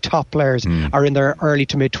players, their top players, are in their early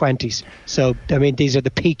to mid-20s. So, I mean, these are the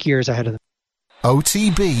peak years ahead of them.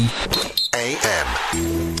 OTB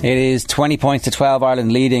AM. It is 20 points to 12,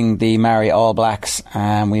 Ireland leading the Maori All Blacks,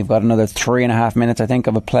 and we've got another 3.5 minutes, I think,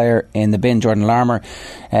 of a player in the bin, Jordan Larmour,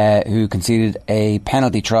 who conceded a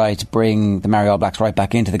penalty try to bring the Maori All Blacks right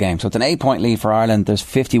back into the game. So it's an 8-point lead for Ireland. There's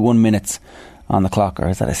 51 minutes on the clock, or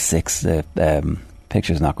is that a 6?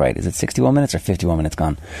 picture's not great. Is it 61 minutes or 51 minutes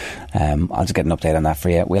gone? I'll just get an update on that for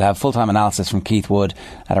you. We'll have full-time analysis from Keith Wood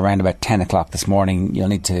at around about 10 o'clock this morning. You'll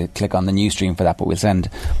need to click on the news stream for that, but we'll send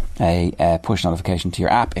a push notification to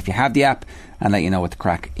your app if you have the app, and let you know what the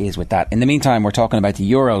crack is with that. In the meantime, we're talking about the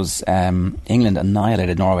Euros. England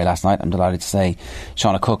annihilated Norway last night. I'm delighted to say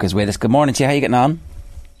Shauna Cook is with us. Good morning to you. How are you getting on?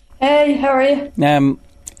 Hey, how are you?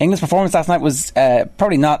 England's performance last night was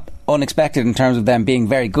probably not unexpected in terms of them being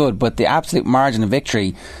very good, but the absolute margin of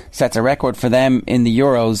victory sets a record for them in the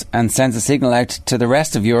Euros and sends a signal out to the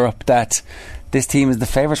rest of Europe that this team is the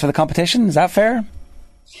favourites for the competition. Is that fair?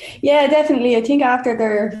 Yeah, definitely. I think after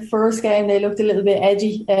their first game they looked a little bit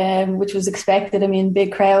edgy, which was expected. I mean,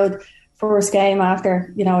 big crowd, first game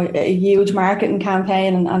after, you know, a huge marketing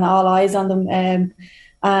campaign and all eyes on them.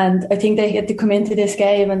 And I think they had to come into this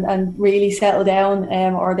game and really settle down,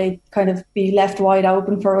 or they'd kind of be left wide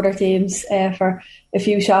open for other teams for a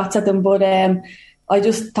few shots at them. But I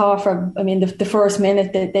just thought the first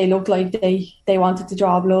minute that they looked like they wanted to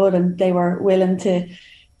draw blood, and they were willing to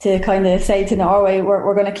kind of say to Norway,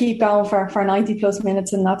 we're going to keep going for 90 plus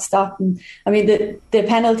minutes and not stop. And I mean, the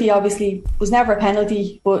penalty obviously was never a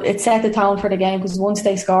penalty, but it set the tone for the game, because once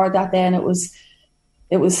they scored that, then it was,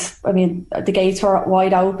 I mean, the gates were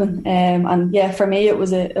wide open. And yeah, for me, it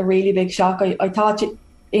was a really big shock. I thought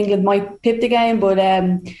England might pip the game, but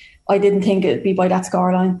I didn't think it'd be by that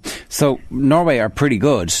scoreline. So Norway are pretty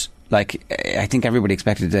good. Like, I think everybody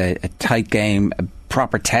expected a tight game, a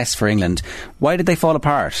proper test for England. Why did they fall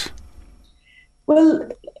apart? Well,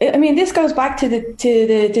 I mean, this goes back to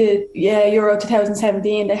the Euro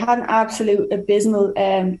 2017. They had an absolute abysmal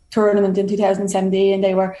tournament in 2017.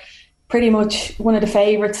 They were pretty much one of the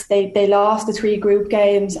favourites. They lost the 3 group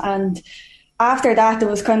games, and after that there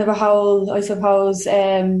was kind of a whole, I suppose,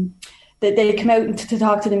 that they come out to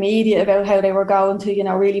talk to the media about how they were going to, you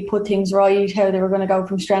know, really put things right, how they were going to go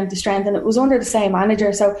from strength to strength, and it was under the same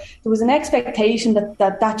manager. So there was an expectation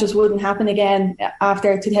that just wouldn't happen again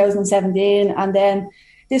after 2017. And then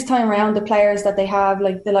this time around, the players that they have,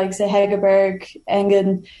 like the likes of Hegerberg,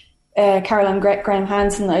 Engen, Caroline Graham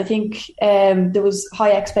Hansen, I think there was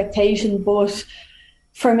high expectation. But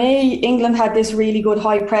for me, England had this really good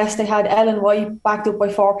high press. They had Ellen White backed up by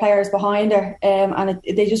 4 players behind her, and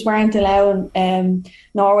they just weren't allowing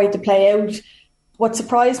Norway to play out. What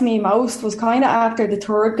surprised me most was kind of after the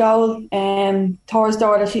third goal,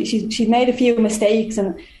 Thorsdottir, she'd made a few mistakes,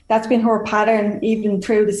 and that's been her pattern even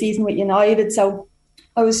through the season with United. So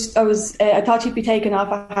I thought she'd be taken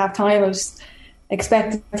off at half time. I was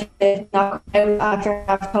expected to knock out after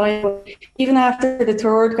half time. But even after the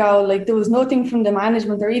third goal, like, there was nothing from the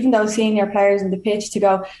management or even those senior players on the pitch to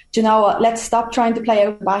go, do you know what, let's stop trying to play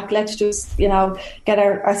out back. Let's just, you know, get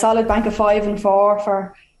a solid bank of 5 and 4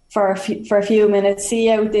 for a few minutes, see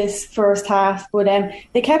out this first half. But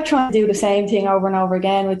they kept trying to do the same thing over and over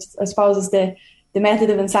again, which I suppose is the method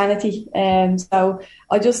of insanity. So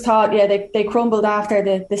I just thought, yeah, they crumbled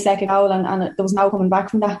after the second goal, and there was no coming back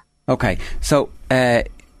from that. Okay, so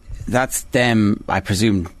that's them, I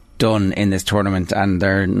presume, done in this tournament, and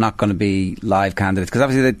they're not going to be live candidates, because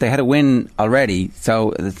obviously they had a win already,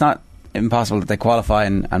 so it's not impossible that they qualify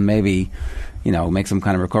and maybe, you know, make some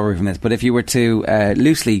kind of recovery from this. But if you were to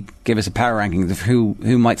loosely give us a power ranking of who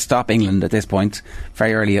might stop England at this point,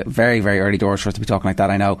 very early, very, very early doors for us to be talking like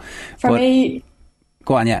that, I know. For me...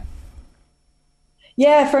 Go on, yeah.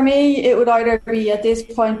 Yeah, for me, it would either be, at this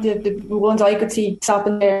point, the ones I could see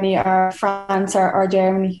stopping Germany are France or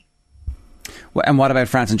Germany. And what about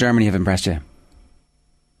France and Germany have impressed you?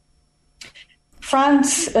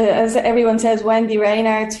 France, as everyone says, Wendy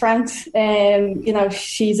Reinhardt's France. You know,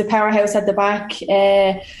 she's a powerhouse at the back.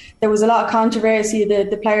 There was a lot of controversy,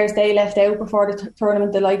 the players they left out before the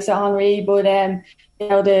tournament, the likes of Henry, but you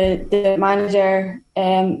know, the manager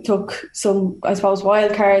took some, I suppose,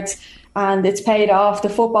 wild cards, and it's paid off. The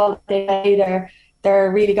football they play,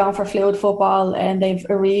 they're really going for fluid football, and they've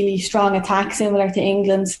a really strong attack similar to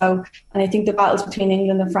England. So, and I think the battles between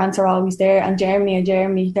England and France are always there. And Germany,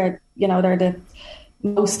 they're the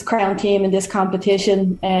most crowned team in this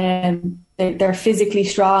competition. They're physically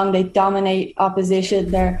strong. They dominate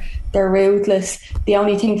opposition. They're ruthless. The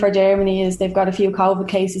only thing for Germany is they've got a few COVID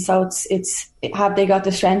cases, so have they got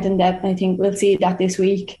the strength and depth? I think we'll see that this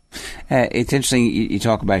week. It's interesting you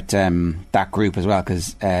talk about that group as well,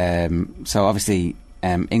 because so obviously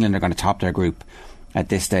England are going to top their group at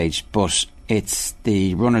this stage, but it's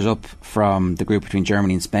the runners-up from the group between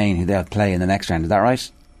Germany and Spain who they'll play in the next round. Is that right?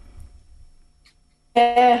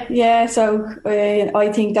 Yeah. So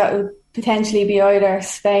I think that would potentially be either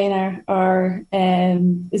Spain or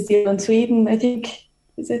is the other one Sweden, I think.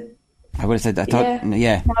 Is it? I would have said, I thought,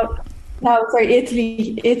 yeah. No, sorry,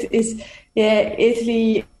 Italy. It is,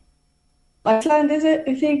 Italy. Iceland, is it?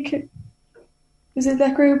 I think. Is it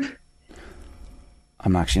that group?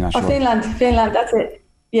 I'm actually not sure. Finland, that's it.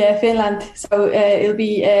 Yeah, Finland. So it'll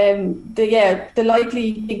be the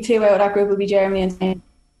likely big two out of that group will be Germany and Spain.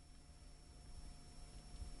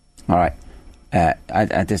 All right.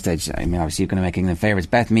 At this stage, I mean, obviously you're going to make England favourites.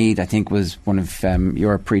 Beth Mead, I think, was one of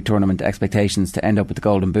your pre-tournament expectations to end up with the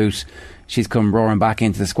Golden Boot. She's come roaring back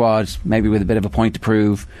into the squad, maybe with a bit of a point to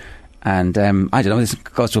prove. And I don't know, this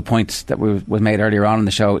goes to a point that was made earlier on in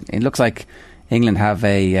the show. It looks like England have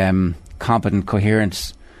a competent,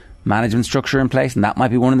 coherent management structure in place, and that might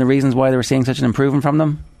be one of the reasons why they were seeing such an improvement from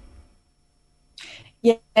them.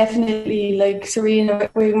 Yeah, definitely. Like Sarina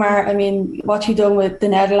Wiegmar, I mean, what she done with the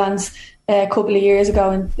Netherlands a couple of years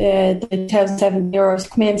ago in the 2007 Euros,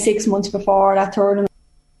 come in 6 months before that tournament.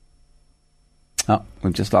 Oh,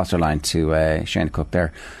 we've just lost our line to Shayna Cook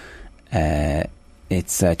there.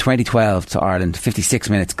 It's 2012 to Ireland, 56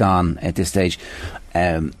 minutes gone at this stage.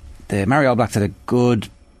 The Māori All Blacks had a good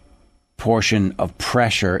portion of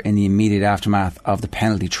pressure in the immediate aftermath of the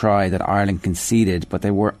penalty try that Ireland conceded, but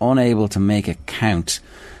they were unable to make it count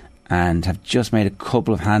and have just made a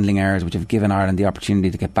couple of handling errors which have given Ireland the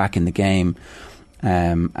opportunity to get back in the game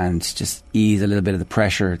and just ease a little bit of the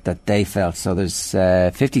pressure that they felt. So there's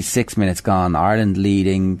 56 minutes gone, Ireland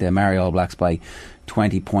leading the Māori All Blacks by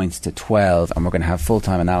 20 points to 12, and we're going to have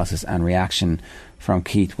full-time analysis and reaction from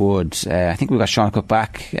Keith Wood. I think we've got Shayna Cook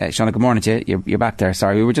back. Shayna, good morning to you. You're back there.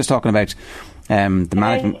 Sorry, we were just talking about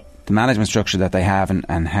the management structure that they have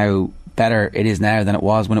and how better it is now than it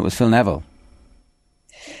was when it was Phil Neville.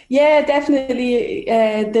 Yeah, definitely.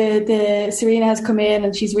 The Sarina has come in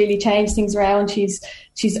and she's really changed things around. She's.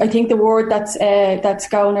 I think the word that's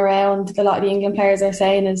going around a lot of the England players are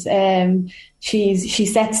saying is she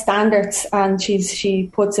sets standards and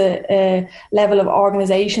she puts a level of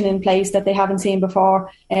organisation in place that they haven't seen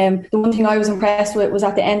before. The one thing I was impressed with was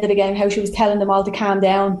at the end of the game how she was telling them all to calm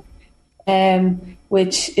down,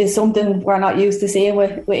 which is something we're not used to seeing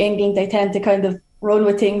with England. They tend to kind of run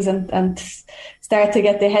with things and start to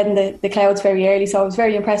get their head in the clouds very early. So I was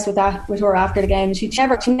very impressed with her after the game. She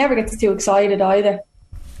never gets too excited either.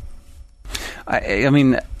 I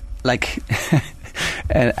mean, like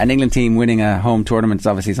an England team winning a home tournament is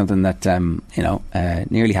obviously something that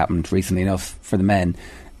nearly happened recently enough for the men.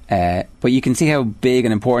 But you can see how big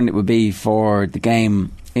and important it would be for the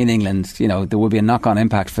game in England. You know, there would be a knock-on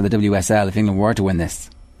impact for the WSL if England were to win this.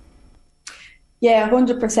 Yeah,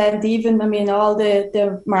 100%. Even, I mean, all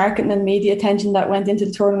the marketing and media attention that went into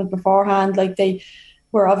the tournament beforehand, like they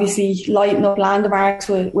were obviously lighting up landmarks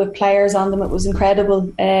with players on them. It was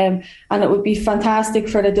incredible. And it would be fantastic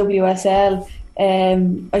for the WSL.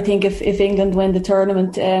 I think if England win the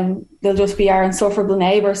tournament, they'll just be our insufferable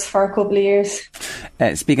neighbours for a couple of years.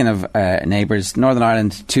 Speaking of neighbours, Northern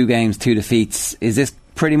Ireland, 2 games, 2 defeats. Is this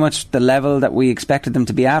pretty much the level that we expected them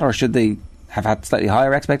to be at, or should they have had slightly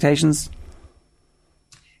higher expectations?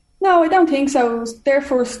 No, I don't think so. It was their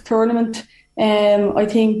first tournament. I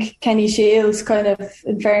think Kenny Shields, kind of,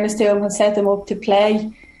 in fairness to him, has set them up to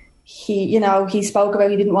play. He spoke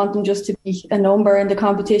about he didn't want them just to be a number in the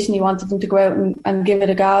competition. He wanted them to go out and give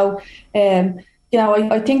it a go.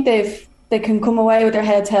 I think they can come away with their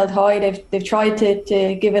heads held high. They've tried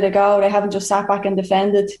to give it a go. They haven't just sat back and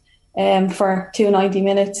defended for 290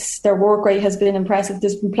 minutes. Their work rate has been impressive.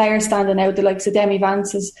 There's been players standing out. The likes of Demi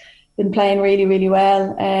Vance has been playing really, really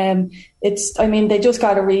well. They just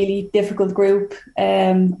got a really difficult group,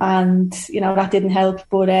 and that didn't help.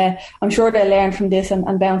 But I'm sure they'll learn from this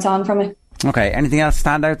and bounce on from it. Okay. Anything else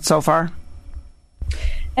stand out so far?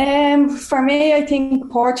 For me, I think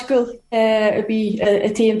Portugal would be a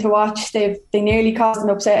team to watch. They nearly caused an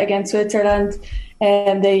upset against Switzerland.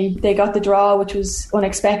 They got the draw, which was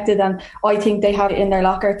unexpected, and I think they have it in their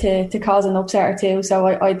locker to cause an upset or two. So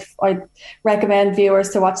I'd recommend viewers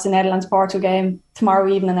to watch the Netherlands-Portugal game tomorrow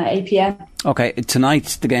evening at 8 p.m. Okay,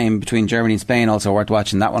 tonight the game between Germany and Spain also worth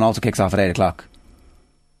watching. That one also kicks off at 8 o'clock.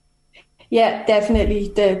 Yeah, definitely.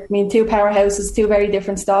 2 powerhouses, 2 very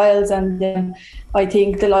different styles, and I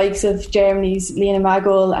think the likes of Germany's Lena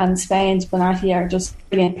Magul and Spain's Bonatti are just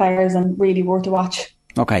brilliant players and really worth to watch.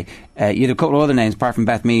 Okay, you had a couple of other names apart from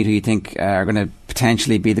Beth Mead who you think are going to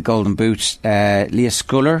potentially be the Golden Boot. Leah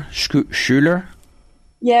Schuler?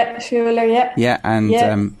 Yeah, Schuler, yeah. Yeah,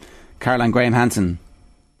 and Caroline Graham-Hansen.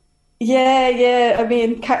 Yeah. I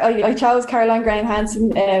mean, I chose Caroline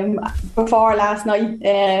Graham-Hansen before last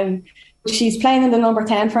night. She's playing in the number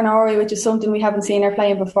 10 for Norway, which is something we haven't seen her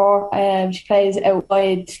playing before. She plays out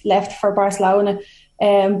wide left for Barcelona.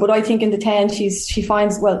 But I think in the 10 she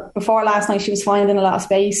finds, before last night she was finding a lot of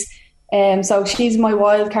space. So she's my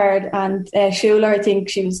wild card, and Schuler, I think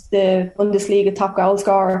she was the Bundesliga top goal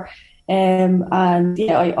scorer. And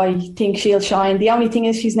yeah, I think she'll shine. The only thing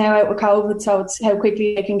is she's now out with COVID, so it's how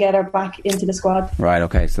quickly they can get her back into the squad. Right,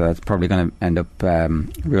 okay, so that's probably going to end up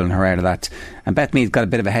ruling her out of that. And Beth Mead's got a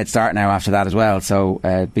bit of a head start now after that as well, so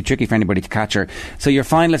it'd be tricky for anybody to catch her. So your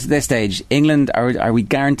finalists at this stage, England, are we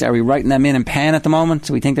writing them in pen at the moment?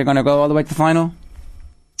 Do we think they're going to go all the way to the final?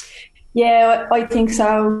 Yeah, I think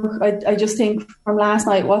so. I just think from last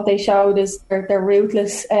night what they showed is they're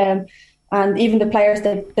ruthless. And even the players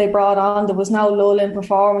that they brought on, there was no lull in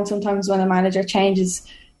performance. Sometimes when a manager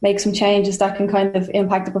makes some changes, that can kind of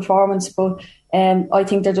impact the performance. But I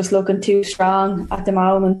think they're just looking too strong at the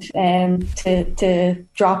moment to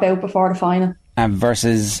drop out before the final. And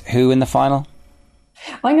versus who in the final?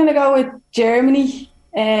 I'm going to go with Germany.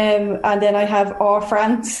 And then I have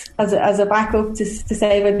France as a backup to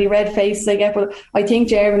save any red faces I get. But I think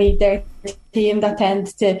Germany, they're a team that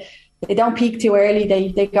tends to... They don't peak too early.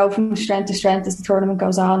 They go from strength to strength as the tournament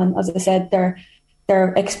goes on. And as I said, they're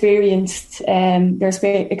experienced. They're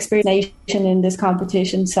experienced nation in this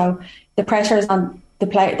competition. So the pressure is on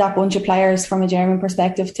that bunch of players from a German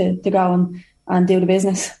perspective to go and do the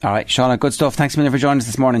business. All right, Shauna, good stuff. Thanks a million for joining us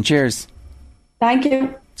this morning. Cheers. Thank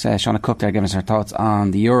you. So Shauna Cook there giving us her thoughts on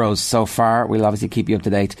the Euros so far. We'll obviously keep you up to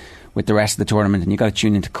date with the rest of the tournament. And you've got to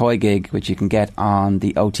tune into COYGIG, which you can get on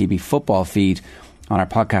the OTB football feed on our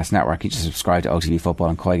podcast network. You just subscribe to OTB Football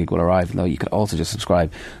and COYGIG will arrive, though you could also just subscribe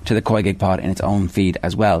to the COYGIG pod in its own feed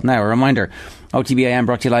as well. Now, a reminder, OTB AM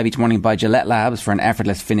brought to you live each morning by Gillette Labs for an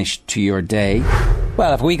effortless finish to your day.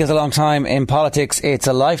 Well, if a week is a long time in politics, it's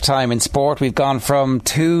a lifetime in sport. We've gone from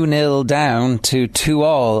 2-0 down to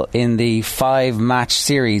 2-2 in the 5-match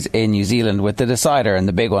series in New Zealand, with the decider and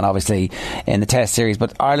the big one obviously in the Test series.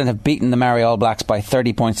 But Ireland have beaten the Maori All Blacks by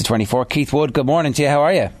 30 points to 24. Keith Wood, good morning to you. How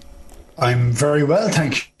are you? I'm very well,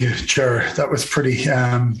 thank you, Ger. That was pretty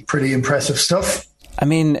impressive stuff. I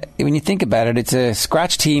mean, when you think about it, it's a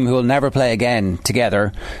scratch team who will never play again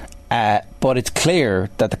together. But it's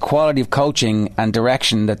clear that the quality of coaching and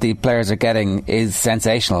direction that the players are getting is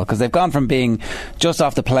sensational, because they've gone from being just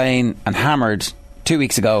off the plane and hammered 2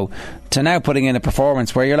 weeks ago to now putting in a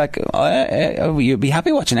performance where you're like, you'd be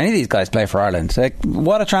happy watching any of these guys play for Ireland. Like,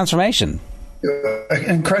 what a transformation.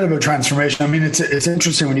 Incredible transformation. I mean, it's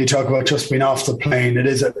interesting when you talk about just being off the plane.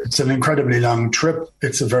 It's an incredibly long trip.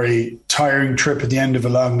 It's a very tiring trip at the end of a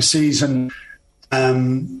long season.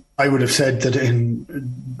 I would have said that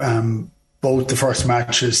in both the first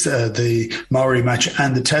matches, the Maori match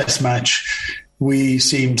and the Test match, we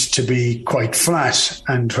seemed to be quite flat,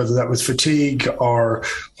 and whether that was fatigue or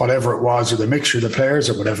whatever it was, or the mixture of the players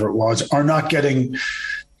or whatever it was, or not getting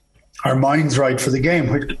our minds right for the game,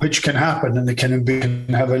 which can happen, and it can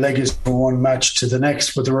have a legacy from one match to the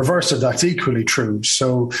next. But the reverse of that's equally true.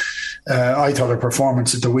 So I thought our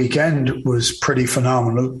performance at the weekend was pretty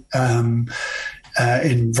phenomenal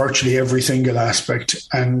in virtually every single aspect.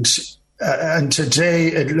 And today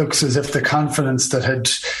it looks as if the confidence that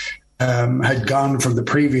had gone from the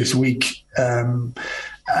previous week and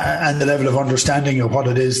the level of understanding of what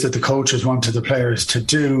it is that the coaches wanted the players to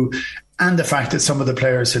do, and the fact that some of the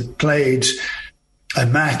players had played a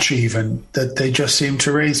match even, that they just seemed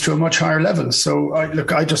to raise to a much higher level. So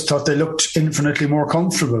I just thought they looked infinitely more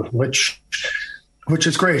comfortable, which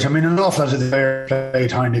is great. I mean, an awful lot of the players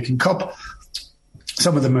played Heineken Cup.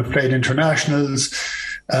 Some of them have played internationals,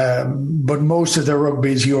 but most of their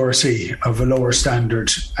rugby is URC of a lower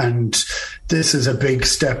standard. And this is a big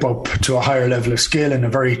step up to a higher level of skill and a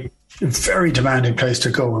very, very demanding place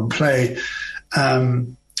to go and play.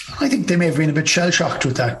 I think they may have been a bit shell-shocked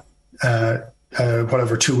with that,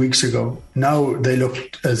 2 weeks ago. Now they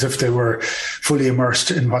looked as if they were fully immersed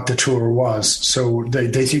in what the tour was. So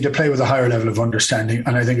they seem to play with a higher level of understanding,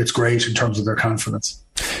 and I think it's great in terms of their confidence.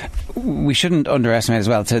 We shouldn't underestimate as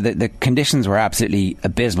well. So the conditions were absolutely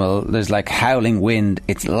abysmal. There's like howling wind,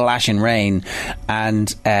 it's lashing rain, and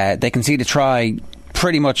they conceded a try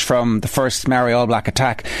pretty much from the first Maori All Black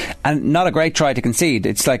attack, and not a great try to concede.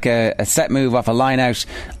 It's like a set move off a line out,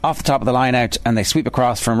 off the top of the line out, and they sweep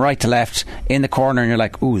across from right to left in the corner, and you're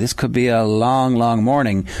like, ooh, this could be a long, long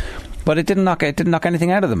morning. But it didn't knock anything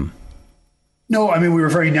out of them. No, I mean, we were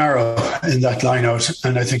very narrow in that line out,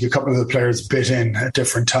 and I think a couple of the players bit in at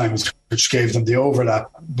different times, which gave them the overlap.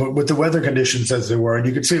 But with the weather conditions as they were, and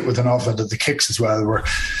you could see it with an awful lot of the kicks as well, where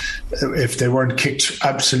if they weren't kicked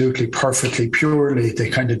absolutely perfectly purely, they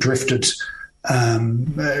kind of drifted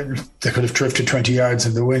They could have drifted 20 yards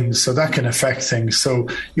in the wind, so that can affect things. So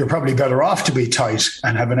you're probably better off to be tight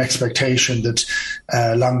and have an expectation that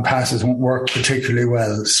long passes won't work particularly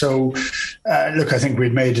well. So look, I think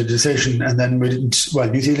we'd made a decision, and then we didn't. Well,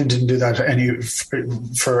 New Zealand didn't do that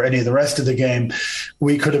for any of the rest of the game.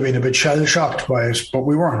 We could have been a bit shell shocked by it, but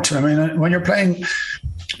we weren't. I mean, when you're playing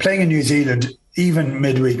in New Zealand, even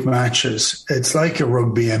midweek matches, it's like a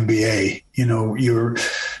rugby NBA. You know,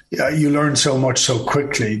 you learn so much so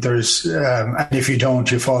quickly. There's and if you don't,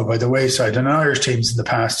 you fall by the wayside. And Irish teams in the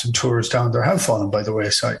past and tours down there have fallen by the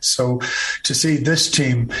wayside. So to see this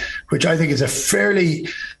team, which I think is a fairly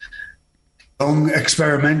young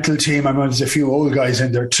experimental team. I mean, there's a few old guys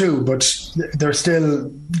in there too, but they're still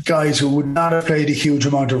guys who would not have played a huge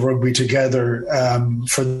amount of rugby together.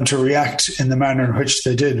 For them to react in the manner in which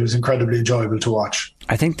they did was incredibly enjoyable to watch.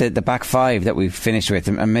 I think that the back five that we've finished with,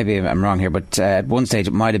 and maybe I'm wrong here, but at one stage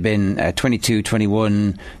it might have been 22,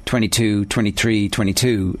 21, 22, 23,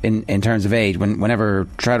 22 in terms of age. Whenever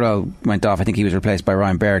Treadwell went off, I think he was replaced by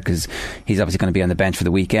Ryan Baird because he's obviously going to be on the bench for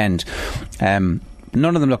the weekend.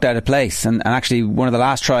 None of them looked out of place, and actually one of the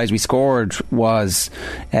last tries we scored was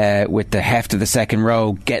with the heft of the second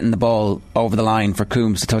row getting the ball over the line for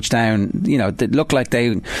Coombs to touch down. You know,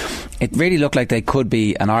 it really looked like they could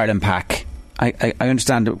be an Ireland pack. I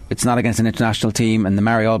understand that it's not against an international team, and the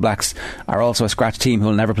Maori All Blacks are also a scratch team who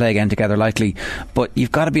will never play again together likely, but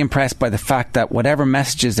you've got to be impressed by the fact that whatever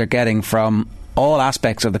messages they're getting from all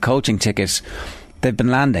aspects of the coaching ticket, they've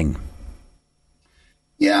been landing.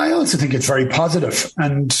 Yeah, I also think it's very positive.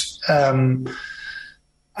 And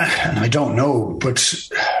I don't know, but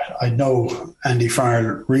I know Andy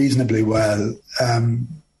Farrell reasonably well.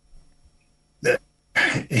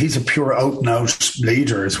 He's a pure out-and-out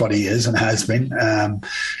leader is what he is and has been.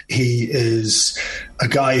 He is a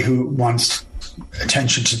guy who wants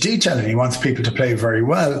attention to detail and he wants people to play very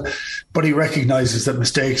well, but he recognises that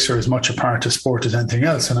mistakes are as much a part of sport as anything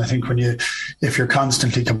else. And I think if you're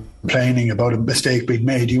constantly complaining about a mistake being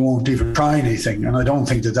made, you won't even try anything. And I don't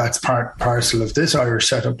think that that's parcel of this Irish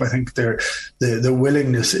setup. I think the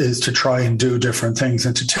willingness is to try and do different things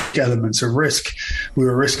and to take elements of risk. We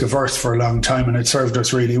were risk averse for a long time and it served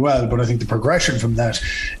us really well, but I think the progression from that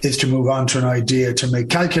is to move on to an idea to make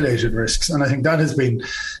calculated risks. And I think that has been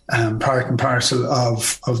part and parcel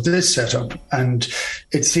of this setup. And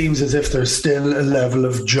it seems as if there's still a level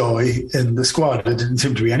of joy in the squad. There didn't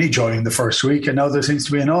seem to be any joy in the first week, and now there seems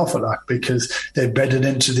to be an awful lot because they've bedded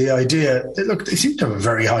into the idea. They seem to have a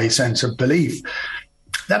very high sense of belief.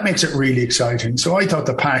 That makes it really exciting. So I thought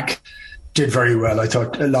the pack did very well. I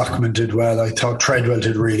thought Lockman did well. I thought Treadwell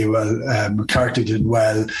did really well. McCarthy did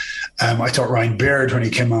well. I thought Ryan Baird, when he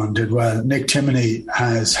came on, did well. Nick Timoney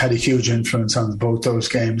has had a huge influence on both those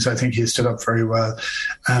games. I think he stood up very well.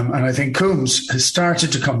 And I think Coombs has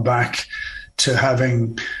started to come back to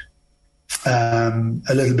having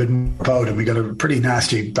a little bit more about him. We got a pretty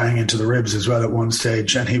nasty bang into the ribs as well at one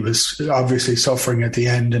stage, and he was obviously suffering at the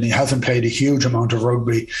end, and he hasn't played a huge amount of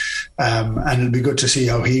rugby, and it'll be good to see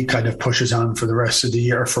how he kind of pushes on for the rest of the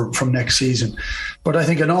year from next season. But I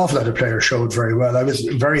think an awful lot of players showed very well. I was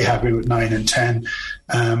very happy with 9 and 10.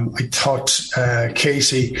 I thought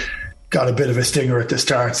Casey got a bit of a stinger at the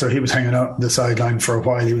start, so he was hanging out the sideline for a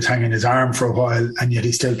while. He was hanging his arm for a while, and yet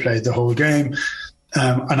he still played the whole game.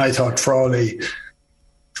 And I thought Frawley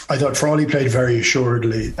played very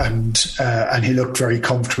assuredly, and he looked very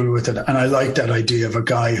comfortable with it. And I like that idea of a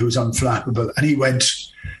guy who's unflappable. And he went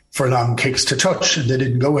for long kicks to touch, and they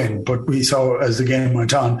didn't go in. But we saw as the game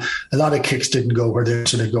went on, a lot of kicks didn't go where they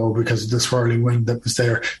should go because of the swirling wind that was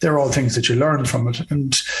there. They're all things that you learn from it.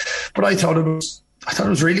 But I thought it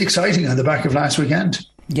was really exciting on the back of last weekend.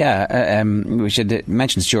 Yeah, we should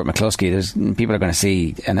mention Stuart McCluskey. People are going to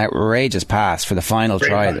see an outrageous pass for the final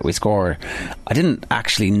try that we scored. I didn't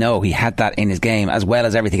actually know he had that in his game as well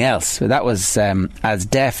as everything else. So that was as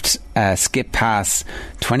deft skip pass,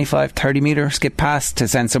 25, 30 metre skip pass to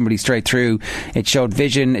send somebody straight through. It showed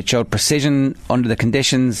vision, it showed precision under the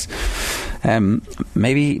conditions.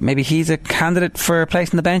 Maybe he's a candidate for a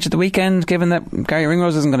place on the bench at the weekend, given that Gary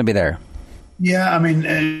Ringrose isn't going to be there. Yeah, I mean,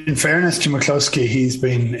 in fairness to McCluskey, he's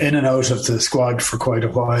been in and out of the squad for quite a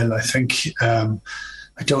while. I think, I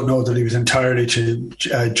don't know that he was entirely to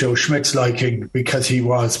Joe Schmidt's liking, because he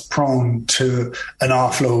was prone to an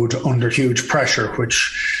offload under huge pressure,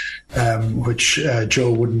 which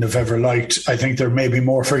Joe wouldn't have ever liked. I think there may be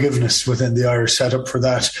more forgiveness within the Irish setup for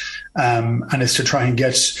that, and it's to try and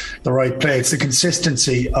get the right play. It's the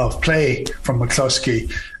consistency of play from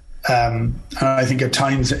McCluskey And I think at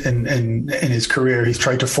times in his career, he's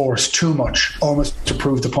tried to force too much, almost to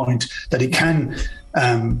prove the point that he can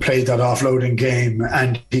play that offloading game,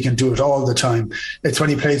 and he can do it all the time. It's when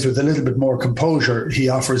he plays with a little bit more composure, he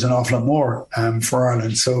offers an awful lot more for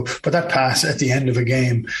Ireland. So, but that pass at the end of a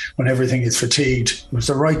game when everything is fatigued was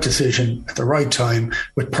the right decision at the right time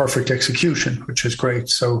with perfect execution, which is great.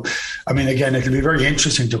 So, I mean, again, it'll be very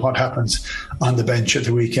interesting to what happens on the bench at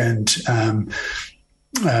the weekend.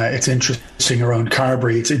 It's interesting around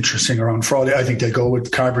Carbery. It's interesting around Frawley. I think they'll go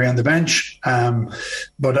with Carbery on the bench.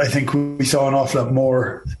 But I think we saw an awful lot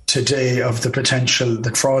more today of the potential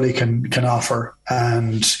that Frawley can offer.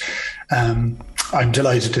 And I'm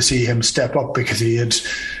delighted to see him step up, because he had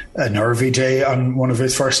a nervy day on one of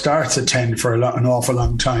his first starts at 10 for an awful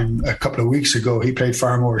long time a couple of weeks ago. He played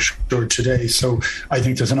far more assured today. So I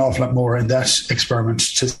think there's an awful lot more in that experiment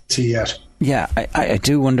to see yet. Yeah, I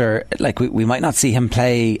do wonder, like, we might not see him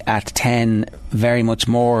play at 10 very much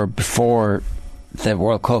more before the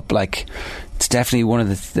World Cup. Like, it's definitely one of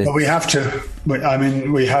the but we have to. I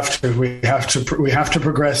mean, we have to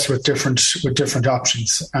progress with different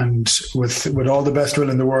options, and with all the best will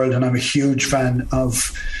in the world. And I'm a huge fan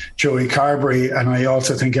of Joey Carbery, and I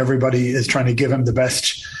also think everybody is trying to give him the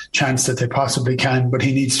best chance that they possibly can. But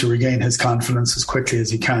he needs to regain his confidence as quickly as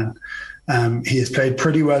he can. He has played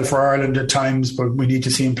pretty well for Ireland at times, but we need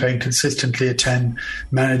to see him playing consistently at 10,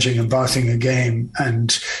 managing and bossing a game.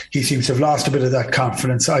 And he seems to have lost a bit of that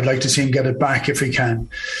confidence. I'd like to see him get it back if he can.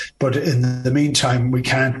 But in the meantime, we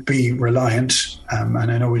can't be reliant. And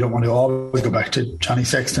I know we don't want to always go back to Johnny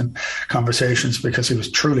Sexton conversations, because he was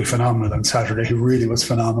truly phenomenal on Saturday. He really was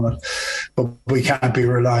phenomenal. But we can't be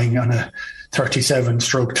relying on a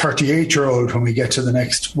 37-38-year-old when we get to the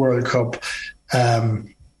next World Cup.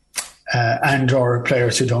 And or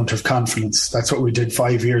players who don't have confidence. That's what we did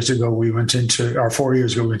 5 years ago. 4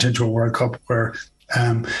 years ago, we went into a World Cup where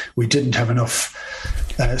we didn't have enough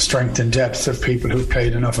strength and depth of people who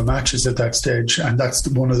played enough of matches at that stage. And that's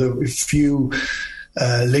one of the few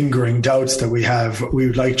lingering doubts that we have. We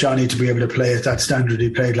would like Johnny to be able to play at that standard he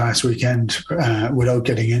played last weekend without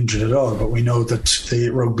getting injured at all. But we know that the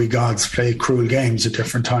rugby gods play cruel games at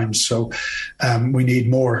different times. So we need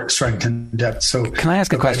more strength and depth. So can I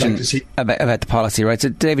ask a question about the policy? Right. So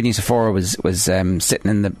David Nucifora was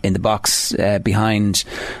sitting in the box behind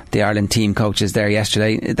the Ireland team coaches there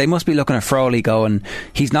yesterday. They must be looking at Frawley going,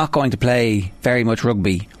 he's not going to play very much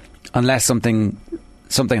rugby unless something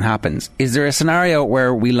happens. Is there a scenario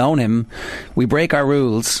where we loan him, we break our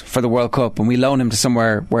rules for the World Cup, and we loan him to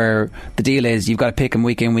somewhere where the deal is you've got to pick him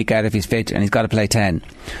week in, week out if he's fit, and he's got to play 10?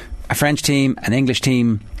 A French team, an English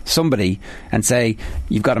team, somebody, and say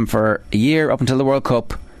you've got him for a year up until the World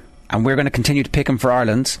Cup, and we're going to continue to pick him for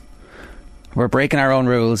Ireland. We're breaking our own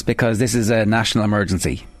rules because this is a national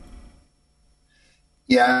emergency.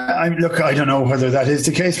 Yeah, I don't know whether that is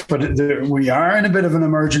the case, but we are in a bit of an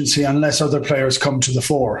emergency unless other players come to the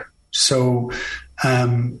fore. So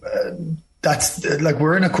that's like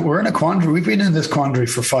we're in a quandary. We've been in this quandary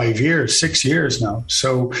for 6 years now.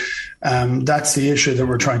 So that's the issue that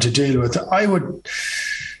we're trying to deal with.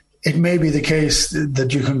 It may be the case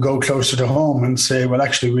that you can go closer to home and say, well,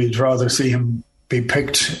 actually, we'd rather see him be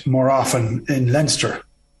picked more often in Leinster.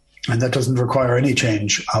 And that doesn't require any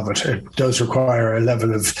change of it. It does require a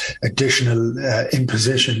level of additional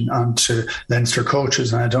imposition onto Leinster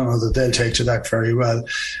coaches, and I don't know that they'll take to that very well.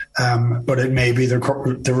 But it may be the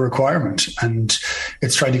requirement, and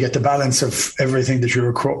it's trying to get the balance of everything that you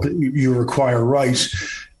require right.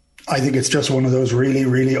 I think it's just one of those really,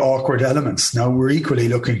 really awkward elements. Now, we're equally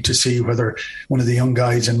looking to see whether one of the young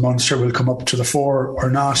guys in Munster will come up to the fore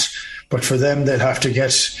or not. But for them, they'll have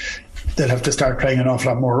to start playing an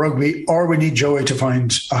awful lot more rugby, or we need Joey to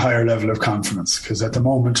find a higher level of confidence, because at the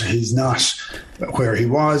moment he's not where he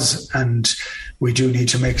was, and we do need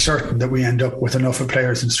to make certain that we end up with enough of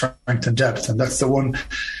players in strength and depth. And that's the one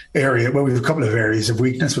area, well, we have a couple of areas of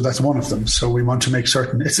weakness, but that's one of them. So we want to make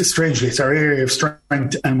certain, it's our area of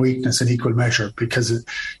strength and weakness in equal measure, because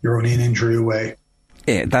you're only an injury away.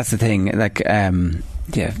 Yeah, that's the thing. Like,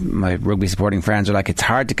 my rugby supporting friends are like, it's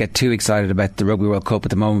hard to get too excited about the Rugby World Cup at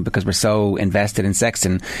the moment because we're so invested in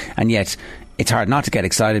Sexton, and yet it's hard not to get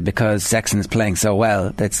excited because Sexton is playing so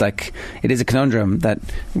well. It's like, it is a conundrum that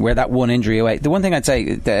we're that one injury away. The one thing I'd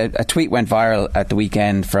say, a tweet went viral at the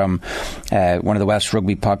weekend from one of the Welsh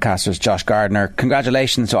rugby podcasters, Josh Gardner.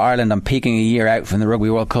 Congratulations to Ireland on peaking a year out from the Rugby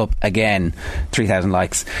World Cup again. 3,000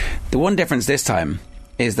 likes. The one difference this time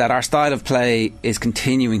is that our style of play is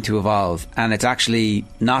continuing to evolve, and it's actually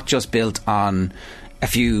not just built on a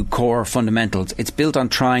few core fundamentals. It's built on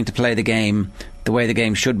trying to play the game the way the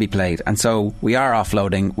game should be played. And so we are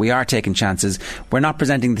offloading, we are taking chances. We're not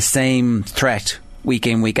presenting the same threat week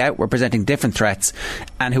in, week out. We're presenting different threats.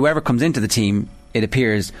 And whoever comes into the team, it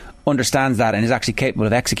appears, understands that and is actually capable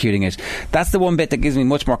of executing it. That's the one bit that gives me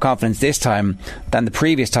much more confidence this time than the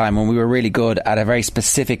previous time when we were really good at a very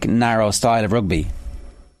specific, narrow style of rugby.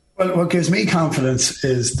 Well, what gives me confidence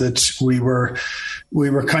is that we were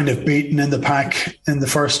kind of beaten in the pack in the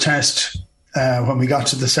first test. When we got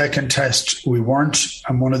to the second test, we weren't.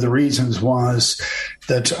 And one of the reasons was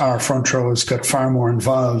that our front rows got far more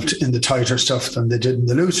involved in the tighter stuff than they did in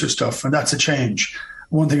the looser stuff. And that's a change.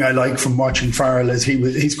 One thing I like from watching Farrell is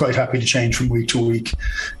he's quite happy to change from week to week,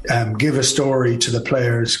 give a story to the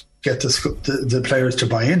players, get the players to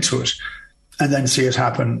buy into it, and then see it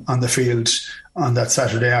happen on the field on that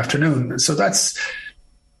Saturday afternoon. So that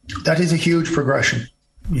is a huge progression,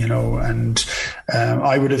 and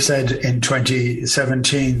I would have said in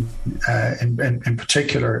 2017, in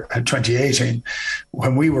particular, and 2018,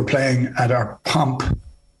 when we were playing at our pomp,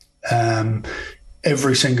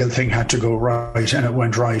 every single thing had to go right, and it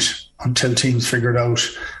went right until teams figured out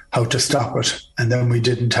how to stop it, and then we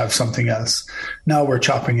didn't have something else. Now we're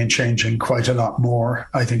chopping and changing quite a lot more.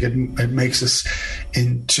 I think it makes us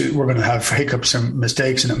we're going to have hiccups and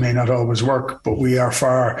mistakes, and it may not always work, but we are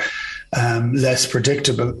far less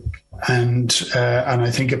predictable, and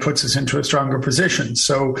I think it puts us into a stronger position.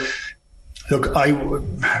 So look,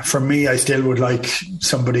 for me, I still would like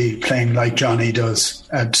somebody playing like Johnny does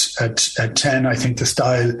at 10. I think the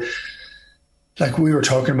style, like we were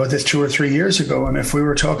talking about this 2 or 3 years ago, and if we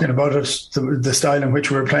were talking about it, the style in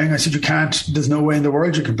which we were playing, I said, there's no way in the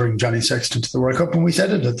world you can bring Johnny Sexton to the World Cup, and we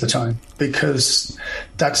said it at the time, because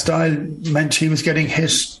that style meant he was getting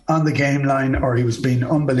hit on the game line or he was being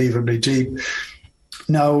unbelievably deep.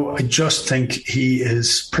 Now, I just think he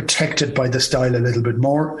is protected by the style a little bit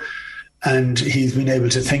more, and he's been able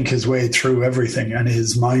to think his way through everything, and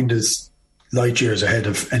his mind is light years ahead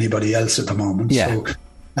of anybody else at the moment. Yeah. So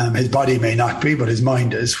his body may not be, but his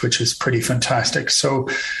mind is, which is pretty fantastic. So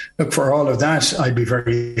look, for all of that, I'd be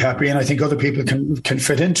very happy, and I think other people can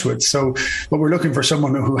fit into it. So, but we're looking for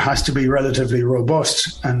someone who has to be relatively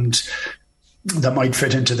robust, and that might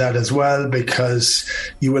fit into that as well, because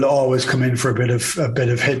you will always come in for a bit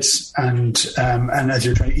of hits, and as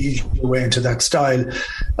you're trying to ease your way into that style,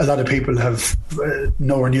 a lot of people have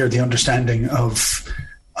nowhere near the understanding of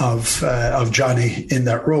Johnny in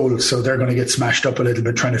that role, so they're going to get smashed up a little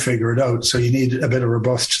bit trying to figure it out. So you need a bit of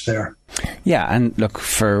robust there. Yeah, and look,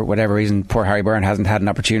 for whatever reason, poor Harry Byrne hasn't had an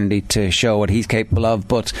opportunity to show what he's capable of,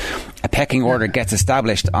 but a pecking order gets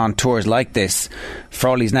established on tours like this.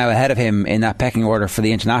 Frawley's now ahead of him in that pecking order for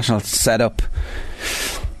the international setup.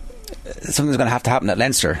 Something's going to have to happen at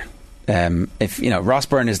Leinster. If Ross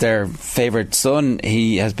Byrne is their favourite son,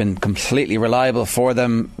 he has been completely reliable for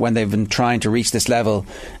them when they've been trying to reach this level,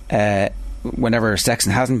 whenever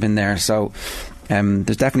Sexton hasn't been there. So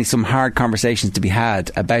there's definitely some hard conversations to be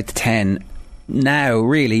had about the 10 now,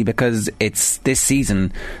 really, because it's this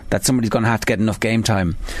season that somebody's going to have to get enough game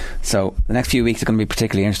time. So the next few weeks are going to be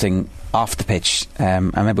particularly interesting off the pitch,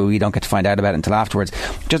 and maybe we don't get to find out about it until afterwards.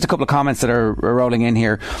 Just a couple of comments that are rolling in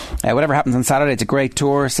here. Whatever happens on Saturday, it's a great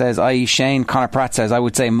tour, says I.E. Shane. Connor Pratt says, I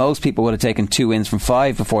would say most people would have taken 2 wins from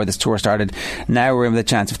 5 before this tour started. Now we're in with a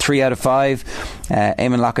chance of 3 out of 5.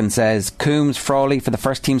 Eamon Loughlin says, Coombs, Frawley for the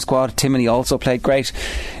first team squad. Timoney also played great.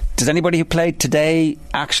 Does anybody who played today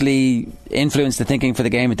actually influence the thinking for the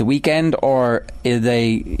game at the weekend, or are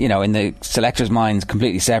they, in the selectors' minds,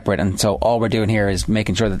 completely separate? And so all we're doing here is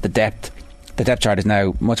making sure that the depth chart is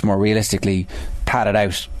now much more realistically padded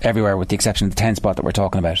out everywhere, with the exception of the 10 spot that we're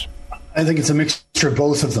talking about. I think it's a mixture of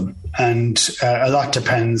both of them, and a lot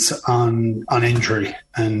depends on injury.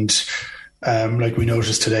 And like we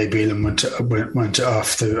noticed today, Bealham went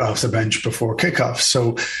off the bench before kickoff.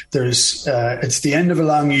 So it's the end of a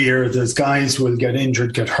long year. There's guys will get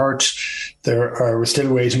injured, get hurt. We're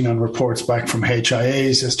still waiting on reports back from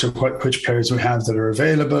HIAs as to which players we have that are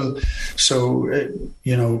available. So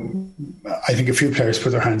I think a few players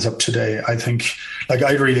put their hands up today. I think,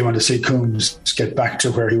 I really want to see Coombs get back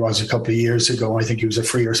to where he was a couple of years ago. I think he was a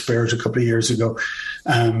freer spirit a couple of years ago.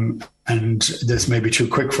 And this may be too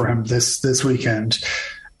quick for him this weekend.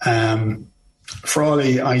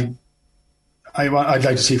 Frawley, I'd like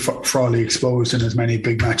to see Frawley exposed in as many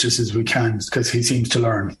big matches as we can, because he seems to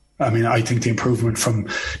learn. I mean, I think the improvement from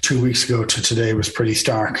 2 weeks ago to today was pretty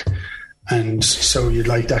stark. And so you'd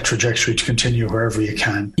like that trajectory to continue wherever you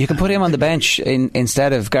can. You can put him on the bench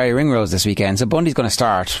instead of Gary Ringrose this weekend. So Bundy's going to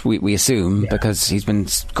start, we assume, because he's been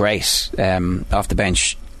great off the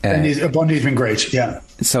bench. Bundy's been great, yeah.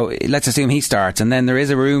 So let's assume he starts, and then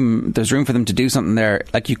there's room for them to do something there.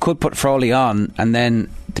 Like, you could put Froley on, and then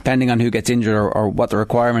depending on who gets injured or what the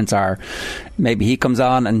requirements are, maybe he comes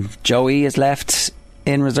on and Joey is left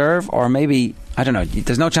in reserve, or maybe, I don't know,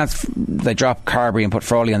 there's no chance they drop Carbery and put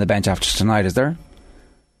Froley on the bench after tonight, is there?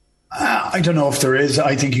 I don't know if there is.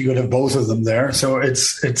 I think you could have both of them there. So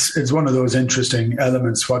it's one of those interesting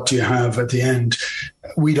elements. What do you have at the end?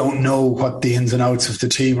 We don't know what the ins and outs of the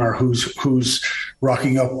team are, who's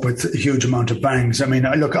rocking up with a huge amount of bangs. I mean,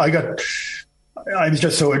 I was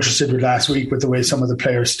just so interested with last week with the way some of the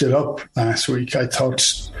players stood up last week. I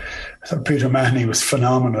thought Peter Mahoney was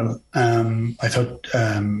phenomenal. I thought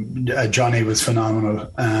Johnny was phenomenal.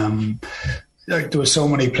 There were so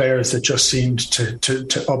many players that just seemed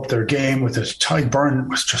to up their game with it. Ty Byrne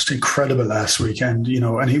was just incredible last weekend,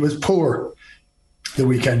 and he was poor the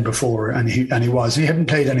weekend before, and he hadn't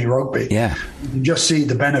played any rugby. Yeah, you just see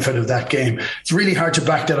the benefit of that game. It's really hard to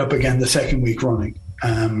back that up again the second week running,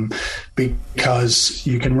 because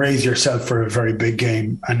you can raise yourself for a very big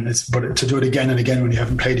game, but to do it again and again when you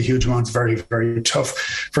haven't played a huge amount is very, very tough.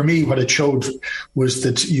 For me, what it showed was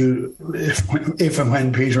that if and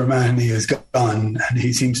when Peter Mahoney is gone, and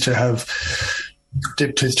he seems to have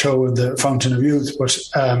dipped his toe in the fountain of youth, but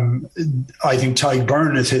I think Ty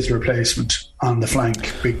Byrne is his replacement on the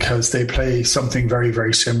flank, because they play something very,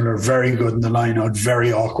 very similar, very good in the line out,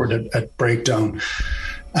 very awkward at breakdown.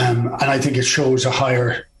 And I think it shows a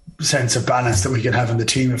higher sense of balance that we can have in the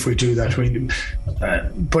team if we do that.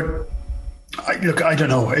 I don't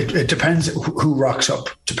know. It depends who rocks up.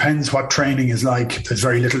 Depends what training is like. There's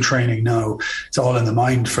very little training now. It's all in the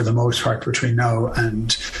mind for the most part between now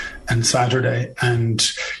and Saturday. And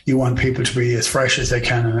you want people to be as fresh as they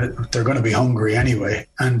can, and they're going to be hungry anyway.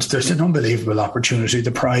 And there's an unbelievable opportunity.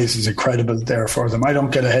 The prize is incredible there for them. I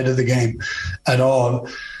don't get ahead of the game at all.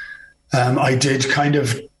 I did kind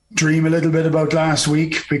of dream a little bit about last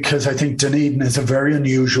week, because I think Dunedin is a very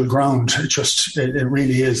unusual ground. It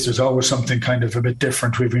really is. There's always something kind of a bit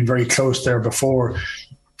different. We've been very close there before,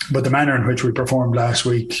 but the manner in which we performed last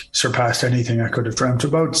week surpassed anything I could have dreamt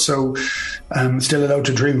about. So I'm still allowed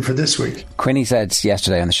to dream for this week. Quinny said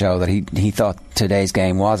yesterday on the show that he thought today's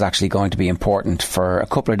game was actually going to be important for a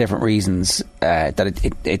couple of different reasons. That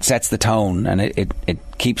it sets the tone, and it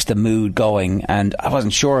keeps the mood going. And I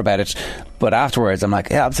wasn't sure about it, but afterwards I'm like,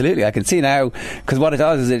 yeah, absolutely, I can see now, because what it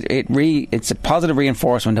does is it's a positive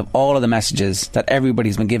reinforcement of all of the messages that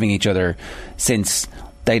everybody's been giving each other since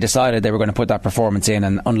they decided they were going to put that performance in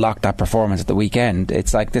and unlock that performance at the weekend.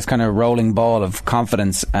 It's like this kind of rolling ball of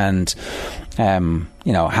confidence and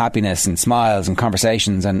happiness and smiles and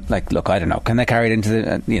conversations. And look, I don't know, can they carry it into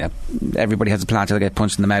the everybody has a plan till they get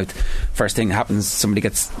punched in the mouth. First thing happens, somebody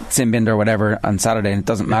gets sin-binned or whatever on Saturday, and it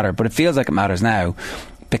doesn't matter. But it feels like it matters now,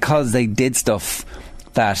 because they did stuff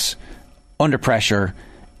that under pressure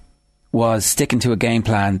was sticking to a game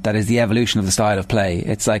plan that is the evolution of the style of play.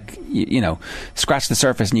 It's like, scratch the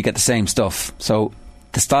surface and you get the same stuff. So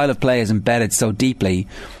the style of play is embedded so deeply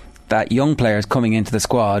that young players coming into the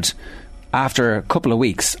squad after a couple of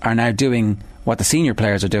weeks are now doing what the senior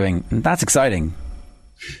players are doing, and that's exciting.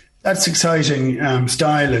 That's exciting.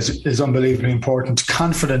 Style is unbelievably important.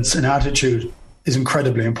 Confidence and attitude is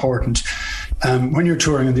incredibly important. When you're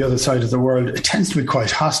touring on the other side of the world, it tends to be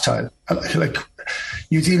quite hostile. Like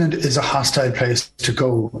New Zealand is a hostile place to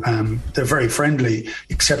go. They're very friendly,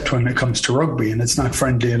 except when it comes to rugby, and it's not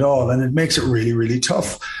friendly at all, and it makes it really, really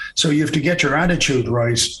tough. So you have to get your attitude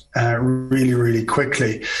right really, really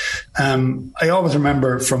quickly. I always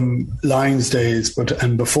remember from Lions days,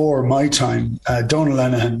 and before my time, Donal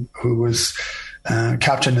Lenihan, who was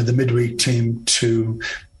captain of the midweek team to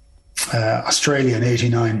Australia in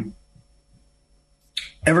 '89.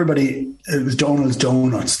 Everybody, it was Donald's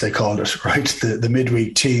Donuts, they called it, right? The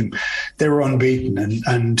midweek team. They were unbeaten,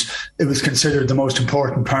 and it was considered the most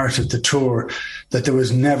important part of the tour, that there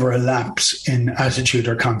was never a lapse in attitude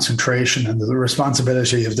or concentration, and the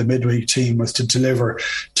responsibility of the midweek team was to deliver,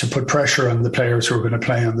 to put pressure on the players who were going to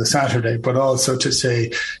play on the Saturday, but also to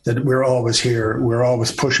say that we're always here, we're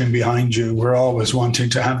always pushing behind you, we're always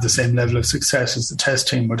wanting to have the same level of success as the test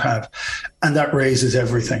team would have. And that raises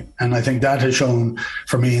everything. And I think that has shown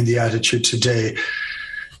for me in the attitude today.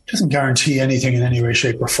 Doesn't guarantee anything in any way,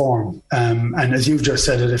 shape or form. And as you've just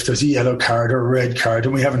said it, if there's a yellow card or a red card,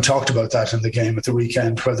 and we haven't talked about that in the game at the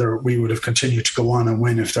weekend, whether we would have continued to go on and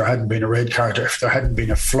win if there hadn't been a red card, or if there hadn't been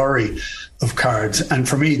a flurry of cards. And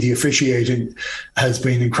for me, the officiating has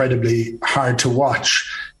been incredibly hard to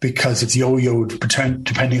watch, because it's yo-yoed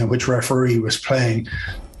depending on which referee was playing.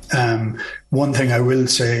 one thing I will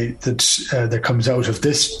say that comes out of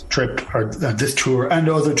this trip or this tour and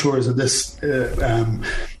other tours of this in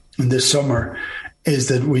this summer is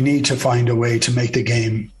that we need to find a way to make the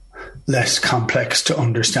game less complex to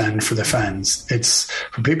understand for the fans. It's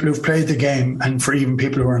for people who've played the game and for even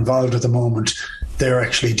people who are involved at the moment, they're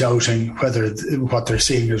actually doubting whether what they're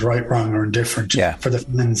seeing is right, wrong or indifferent. Yeah. For the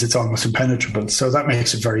fans, it's almost impenetrable. So that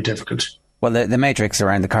makes it very difficult. Well, the matrix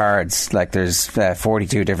around the cards, like there's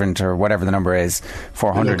 42 different, or whatever the number is,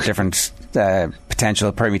 400 different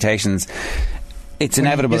potential permutations. It's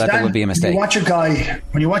inevitable that there will be a mistake.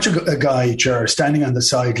 When you watch a guy, Ger, standing on the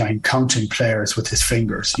sideline counting players with his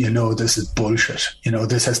fingers, you know this is bullshit. You know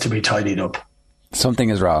this has to be tidied up. Something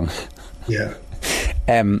is wrong. Yeah.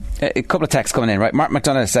 A couple of texts coming in, right? Mark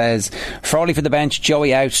McDonough says Frawley for the bench,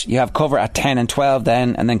 Joey out, you have cover at 10 and 12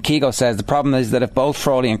 then. And then Keego says the problem is that if both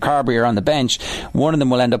Frawley and Carbery are on the bench, one of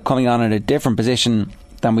them will end up coming on in a different position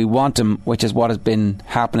than we want him, which is what has been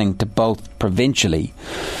happening to both provincially.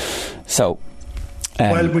 So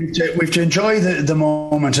well, we've to enjoy the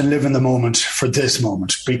moment and live in the moment for this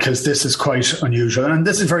moment, because this is quite unusual. And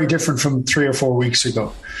this is very different from 3 or 4 weeks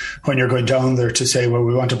ago when you're going down there to say, well,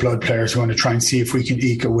 we want to blood players. We want to try and see if we can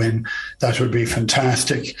eke a win. That would be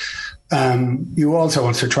fantastic. You also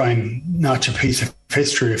want to try and notch a piece of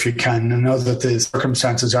history if you can, and know that the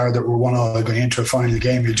circumstances are that we're 1-1 going into a final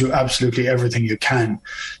game. You'll do absolutely everything you can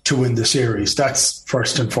to win the series. That's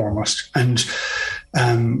first and foremost. And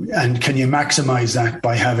can you maximise that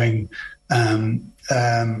by having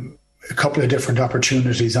a couple of different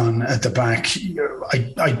opportunities on at the back?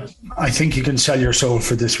 I think you can sell your soul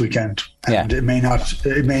for this weekend, and it may not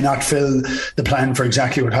fill the plan for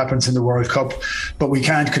exactly what happens in the World Cup, but we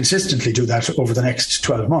can't consistently do that over the next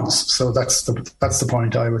 12 months. So that's the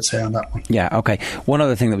point I would say on that one. Yeah, okay. One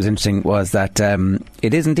other thing that was interesting was that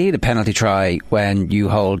it is indeed a penalty try when you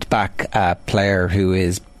hold back a player who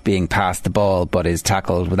is being passed the ball but is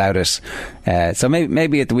tackled without it. So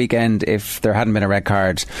maybe at the weekend, if there hadn't been a red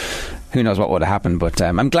card, who knows what would have happened. But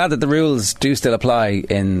I'm glad that the rules do still apply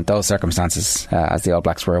in those circumstances, as the All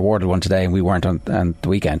Blacks were awarded one today and we weren't on the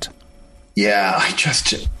weekend. Yeah,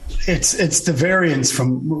 it's the variance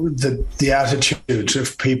from the attitude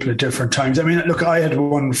of people at different times. I mean, look, I had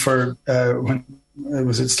one for when it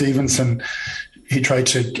was at Stevenson. He tried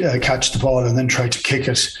to catch the ball and then tried to kick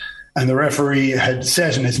it. And the referee had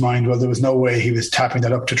set in his mind, well, there was no way he was tapping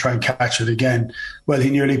that up to try and catch it again. Well, he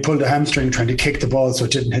nearly pulled a hamstring trying to kick the ball so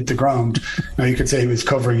it didn't hit the ground. Now, you could say he was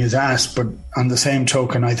covering his ass, but on the same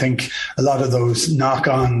token, I think a lot of those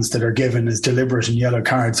knock-ons that are given as deliberate and yellow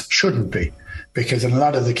cards shouldn't be. Because in a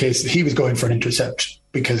lot of the cases, he was going for an intercept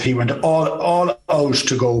because he went all out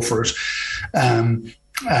to go for it.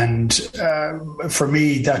 And for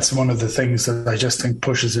me, that's one of the things that I just think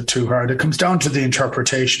pushes it too hard. It comes down to the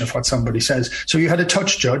interpretation of what somebody says. So you had a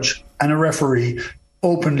touch judge and a referee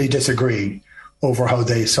openly disagreeing over how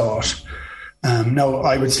they saw it. Now,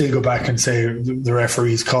 I would still go back and say the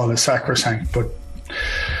referee's call is sacrosanct, but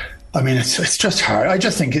I mean, it's just hard. I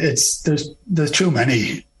just think there's too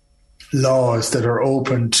many laws that are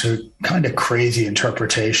open to kind of crazy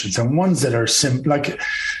interpretations, and ones that are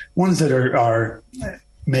ones that are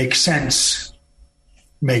make sense,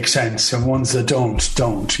 and ones that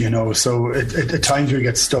don't, you know. So at times we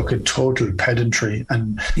get stuck in total pedantry,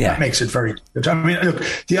 and that makes it very good. I mean, look,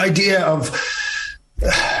 the idea of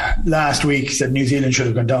last week that New Zealand should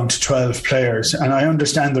have gone down to 12 players, and I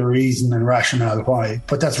understand the reason and rationale why,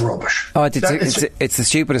 but that's rubbish. Oh, it's the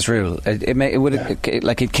stupidest rule.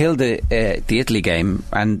 It killed the Italy game,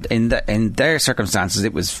 and in their circumstances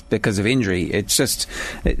it was because of injury. It's just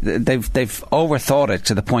they've overthought it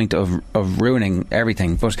to the point of ruining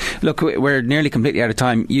everything. But look, we're nearly completely out of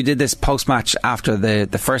time. You did this post match after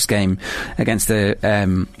the first game against the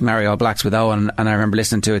Maori All Blacks with Owen, and I remember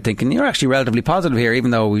listening to it thinking you're actually relatively positive here,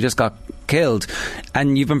 even though we just got killed.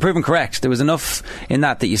 And you've been proven correct. There was enough in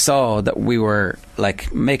that you saw that we were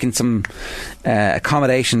like making some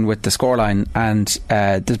accommodation with the scoreline, and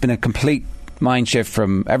there's been a complete mind shift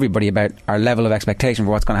from everybody about our level of expectation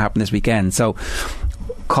for what's going to happen this weekend. So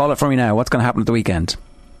call it for me now. What's going to happen at the weekend?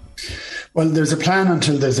 Well, there's a plan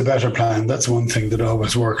until there's a better plan. That's one thing that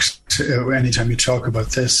always works anytime you talk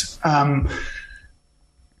about this.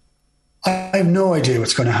 I have no idea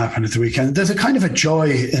what's going to happen at the weekend. There's a kind of a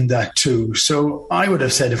joy in that too. So I would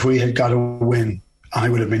have said if we had got a win, I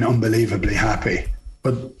would have been unbelievably happy.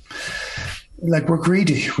 But like, we're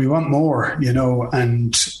greedy. We want more, you know,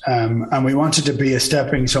 and we want it to be a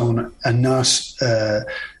stepping stone and not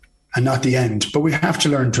the end. But we have to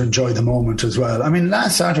learn to enjoy the moment as well. I mean,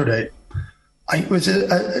 last Saturday, I was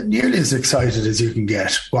nearly as excited as you can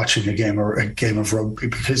get watching a game of rugby,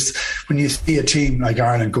 because when you see a team like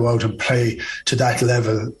Ireland go out and play to that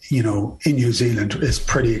level, you know, in New Zealand, is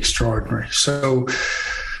pretty extraordinary. So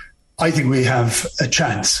I think we have a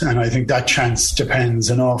chance, and I think that chance depends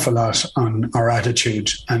an awful lot on our attitude,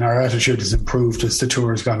 and our attitude has improved as the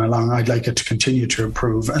tour has gone along. I'd like it to continue to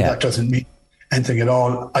improve, and that doesn't mean anything at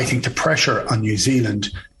all. I think the pressure on New Zealand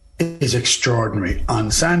is extraordinary. On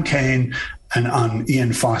Sam Cane and on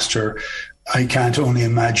Ian Foster, I can't only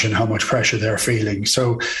imagine how much pressure they're feeling.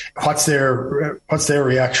 So what's their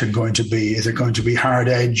reaction going to be? Is it going to be hard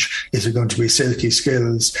edge? Is it going to be silky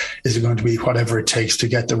skills? Is it going to be whatever it takes to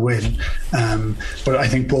get the win? But I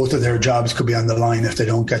think both of their jobs could be on the line if they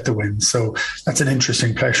don't get the win. So that's an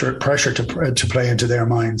interesting pressure to play into their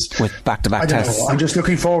minds. With back-to-back tests. I'm just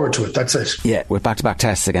looking forward to it. That's it. Yeah, with back-to-back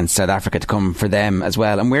tests against South Africa to come for them as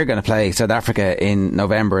well. And we're going to play South Africa in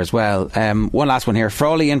November as well. One last one here.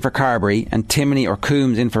 Frawley in for Carberry and Timoney or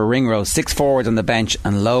Coombs in for Ringrose. 6 forwards on the bench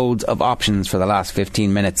and loads of options for the last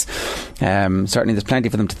 15 minutes. Certainly there's plenty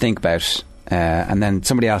for them to think about. And then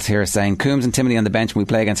somebody else here is saying Coombs and Timoney on the bench when we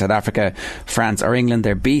play against South Africa, France or England,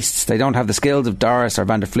 they're beasts. They don't have the skills of Doris or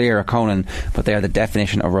Van der Fleer or Conan, but they are the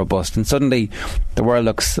definition of robust. And suddenly the world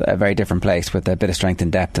looks a very different place with a bit of strength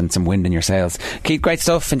and depth and some wind in your sails. Keith, great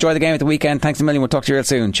stuff. Enjoy the game at the weekend. Thanks a million. We'll talk to you real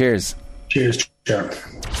soon. Cheers. Cheers, Jared.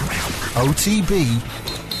 OTB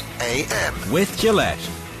AM. With Gillette.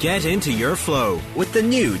 Get into your flow with the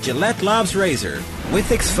new Gillette Labs Razor with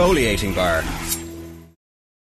exfoliating bar.